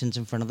stations,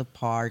 in front of the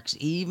parks,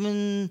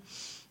 even,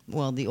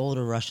 well, the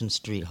older Russian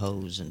street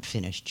hoes and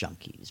Finnish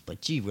junkies.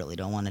 But you really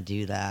don't want to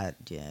do that.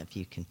 Yeah, if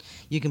you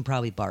can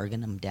probably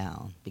bargain them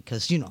down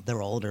because,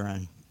 they're older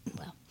and,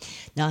 well.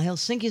 Now,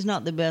 Helsinki is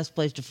not the best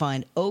place to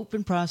find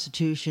open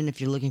prostitution if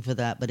you're looking for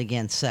that. But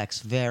again, sex,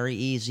 very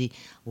easy.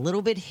 A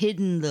little bit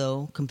hidden,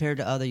 though, compared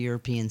to other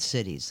European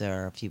cities.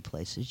 There are a few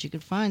places you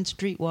could find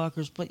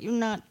streetwalkers, but you're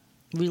not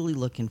really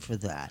looking for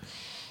that.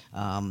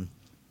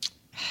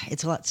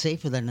 It's a lot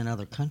safer than in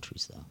other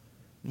countries, though.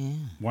 Yeah.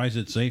 Why is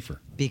it safer?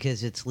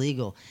 Because it's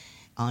legal.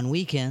 On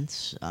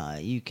weekends,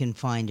 you can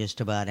find just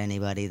about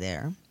anybody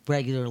there.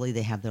 Regularly,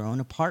 they have their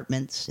own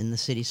apartments in the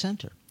city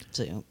center.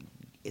 So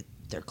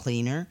they're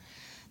cleaner.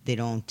 They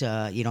don't.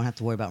 You don't have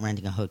to worry about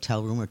renting a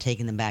hotel room or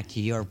taking them back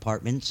to your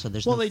apartment. So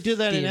there's they do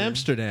that in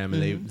Amsterdam.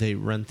 Mhm. They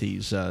rent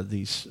these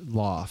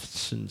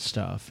lofts and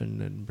stuff,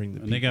 and then bring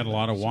the. And they got a people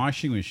lot of in.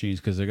 washing machines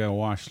because they got to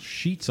wash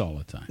sheets all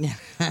the time.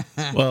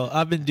 Well,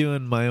 I've been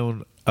doing my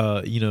own,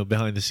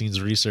 behind the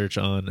scenes research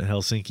on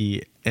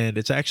Helsinki, and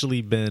it's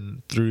actually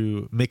been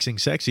through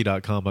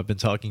mixingsexy.com. I've been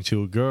talking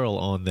to a girl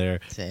on there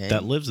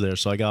that lives there,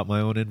 so I got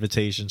my own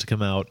invitation to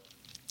come out.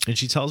 And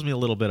she tells me a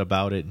little bit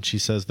about it, and she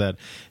says that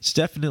it's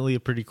definitely a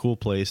pretty cool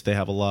place. They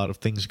have a lot of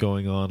things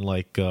going on,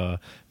 like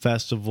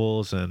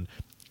festivals, and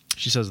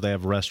She says they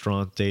have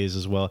restaurant days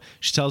as well.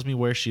 She tells me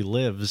where she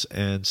lives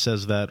and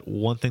says that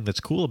one thing that's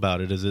cool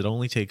about it is it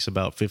only takes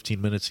about 15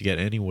 minutes to get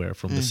anywhere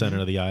from the center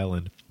of the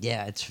island.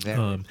 Yeah, it's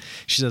very.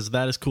 She says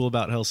that is cool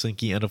about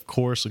Helsinki, and of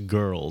course,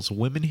 girls.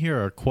 Women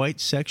here are quite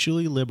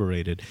sexually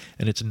liberated,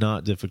 and it's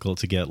not difficult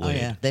to get laid. Oh,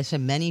 yeah. They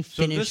said many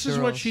So Finnish this is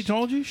what she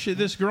told you?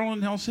 This girl in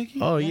Helsinki?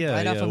 Oh, Right yeah,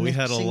 off yeah. of We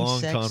had a Mixing long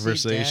Sexy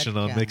conversation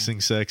on Dad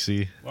Mixing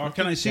Sexy. Well,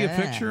 can I see a that.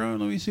 picture? Let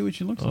me see what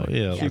she looks Oh, like.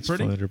 yeah, Is she let's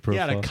pretty? find her You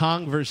profile. had a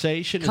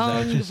conversation. Is that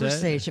what you said?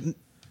 Conversation.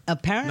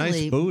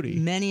 Apparently, Nice booty.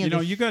 many You of know,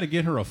 the you got to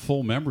get her a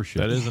full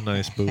membership. That is a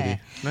nice booty.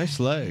 Nice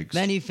legs.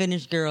 many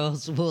Finnish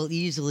girls will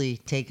easily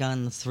take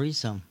on the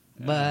threesome.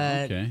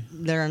 But okay.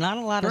 there are not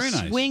a lot Very of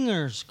nice.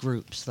 swingers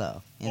groups,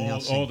 though, in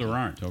Helsinki. Oh, there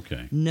aren't.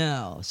 Okay.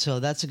 No, so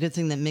that's a good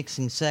thing that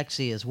Mixing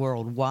Sexy is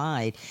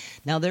worldwide.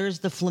 Now, there's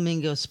the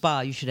Flamingo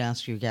Spa. You should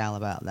ask your gal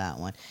about that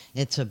one.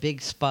 It's a big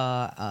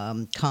spa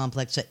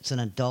complex. It's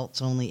an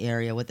adults-only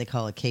area, what they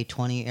call a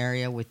K20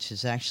 area, which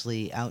is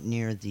actually out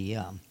near the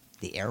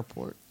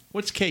airport.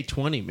 What's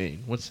K20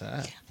 mean? What's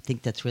that? I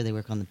think that's where they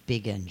work on the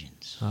big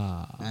engines.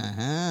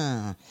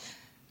 Ah.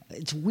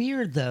 It's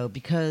weird, though,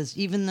 because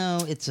even though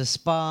it's a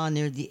spa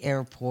near the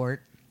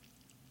airport,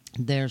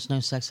 there's no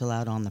sex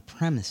allowed on the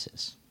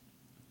premises.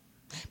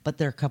 But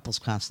there are couples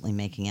constantly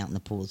making out in the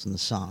pools and the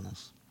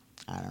saunas.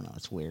 I don't know.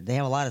 It's weird. They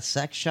have a lot of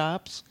sex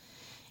shops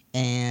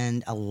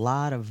and a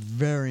lot of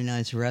very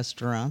nice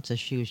restaurants, as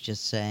she was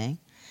just saying.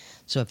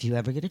 So if you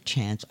ever get a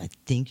chance, I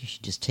think you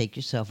should just take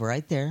yourself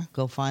right there.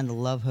 Go find the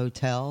Love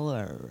Hotel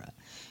or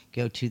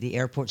go to the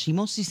airport. See,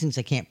 most of these things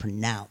I can't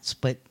pronounce,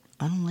 but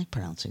I don't like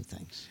pronouncing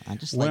things. I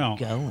just like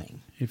going.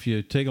 If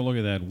you take a look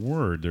at that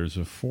word, there's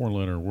a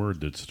 4-letter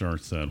word that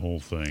starts that whole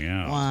thing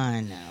out. Well,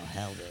 I know.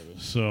 Hell, baby.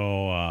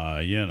 So,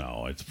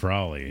 it's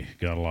probably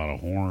got a lot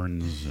of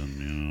horns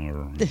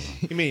and,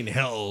 You mean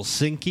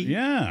Helsinki?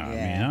 Yeah. I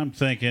mean, I'm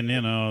thinking,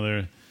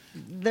 they're...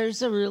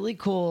 There's a really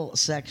cool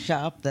sex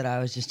shop that I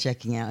was just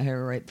checking out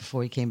here right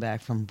before we came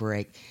back from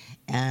break.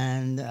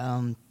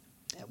 And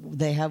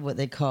they have what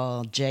they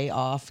call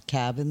J-off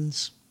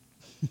cabins.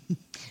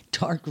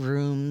 Dark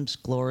rooms,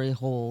 glory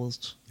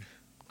holes,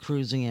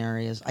 cruising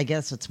areas. I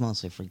guess it's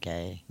mostly for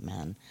gay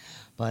men.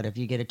 But if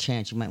you get a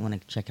chance, you might want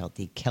to check out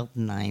the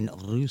Keltenine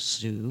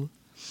Rusu.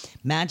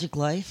 Magic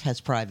Life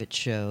has private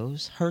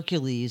shows.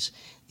 Hercules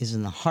is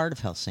in the heart of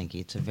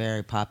Helsinki. It's a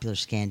very popular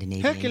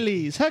Scandinavian...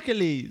 Hercules!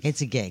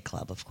 It's a gay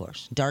club, of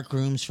course. Dark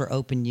rooms for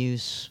open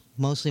use,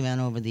 mostly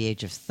men over the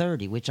age of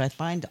 30, which I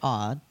find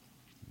odd.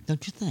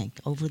 Don't you think?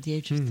 Over the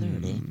age of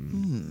 30.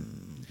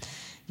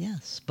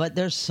 Yes, but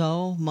there's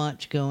so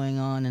much going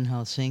on in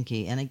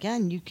Helsinki. And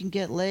again, you can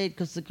get laid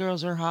because the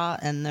girls are hot,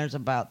 and there's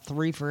about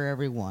 3 for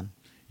every one.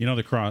 You know,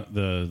 the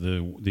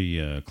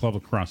club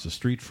across the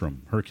street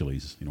from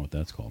Hercules, you know what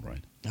that's called,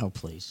 right? Oh,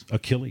 please.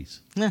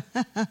 Achilles.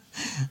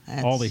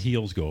 All the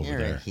heels go over You're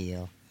there. a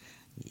heel.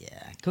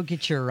 Yeah. Go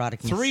get your erotic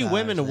 3 massage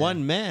women to there.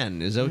 1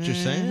 man. Is that what you're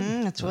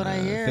saying? That's what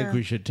I hear. I think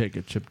we should take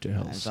a trip to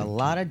Helsinki. There's a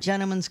lot of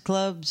gentlemen's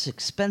clubs.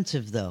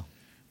 Expensive, though.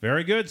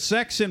 Very good.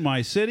 Sex in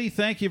My City.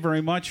 Thank you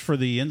very much for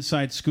the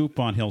inside scoop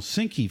on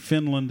Helsinki,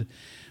 Finland.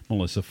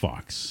 Melissa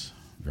Fox.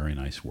 Very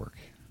nice work.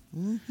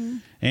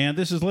 And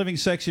this is Living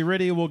Sexy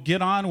Radio. We'll get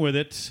on with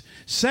it.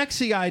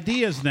 Sexy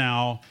ideas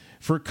now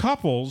for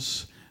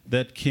couples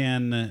that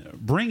can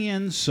bring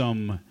in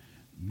some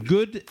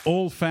good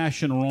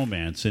old-fashioned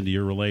romance into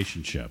your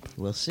relationship.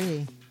 We'll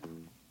see.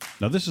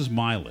 Now, this is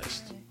my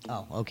list.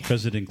 Oh, okay.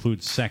 Because it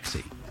includes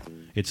sexy.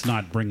 It's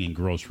not bringing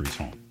groceries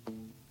home.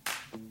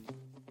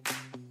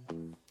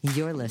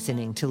 You're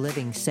listening to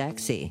Living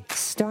Sexy,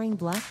 starring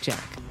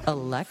Blackjack,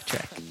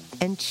 Electric,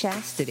 and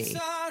Chastity.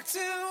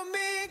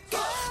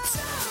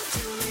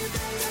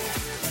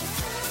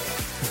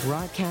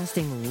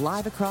 Broadcasting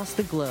live across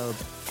the globe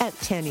at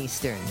 10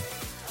 Eastern.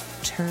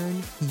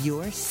 Turn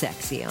your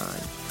sexy on.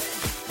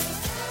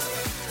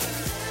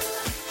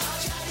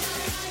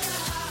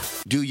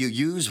 Do you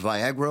use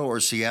Viagra or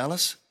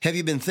Cialis? Have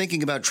you been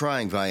thinking about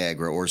trying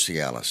Viagra or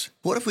Cialis?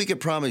 What if we could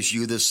promise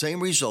you the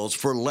same results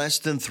for less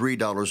than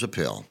 $3 a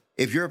pill?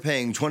 If you're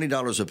paying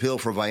 $20 a pill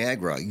for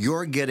Viagra,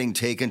 you're getting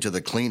taken to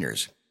the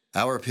cleaners.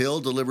 Our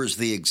pill delivers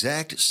the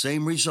exact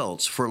same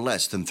results for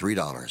less than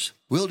 $3.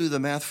 We'll do the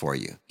math for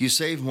you. You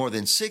save more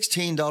than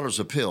 $16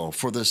 a pill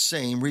for the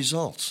same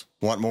results.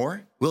 Want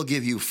more? We'll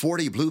give you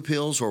 40 blue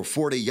pills or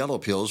 40 yellow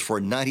pills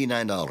for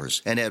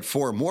 $99 and add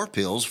 4 more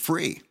pills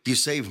free. You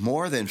save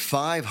more than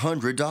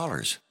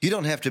 $500. You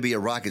don't have to be a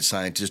rocket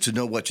scientist to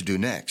know what to do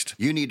next.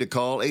 You need to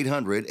call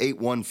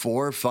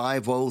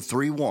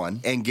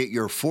 800-814-5031 and get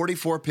your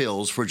 44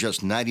 pills for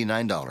just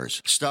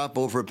 $99. Stop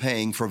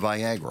overpaying for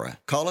Viagra.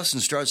 Call us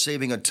and start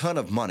saving a ton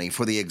of money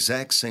for the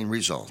exact same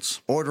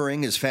results.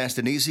 Ordering is fast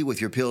and easy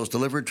with your pills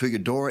delivered to your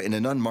door in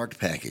an unmarked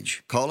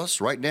package. Call us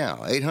right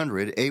now,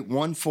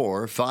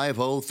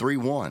 800-814-5031.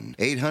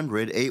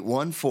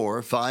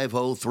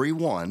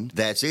 800-814-5031.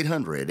 That's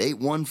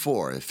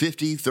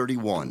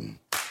 800-814-5031.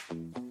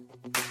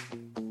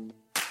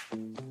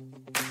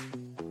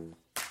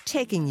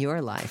 Taking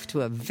your life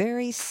to a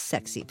very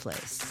sexy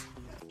place.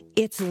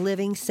 It's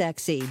Living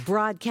Sexy,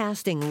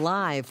 broadcasting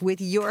live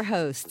with your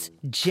hosts,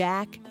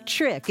 Jack,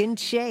 Trick, and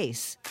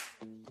Chase.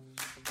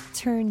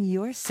 Turn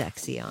your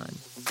sexy on.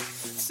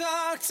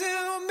 Talk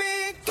to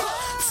me,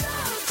 talk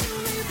to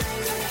me,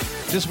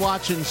 baby. Just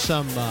watching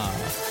some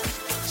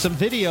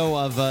video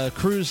of a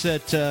cruise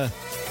that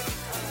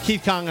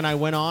Keith Kong and I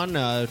went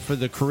on for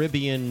the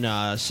Caribbean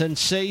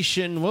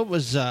Sensation. What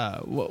was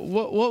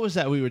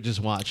that we were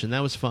just watching?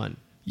 That was fun.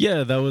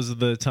 Yeah, that was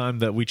the time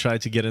that we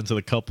tried to get into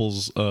the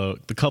couples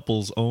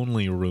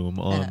only room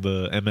on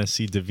the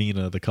MSC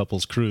Divina, the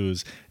couples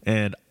cruise,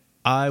 and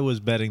I was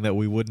betting that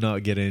we would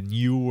not get in.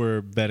 You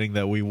were betting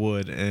that we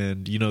would,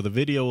 and the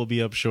video will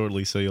be up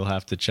shortly, so you'll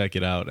have to check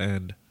it out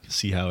and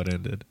see how it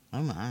ended.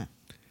 Oh my!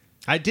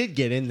 I did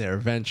get in there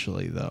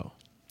eventually, though.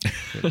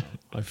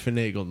 I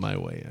finagled my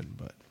way in,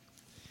 but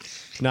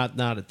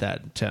not at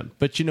that attempt.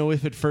 But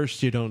if at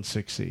first you don't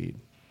succeed,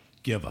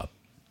 give up.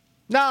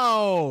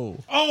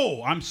 No.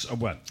 Oh,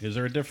 what? Is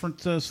there a different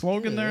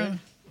slogan there?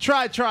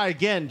 Try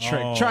again,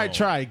 Trick. Oh.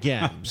 Try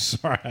again. I'm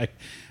sorry. I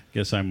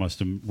guess I must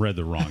have read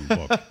the wrong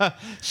book.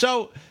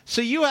 So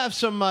you have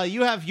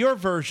you have your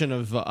version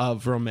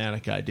of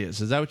romantic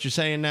ideas. Is that what you're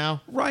saying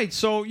now? Right.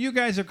 So you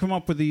guys have come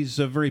up with these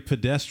very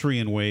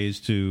pedestrian ways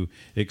to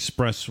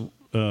express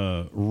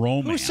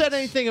romance. Who said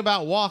anything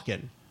about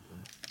walking?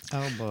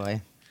 Oh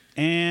boy.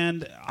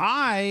 And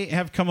I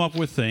have come up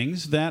with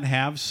things that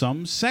have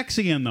some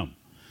sexy in them.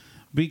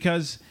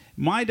 Because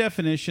my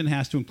definition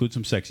has to include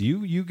some sex.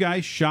 You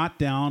guys shot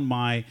down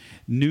my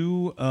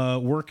new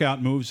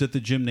workout moves at the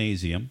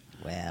gymnasium.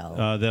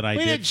 Well, that I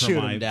did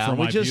for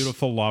my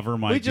beautiful lover,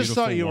 my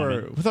beautiful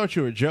woman. We thought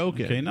you were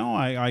joking. Okay, no,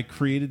 I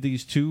created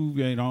these two.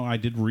 I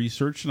did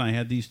research and I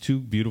had these two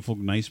beautiful,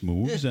 nice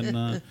moves,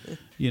 and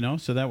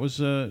so that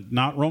was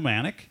not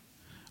romantic,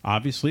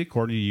 obviously,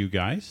 according to you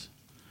guys.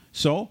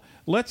 So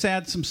let's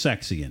add some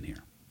sexy in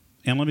here,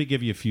 and let me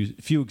give you a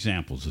few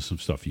examples of some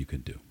stuff you can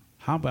do.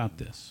 How about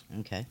this?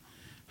 Okay.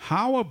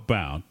 How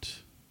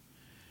about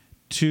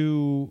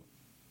to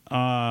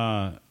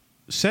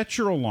set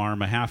your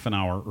alarm a half an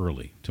hour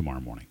early tomorrow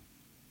morning?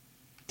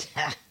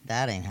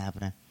 That ain't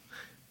happening.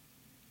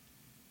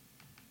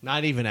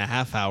 Not even a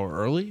half hour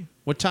early?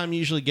 What time you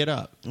usually get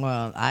up?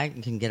 Well, I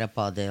can get up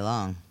all day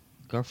long.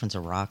 Girlfriend's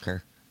a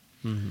rocker.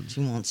 Mm-hmm. She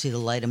won't see the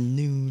light of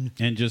noon.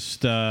 And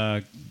just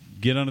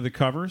get under the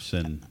covers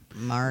and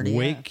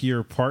wake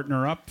your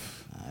partner up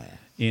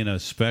in a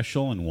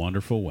special and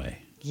wonderful way.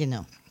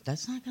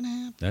 That's not going to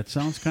happen. That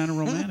sounds kind of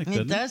romantic,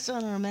 doesn't it? It does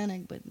sound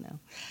romantic, but no.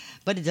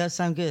 But it does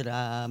sound good.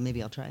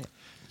 Maybe I'll try it.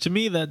 To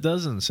me, that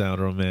doesn't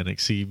sound romantic,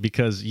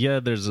 because,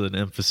 there's an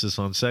emphasis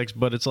on sex,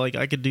 but it's like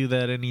I could do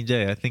that any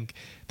day. I think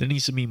there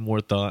needs to be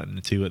more thought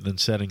into it than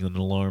setting an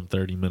alarm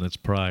 30 minutes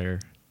prior.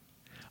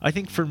 I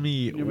think for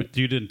me... Yeah, but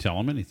you didn't tell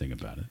him anything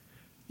about it.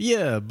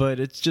 Yeah, but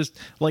it's just,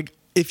 like,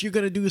 if you're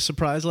going to do a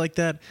surprise like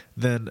that,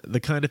 then the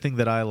kind of thing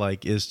that I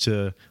like is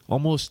to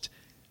almost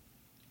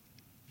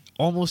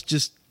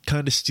just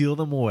kind of steal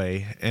them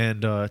away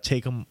and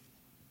take them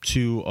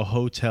to a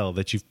hotel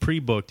that you've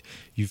pre-booked.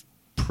 You've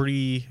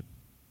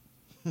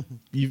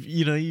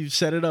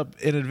set it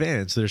up in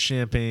advance. There's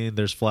champagne,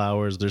 there's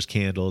flowers, there's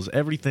candles,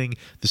 everything,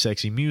 the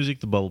sexy music,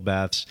 the bubble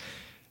baths.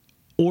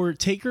 Or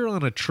take her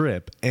on a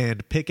trip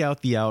and pick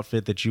out the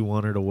outfit that you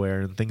want her to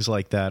wear and things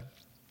like that.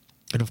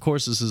 And of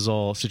course, this is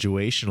all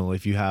situational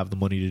if you have the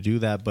money to do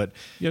that. But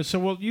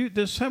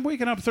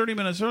waking up 30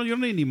 minutes early, you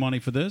don't need any money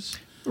for this.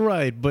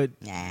 Right, but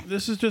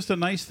this is just a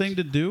nice thing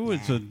to do.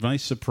 It's a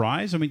nice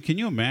surprise. I mean, can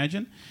you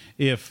imagine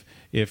if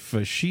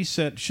she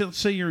said, she'll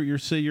say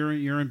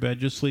you're in bed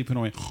just sleeping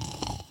away.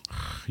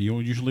 You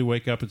usually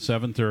wake up at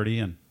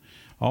 7:30, and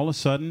all of a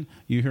sudden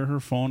you hear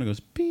her phone. It goes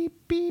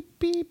beep beep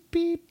beep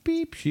beep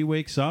beep. She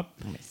wakes up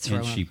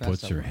and she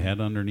puts her head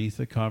underneath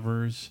the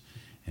covers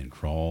and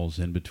crawls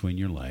in between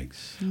your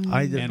legs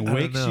and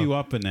wakes you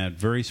up in that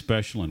very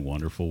special and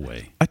wonderful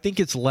way. I think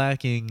it's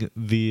lacking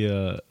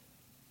the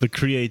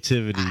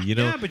creativity,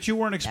 Yeah, but you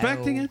weren't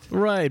expecting it.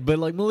 Right, but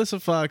like Melissa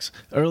Fox,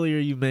 earlier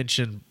you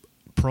mentioned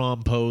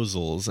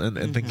promposals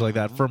and things like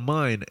that for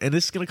mine. And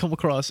this is going to come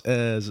across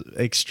as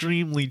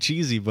extremely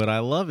cheesy, but I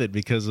love it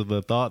because of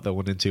the thought that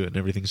went into it and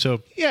everything.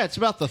 So yeah, it's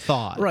about the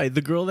thought. Right,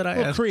 the girl that I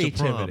asked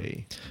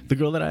creativity.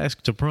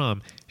 To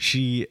prom,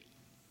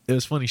 it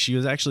was funny, she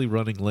was actually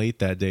running late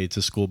that day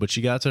to school, but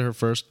she got to her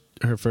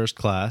first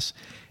class,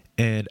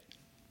 and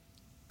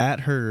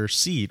at her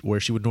seat where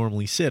she would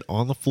normally sit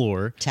on the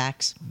floor.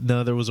 Tax?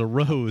 No, there was a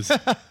rose.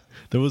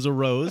 There was a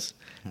rose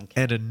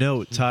and a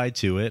note tied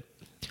to it.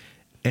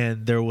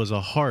 And there was a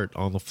heart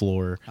on the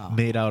floor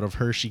made out of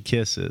Hershey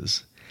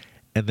Kisses.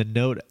 And the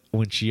note,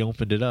 when she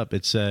opened it up,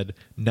 it said,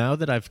 "Now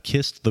that I've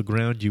kissed the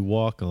ground you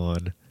walk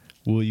on,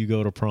 will you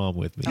go to prom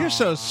with me?" You're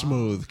so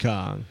smooth,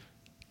 Kong.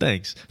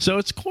 Thanks. So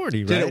it's corny,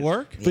 right? Did it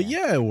work? But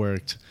yeah, it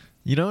worked.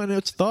 And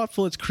it's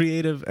thoughtful, it's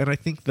creative, and I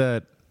think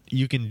that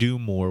you can do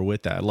more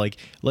with that. Like,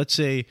 let's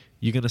say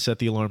you're going to set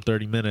the alarm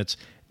 30 minutes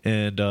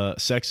and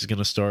sex is going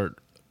to start.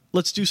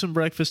 Let's do some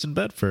breakfast in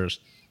bed first.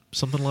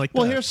 something like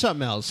Well, that. here's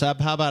something else. How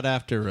about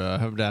after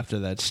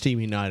that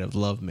steamy night of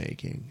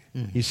lovemaking,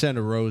 you send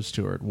a rose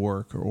to her at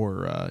work,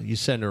 or you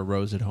send her a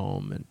rose at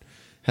home, and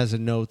has a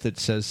note that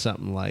says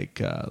something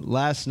like,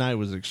 "Last night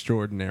was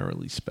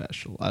extraordinarily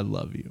special. I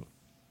love you."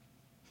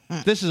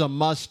 This is a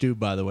must-do,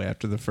 by the way,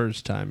 after the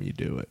first time you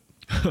do it.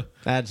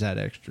 Adds that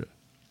extra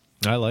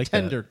I like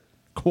tender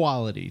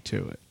quality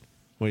to it.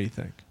 What do you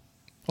think?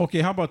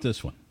 Okay, how about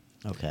this one?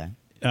 Okay.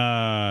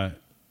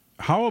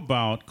 How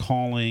about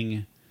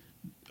calling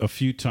a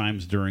few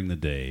times during the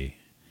day,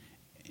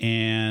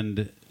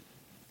 and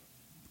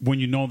when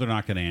you know they're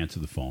not going to answer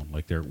the phone,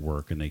 like they're at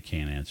work and they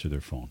can't answer their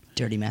phone,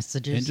 Dirty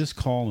messages? and just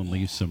call and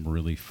leave some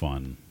really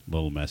fun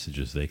little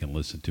messages they can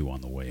listen to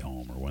on the way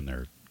home or when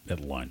they're at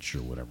lunch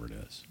or whatever it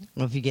is.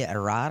 Well, if you get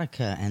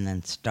erotica and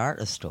then start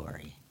a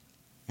story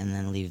and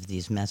then leave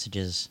these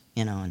messages,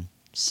 and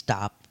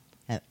stop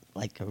at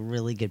like a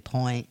really good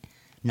point,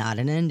 not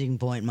an ending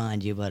point,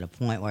 mind you, but a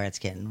point where it's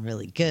getting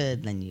really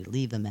good, then you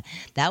leave them.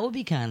 That would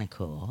be kind of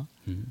cool.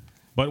 Mm-hmm.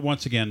 But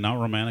once again, not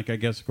romantic, I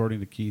guess,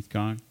 according to Keith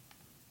Kong.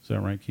 Is that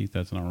right, Keith?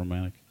 That's not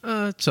romantic?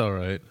 It's all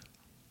right.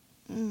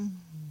 I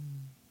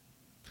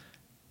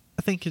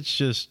think it's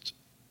just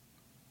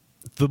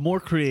the more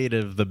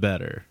creative, the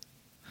better.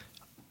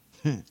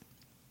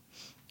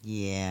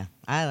 Yeah,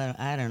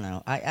 I don't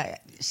know. I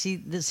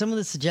see some of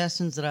the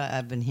suggestions that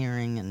I've been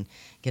hearing and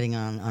getting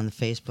on the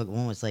Facebook.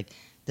 One was like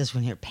this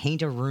one here: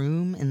 paint a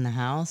room in the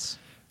house.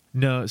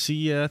 No, see,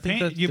 yeah, I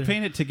think you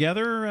paint it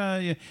together.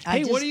 I Hey,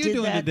 just what are you did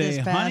doing that today, this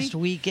honey? past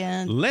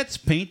weekend. Let's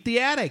paint the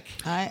attic.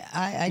 I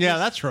Yeah, just-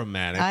 that's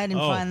romantic. I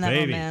didn't Oh, find that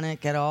baby.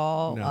 romantic at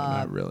all. No,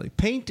 not really.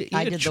 Paint.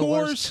 I yeah, did chores, the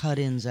worst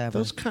cut-ins ever.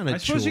 Those kind of I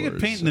suppose you could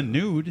paint in the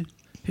nude.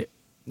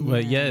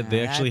 Well, yeah,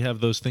 they Yeah, actually have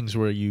those things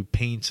where you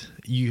paint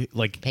each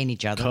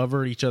other,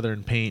 cover each other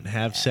in paint,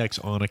 have sex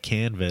on a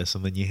canvas,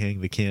 and then you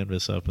hang the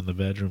canvas up in the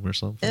bedroom or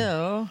something.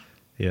 Ew.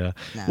 Yeah.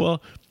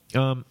 No.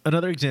 Well,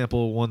 another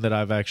example, one that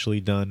I've actually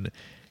done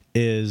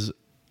is,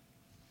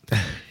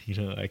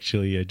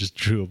 actually, I just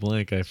drew a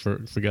blank. I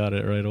forgot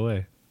it right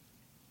away.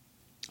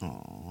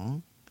 Aw.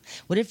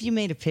 What if you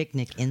made a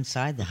picnic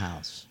inside the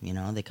house?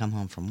 They come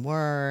home from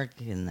work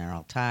and they're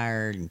all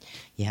tired, and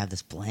you have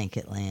this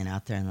blanket laying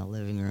out there in the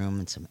living room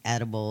and some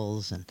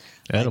edibles and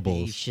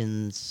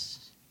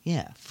libations.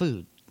 Yeah,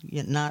 food.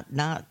 Yeah, not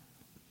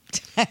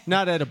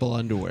not edible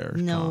underwear.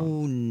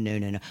 No.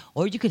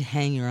 Or you could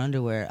hang your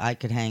underwear. I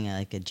could hang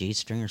like a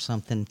G-string or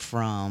something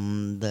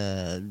from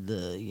the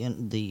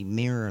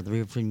mirror, the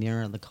rear-view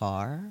mirror of the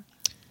car.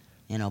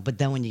 But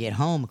then when you get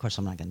home, of course,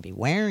 I'm not going to be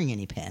wearing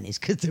any panties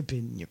because they've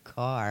been in your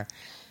car.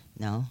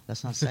 No,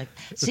 that's not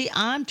sexy. See,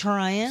 I'm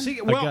trying.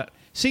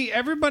 See,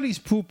 everybody's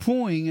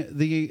poo-pooing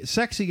the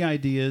sexy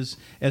ideas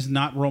as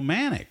not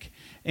romantic.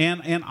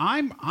 And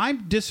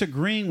I'm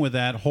disagreeing with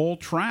that whole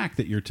track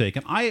that you're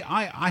taking.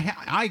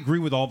 I agree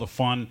with all the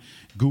fun,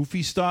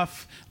 goofy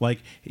stuff, like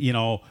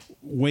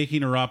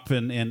waking her up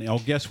and oh,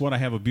 guess what? I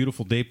have a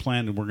beautiful day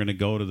planned, and we're going to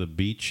go to the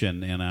beach,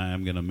 and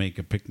I'm going to make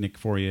a picnic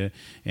for you,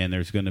 and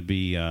there's going to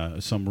be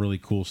some really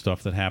cool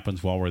stuff that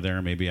happens while we're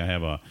there. Maybe I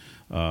have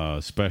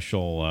a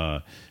special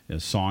a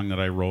song that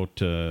I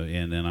wrote,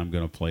 and then I'm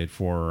going to play it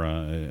for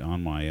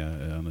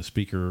on the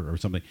speaker or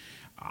something.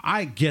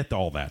 I get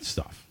all that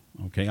stuff.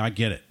 Okay, I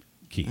get it,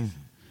 Keith. Mm-hmm.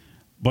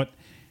 But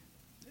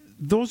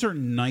those are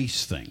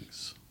nice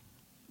things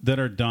that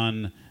are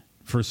done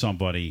for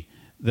somebody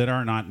that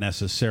are not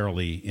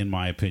necessarily, in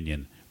my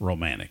opinion,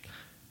 romantic.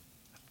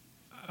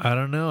 I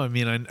don't know. I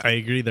mean, I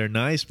agree they're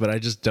nice, but I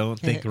just don't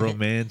think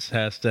romance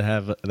has to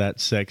have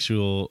that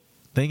sexual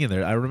thing in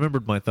there. I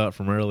remembered my thought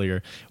from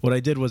earlier. What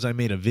I did was I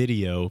made a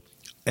video,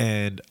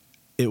 and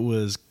it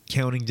was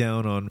counting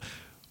down on...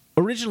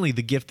 Originally,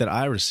 the gift that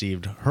I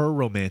received, her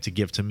romantic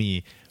gift to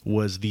me,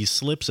 was these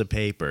slips of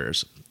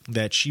papers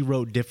that she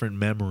wrote different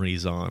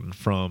memories on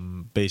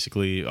from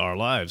basically our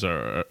lives,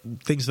 or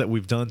things that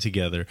we've done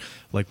together.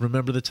 Like,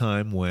 remember the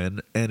time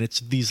when, and it's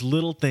these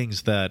little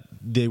things that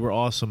they were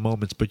awesome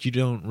moments, but you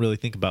don't really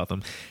think about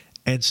them.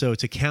 And so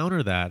to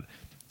counter that,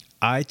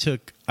 I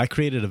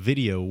created a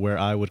video where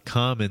I would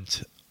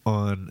comment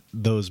on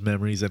those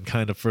memories and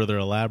kind of further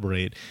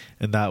elaborate,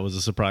 and that was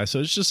a surprise. So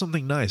it's just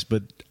something nice,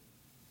 but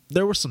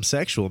there were some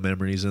sexual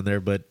memories in there,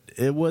 but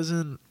it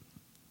wasn't.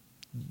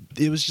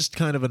 It was just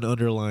kind of an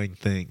underlying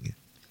thing.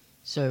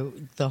 So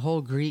the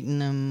whole greeting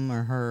him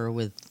or her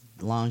with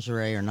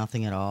lingerie or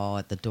nothing at all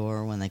at the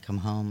door when they come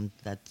home,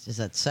 is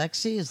that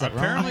sexy? Is that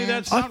apparently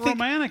romance? that's not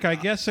romantic? I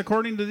guess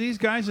according to these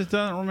guys, it's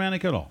not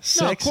romantic at all.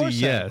 Sexy,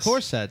 yes. Of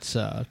course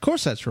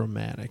that's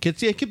romantic.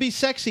 It could be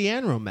sexy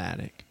and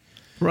romantic.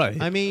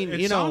 Right. I mean,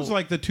 it sounds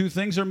like the two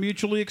things are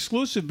mutually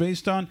exclusive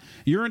based on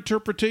your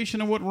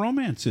interpretation of what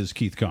romance is,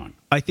 Keith Kong.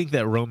 I think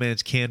that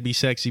romance can be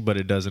sexy, but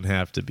it doesn't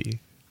have to be.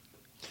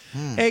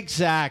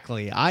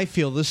 Exactly. I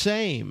feel the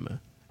same.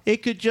 It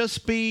could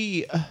just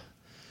be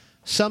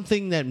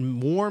something that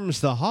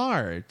warms the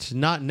heart,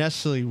 not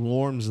necessarily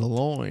warms the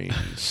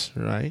loins,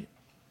 right?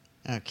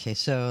 Okay,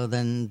 so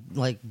then,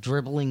 like,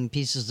 dribbling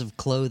pieces of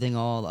clothing,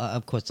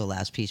 of course, the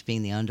last piece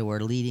being the underwear,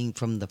 leading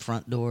from the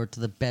front door to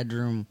the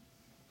bedroom.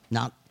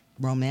 Not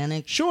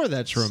romantic? Sure,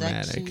 that's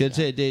romantic.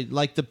 Sexy? It's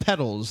like the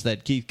petals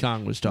that Keith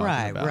Kong was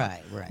talking about.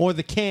 Right. Or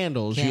the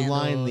candles. You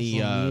line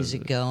the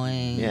music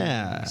going.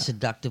 Yeah.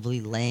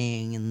 Seductively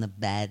laying in the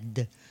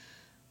bed.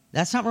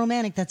 That's not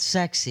romantic. That's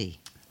sexy.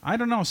 I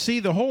don't know.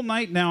 See, the whole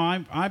night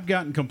now, I've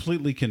gotten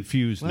completely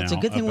confused Well, now. it's a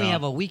good thing we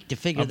have a week to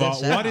figure about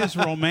this out. what is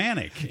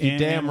romantic. You're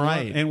damn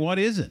right. And what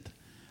isn't.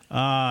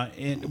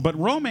 But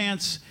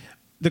romance,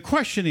 the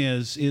question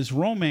is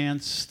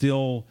romance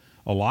still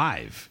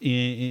alive?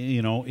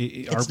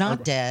 It's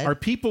not dead. Are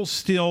people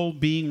still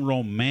being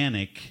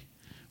romantic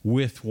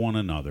with one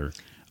another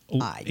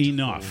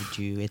enough? Told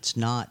you, it's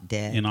not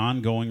dead. In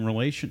ongoing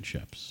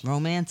relationships.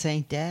 Romance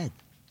ain't dead.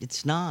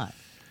 It's not.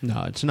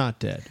 No, it's not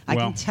dead. I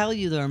can tell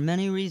you there are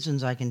many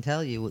reasons I can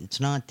tell you it's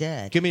not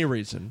dead. Give me a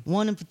reason.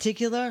 One in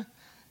particular,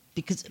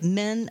 because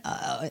men,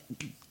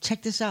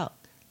 check this out.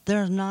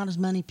 There are not as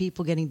many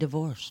people getting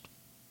divorced.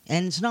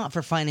 And it's not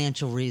for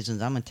financial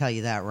reasons. I'm going to tell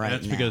you that right now.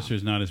 That's because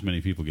there's not as many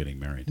people getting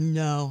married.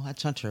 No,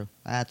 that's not true.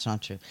 That's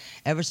not true.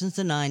 Ever since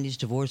the 90s,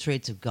 divorce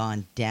rates have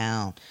gone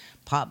down.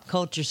 Pop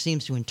culture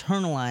seems to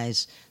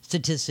internalize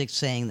statistics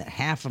saying that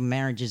half of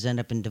marriages end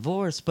up in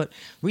divorce, but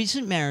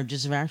recent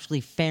marriages are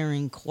actually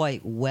faring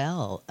quite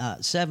well.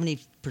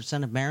 70%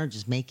 of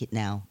marriages make it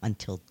now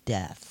until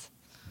death.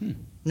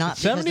 Not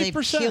because they've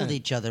 70%? killed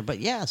each other, but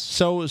yes.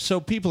 So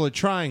people are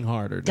trying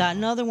harder now. Got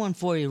another one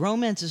for you.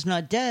 Romance is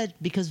not dead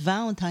because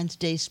Valentine's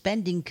Day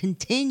spending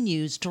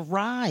continues to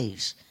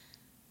rise.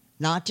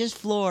 Not just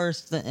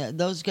florists,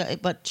 those guys,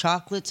 but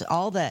chocolates,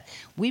 all that.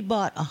 We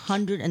bought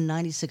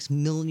 196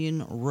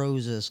 million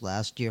roses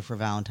last year for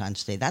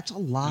Valentine's Day. That's a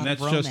lot And that's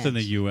of romance. just in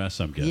the U.S.,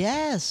 I'm guessing.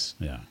 Yes.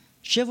 Yeah.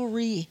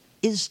 Chivalry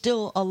is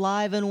still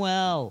alive and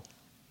well.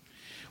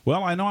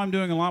 Well, I know I'm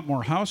doing a lot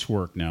more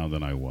housework now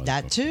than I was.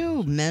 That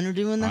too. Men are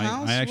doing the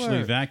housework. I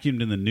actually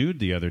vacuumed in the nude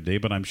the other day,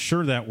 but I'm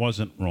sure that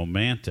wasn't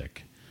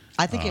romantic.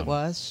 I think it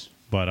was.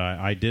 But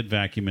I did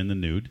vacuum in the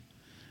nude,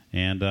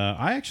 and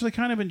I actually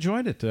kind of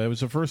enjoyed it. It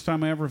was the first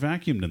time I ever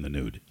vacuumed in the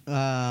nude.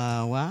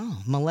 Wow.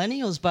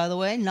 Millennials, by the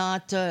way,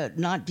 not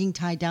being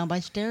tied down by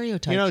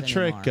stereotypes anymore.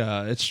 Trick,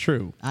 it's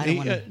true. I don't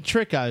wanna-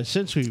 Trick,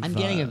 since we've I'm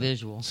getting a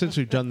visual. Since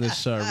we've done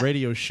this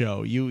radio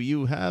show,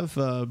 you have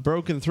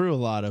broken through a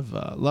lot of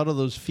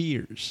those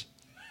fears.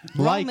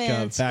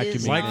 Romance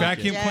is like not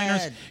vacuum dead.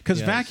 cleaners, because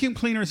Yes. vacuum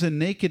cleaners and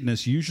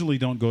nakedness usually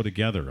don't go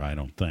together. I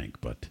don't think,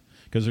 but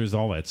because there's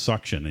all that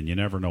suction, and you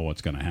never know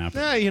what's going to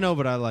happen. Yeah,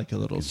 but I like a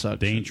little suction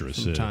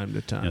Dangerous from time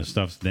to time.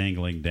 Stuff's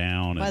dangling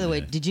down. By the way,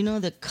 did you know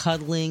that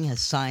cuddling has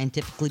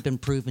scientifically been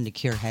proven to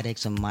cure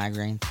headaches and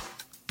migraines?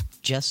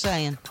 Just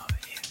saying.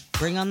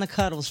 Bring on the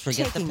cuddles,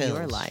 forget Taking the pills.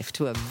 your life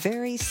to a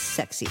very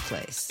sexy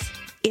place.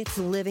 It's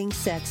Living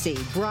Sexy,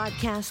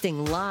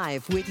 broadcasting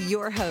live with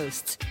your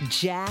hosts,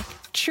 Jack,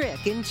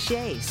 Trick, and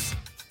Chase.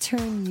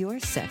 Turn your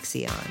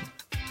sexy on.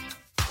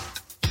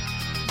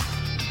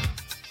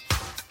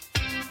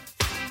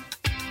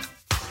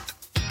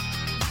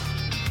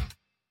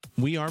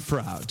 We are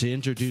proud to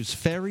introduce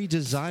Fairy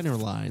Designer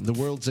Line, the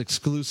world's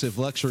exclusive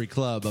luxury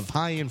club of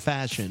high-end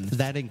fashion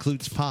that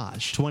includes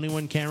Posh,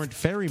 21-karat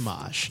Fairy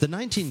Mosh, the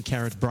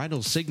 19-karat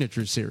Bridal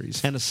Signature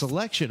Series, and a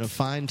selection of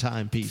fine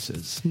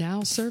timepieces.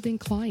 Now serving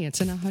clients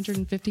in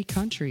 150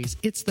 countries.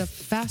 It's the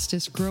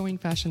fastest growing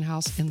fashion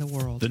house in the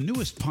world. The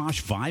newest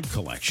Posh Vibe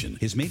collection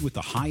is made with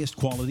the highest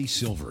quality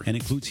silver and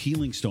includes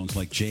healing stones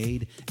like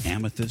jade,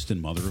 amethyst, and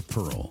mother of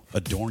pearl.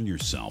 Adorn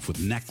yourself with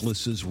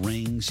necklaces,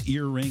 rings,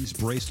 earrings,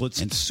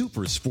 bracelets, and super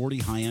sporty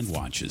high-end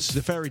watches.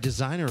 The Fairy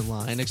Designer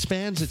Line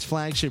expands its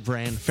flagship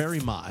brand, Fairy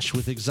Mosh,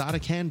 with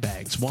exotic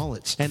handbags,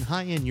 wallets, and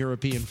high-end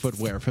European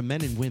footwear for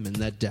men and women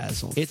that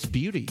dazzle. It's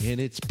beauty in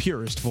its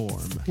purest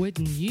form.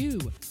 Wouldn't you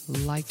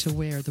like to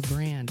wear the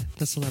brand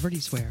the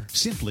celebrities wear?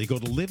 Simply go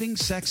to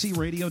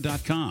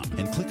livingsexyradio.com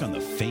and click on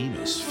the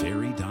famous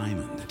Fairy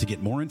Diamond to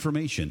get more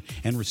information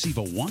and receive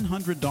a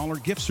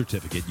 $100 gift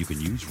certificate you can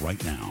use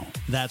right now.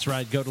 That's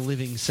right. Go to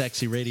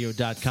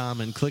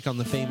livingsexyradio.com and click on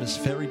the famous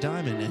Fairy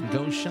Diamond and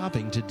go shopping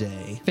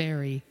today.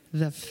 Fairy,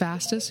 the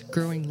fastest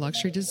growing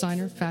luxury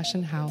designer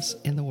fashion house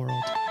in the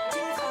world.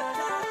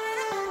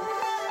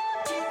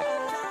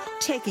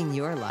 Taking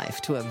your life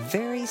to a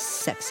very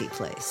sexy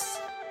place.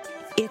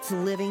 It's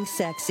Living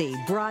Sexy,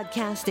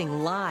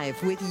 broadcasting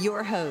live with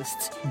your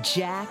hosts,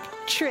 Jack,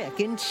 Trick,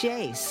 and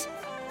Chase.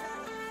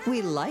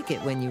 We like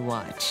it when you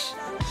watch.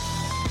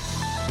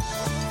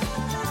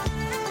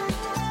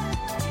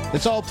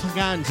 It's all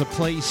kinds of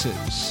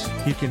places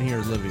you can hear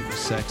Living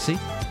Sexy.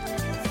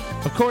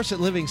 Of course, at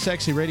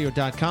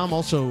livingsexyradio.com,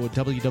 also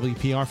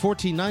WWPR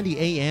 1490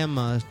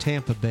 AM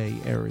Tampa Bay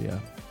area.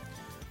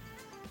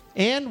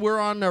 And we're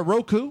on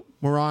Roku.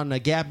 We're on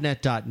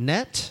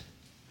gabnet.net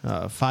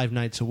 5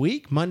 nights a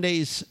week.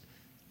 Mondays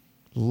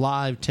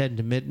live 10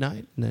 to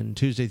midnight, and then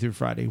Tuesday through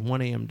Friday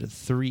 1 a.m. to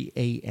 3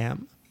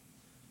 a.m.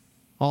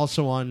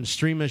 Also on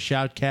Streama,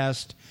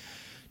 Shoutcast,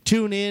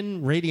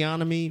 TuneIn,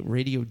 Radionomy,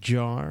 Radio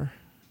Jar,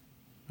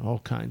 all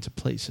kinds of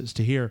places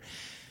to hear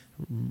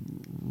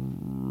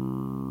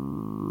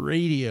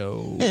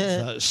radio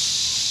the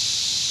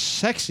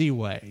sexy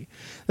way.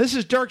 This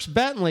is Dierks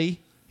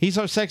Bentley. He's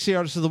our Sexy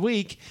Artist of the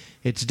Week.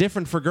 It's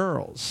different for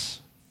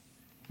girls.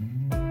 She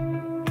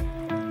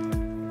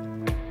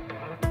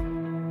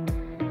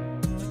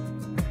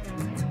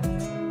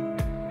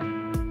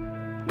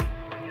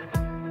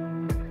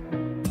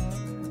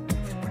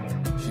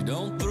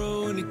don't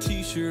throw any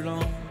t-shirt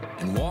on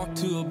and walk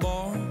to a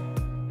bar.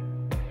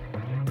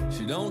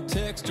 She don't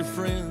text her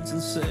friends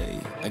and say,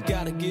 I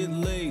gotta get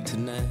laid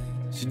tonight.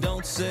 She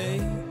don't say,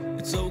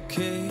 it's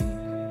okay,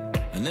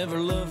 I never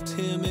loved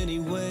him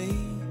anyway.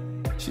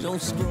 She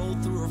don't scroll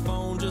through her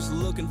phone just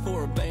looking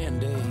for a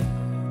Band-Aid.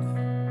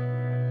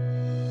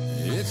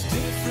 It's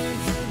different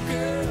for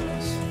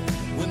girls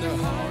when their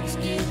hearts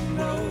get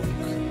broke.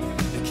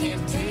 They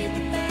can't tape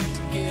it back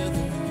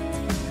together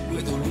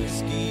with a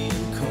whiskey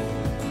and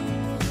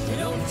coke. They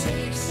don't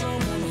take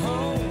someone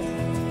home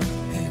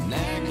and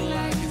act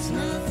like it's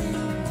nothing.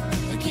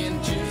 They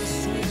can't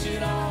just switch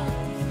it off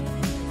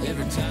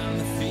every time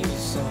they feel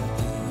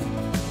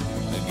something.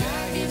 The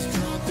guy gets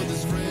drunk with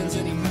his friends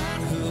and he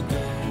might hook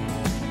up.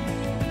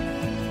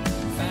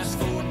 Fast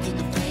forward through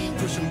the pain,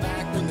 push him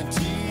back when the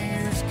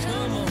tears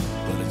come up.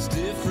 But it's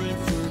different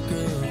for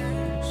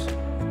girls.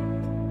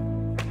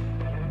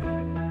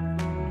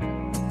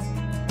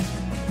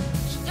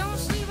 She don't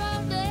sleep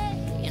all day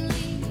and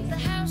leave the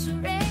house a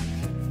wreck.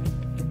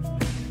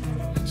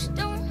 She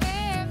don't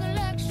have the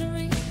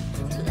luxury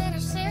to let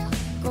herself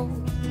go.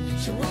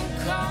 She won't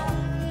call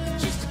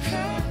just to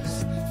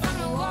cuss,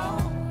 find a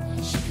wall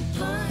she can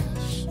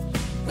punch.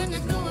 When the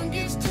going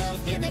gets tough,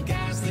 yeah, the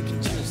guys that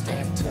can just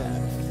act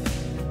tough.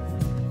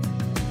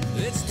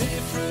 It's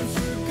different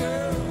for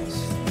girls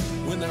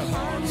when their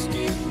hearts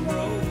get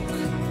broke.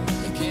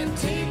 They can't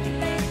take it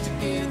back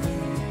together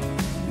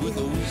with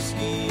a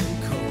whiskey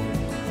and coke.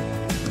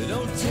 They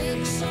don't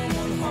take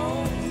someone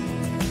home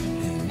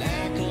and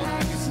act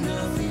like it's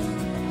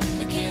nothing.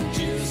 They can't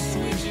just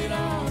switch it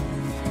off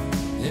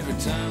every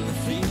time they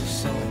feel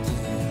something.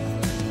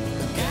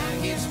 The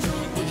guy gets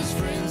drunk with his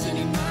friends and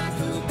he might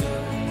hook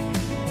up.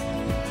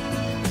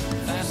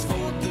 Fast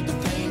forward through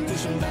the pain,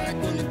 push him back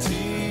when the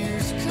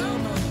tears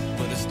come up.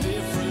 But it's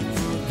different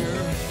for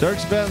girls.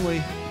 Dierks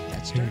Bentley.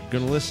 You're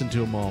going to listen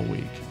to him all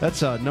week.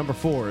 That's number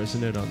 4,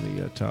 isn't it, on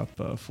the top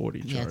 40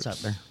 charts? Yeah, it's up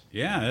there.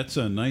 Yeah, that's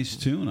a nice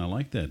tune. I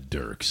like that,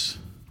 Dierks.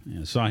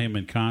 Yeah, saw him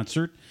in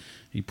concert.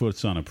 He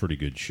puts on a pretty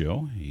good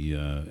show. He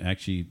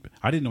actually,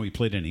 I didn't know he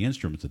played any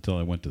instruments until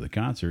I went to the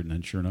concert, and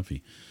then sure enough,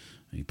 he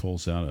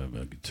pulls out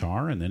a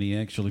guitar, and then he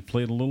actually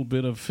played a little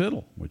bit of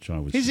fiddle, which I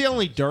was. He's the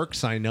only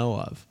Dierks I know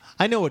of.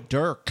 I know a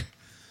Dirk.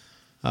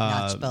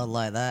 Not spelled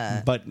like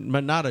that. But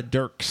not a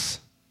Dierks.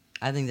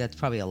 I think that's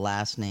probably a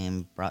last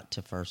name brought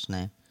to first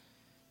name.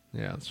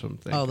 Yeah, that's what I'm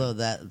thinking. Although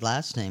that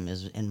last name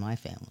is in my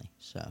family,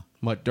 so.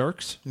 What,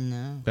 Dierks?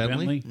 No.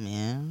 Bentley?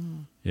 Yeah.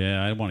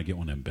 Yeah, I want to get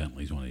one of them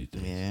Bentleys one of these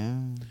days. Yeah.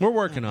 We're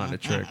working on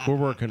it, Trick. We're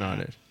working on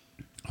it.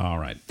 All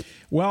right.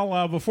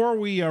 Well, before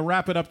we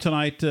wrap it up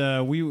tonight,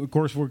 we, of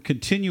course, will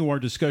continue our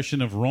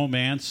discussion of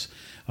romance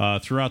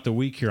throughout the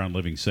week here on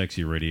Living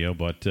Sexy Radio.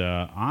 But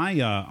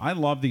I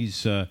love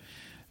these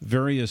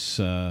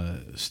various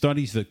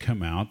studies that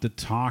come out that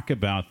talk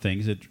about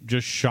things that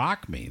just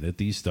shock me that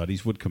these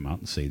studies would come out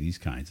and say these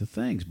kinds of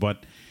things.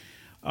 But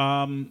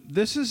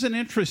this is an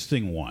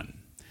interesting one.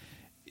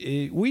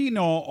 We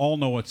all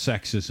know what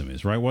sexism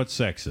is, right? What's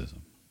sexism?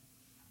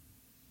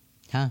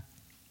 Huh?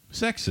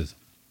 Sexism.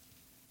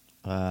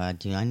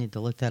 Do I need to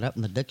look that up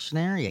in the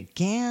dictionary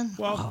again?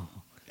 Well,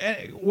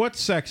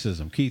 what's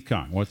sexism? Keith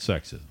Kong, what's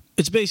sexism?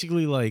 It's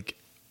basically like,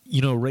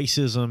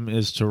 racism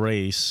is to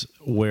race,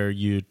 where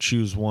you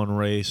choose one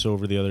race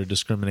over the other,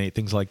 discriminate,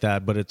 things like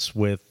that, but it's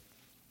with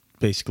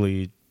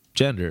basically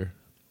gender.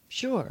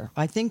 Sure.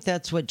 I think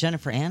that's what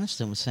Jennifer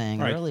Aniston was saying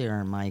Right. earlier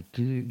in my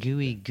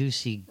gooey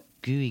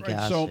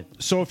gossip.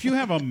 So if you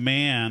have a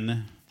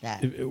man,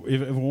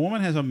 if a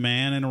woman has a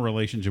man in a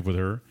relationship with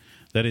her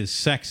that is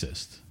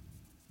sexist,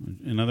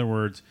 in other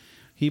words,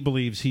 he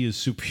believes he is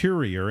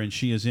superior and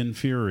she is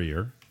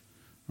inferior,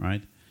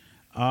 right?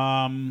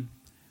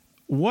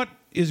 What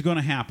is going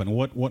to happen?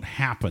 What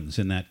happens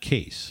in that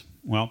case?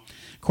 Well,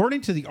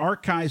 according to the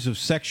Archives of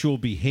Sexual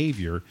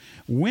Behavior,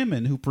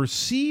 women who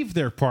perceive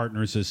their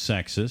partners as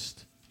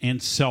sexist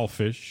and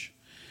selfish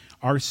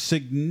are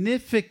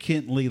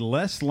significantly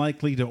less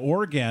likely to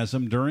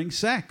orgasm during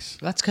sex.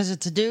 That's because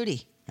it's a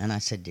duty. And I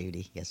said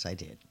duty. Yes, I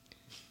did.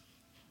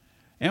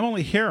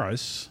 Emily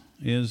Harris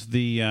is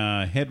the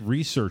head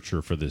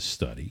researcher for this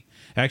study.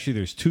 Actually,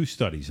 there's 2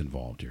 studies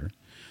involved here.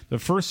 The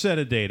first set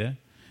of data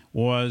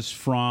was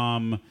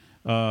from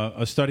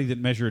a study that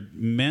measured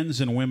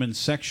men's and women's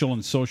sexual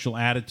and social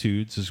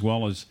attitudes as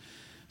well as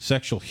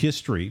sexual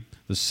history.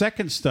 The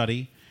second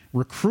study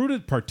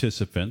recruited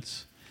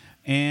participants,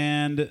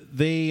 and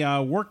they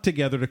worked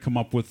together to come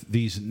up with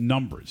these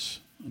numbers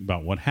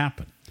about what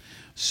happened.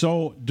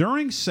 So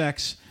during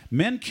sex,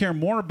 men care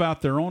more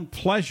about their own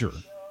pleasure,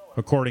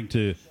 according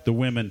to the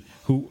women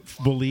who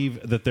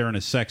believe that they're in a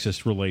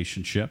sexist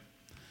relationship.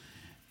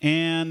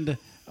 And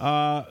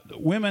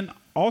women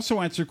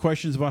also answer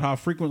questions about how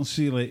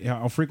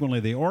frequently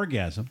they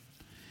orgasm.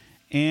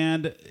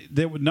 and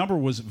the number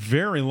was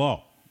very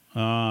low.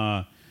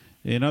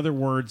 In other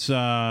words,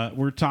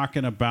 we're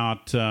talking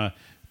about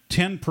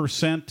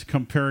 10%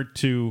 compared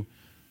to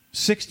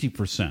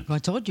 60%. Well, I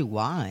told you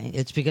why.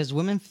 It's because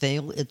women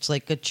feel it's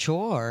like a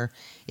chore.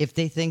 If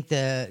they think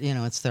that,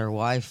 it's their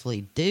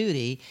wifely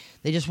duty,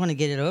 they just want to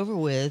get it over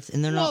with,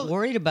 and they're not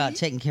worried about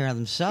taking care of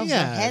themselves.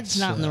 Their head's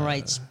not in the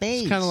right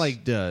space. It's kind of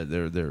like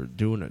they're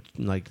doing it,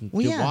 like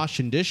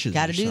washing dishes.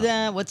 Got to or do something.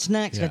 that. What's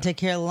next? Yeah. Got to take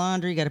care of the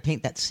laundry. Got to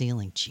paint that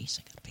ceiling. Jeez,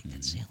 I got to paint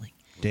that ceiling.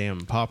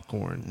 Damn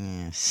popcorn.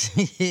 Yes.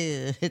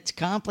 It's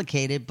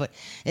complicated, but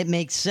it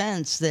makes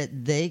sense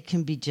that they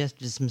can be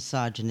just as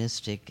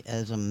misogynistic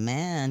as a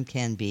man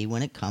can be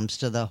when it comes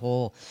to the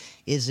whole,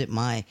 is it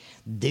my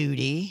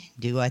duty?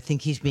 Do I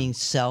think he's being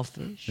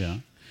selfish? Yeah.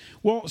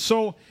 Well,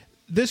 so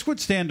this would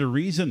stand to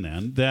reason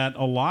then that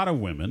a lot of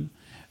women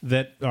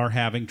that are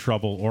having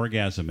trouble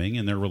orgasming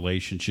in their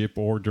relationship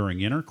or during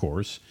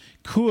intercourse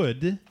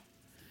could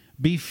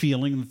be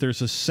feeling that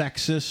there's a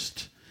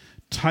sexist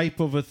type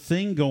of a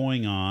thing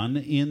going on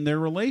in their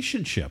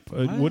relationship.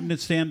 Wouldn't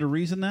it stand to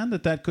reason then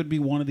that could be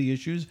one of the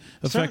issues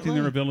affecting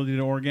their ability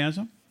to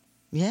orgasm?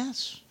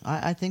 Yes,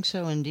 I think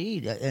so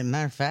indeed. As a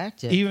matter of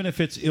fact, even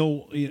if it's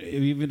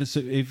even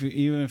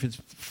if it's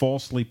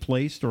falsely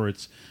placed or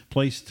it's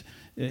placed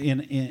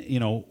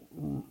in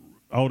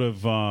out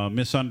of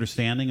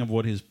misunderstanding of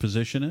what his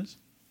position is.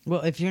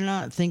 Well, if you're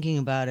not thinking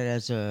about it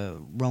as a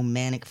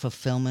romantic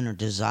fulfillment or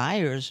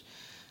desires,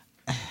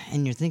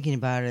 and you're thinking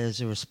about it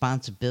as a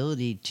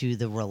responsibility to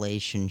the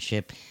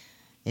relationship,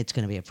 it's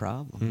going to be a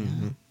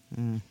problem.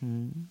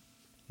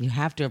 You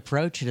have to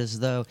approach it as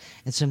though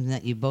it's something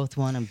that you both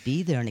want to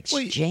be there and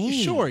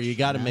exchange. Sure, you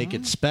got to make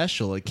it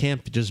special. It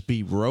can't just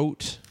be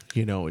rote.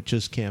 It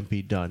just can't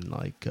be done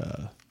like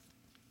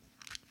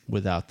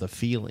without the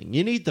feeling.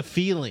 You need the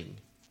feeling.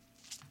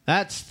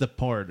 That's the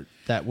part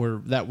that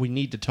we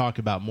need to talk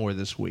about more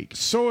this week.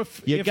 So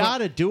if you got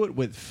to do it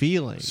with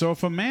feeling. So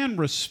if a man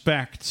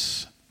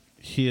respects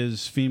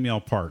his female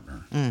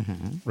partner,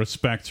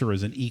 respects her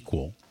as an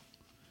equal,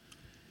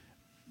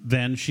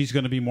 then she's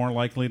going to be more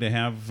likely to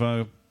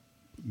have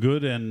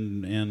good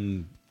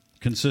and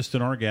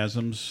consistent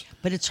orgasms.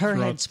 But it's her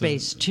throughout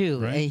headspace too.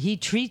 right? He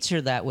treats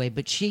her that way,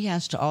 but she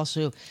has to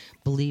also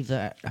believe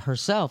that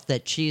herself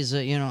that she's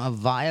a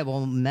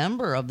viable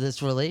member of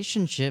this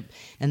relationship,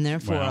 and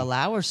therefore Well,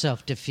 allow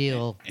herself to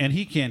feel. And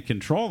he can't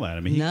control that. I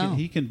mean,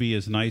 he can be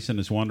as nice and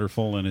as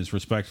wonderful and as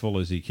respectful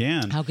as he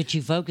can. How could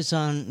you focus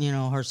on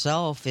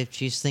herself if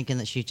she's thinking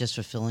that she's just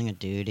fulfilling a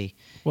duty?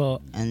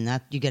 Well, and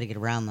that you got to get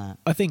around that.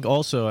 I think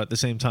also at the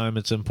same time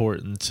it's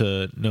important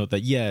to note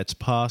that it's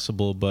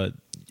possible, but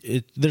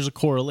there's a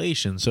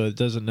correlation, so it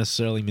doesn't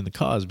necessarily mean the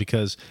cause,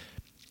 because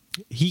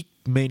he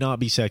may not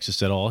be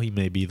sexist at all. He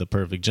may be the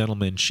perfect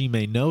gentleman. She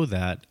may know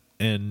that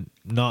and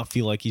not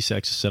feel like he's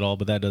sexist at all,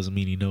 but that doesn't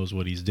mean he knows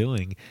what he's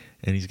doing,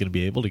 and he's going to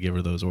be able to give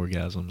her those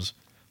orgasms.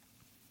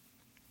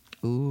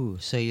 Ooh,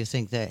 so you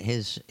think that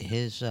his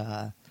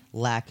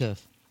lack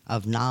of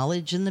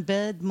knowledge in the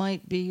bed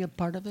might be a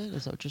part of it?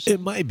 Is that what you're saying?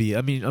 It might be.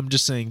 I mean, I'm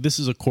just saying this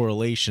is a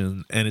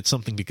correlation, and it's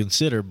something to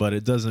consider, but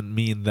it doesn't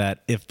mean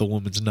that if the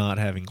woman's not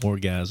having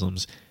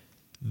orgasms,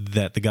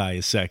 that the guy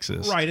is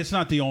sexist. Right, it's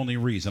not the only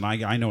reason.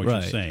 I know what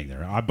you're saying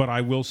there. But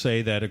I will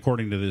say that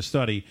according to this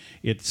study,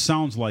 it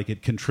sounds like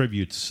it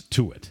contributes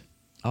to it.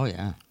 Oh,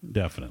 yeah.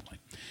 Definitely.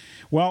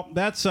 Well,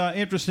 that's an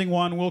interesting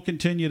one. We'll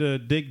continue to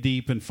dig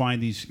deep and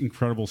find these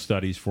incredible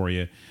studies for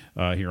you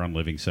here on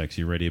Living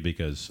Sexy Radio,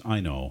 because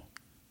I know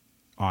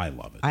I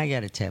love it. I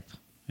got a tip.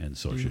 And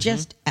so should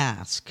Just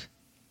ask.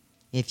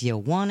 If you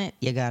want it,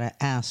 you got to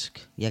ask.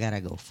 You got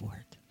to go for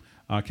it.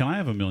 Can I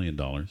have $1 million?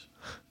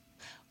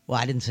 Well,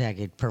 I didn't say I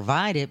could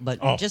provide it,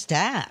 but just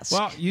ask.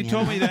 Well, you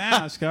told me to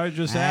ask. I was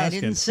just asking.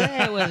 I didn't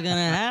say it was going to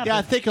happen. Yeah,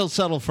 I think he'll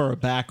settle for a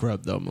back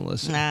rub, though,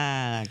 Melissa.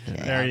 Okay.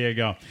 There you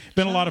go.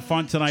 Been a lot of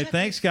fun tonight.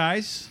 Thanks,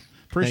 guys.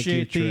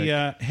 Appreciate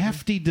the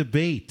hefty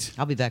debate.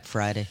 I'll be back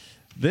Friday.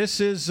 This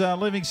is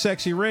Living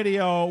Sexy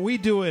Radio. We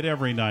do it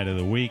every night of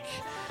the week.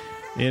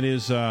 It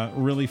is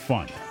really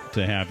fun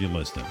to have you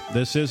listening.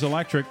 This is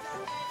Electric.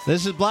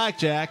 This is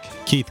Blackjack.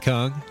 Keith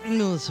Kong.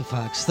 Melissa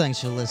Fox.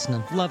 Thanks for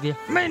listening. Love you.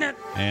 Mean it.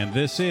 And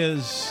this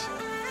is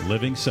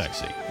Living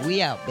Sexy.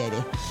 We out, baby.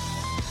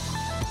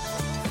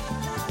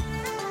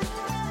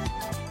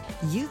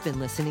 You've been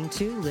listening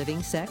to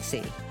Living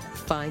Sexy.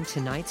 Find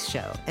tonight's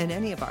show and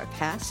any of our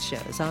past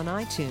shows on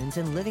iTunes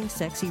and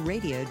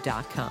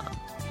livingsexyradio.com.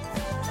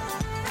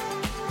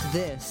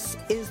 This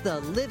is the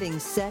Living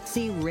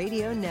Sexy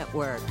Radio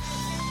Network.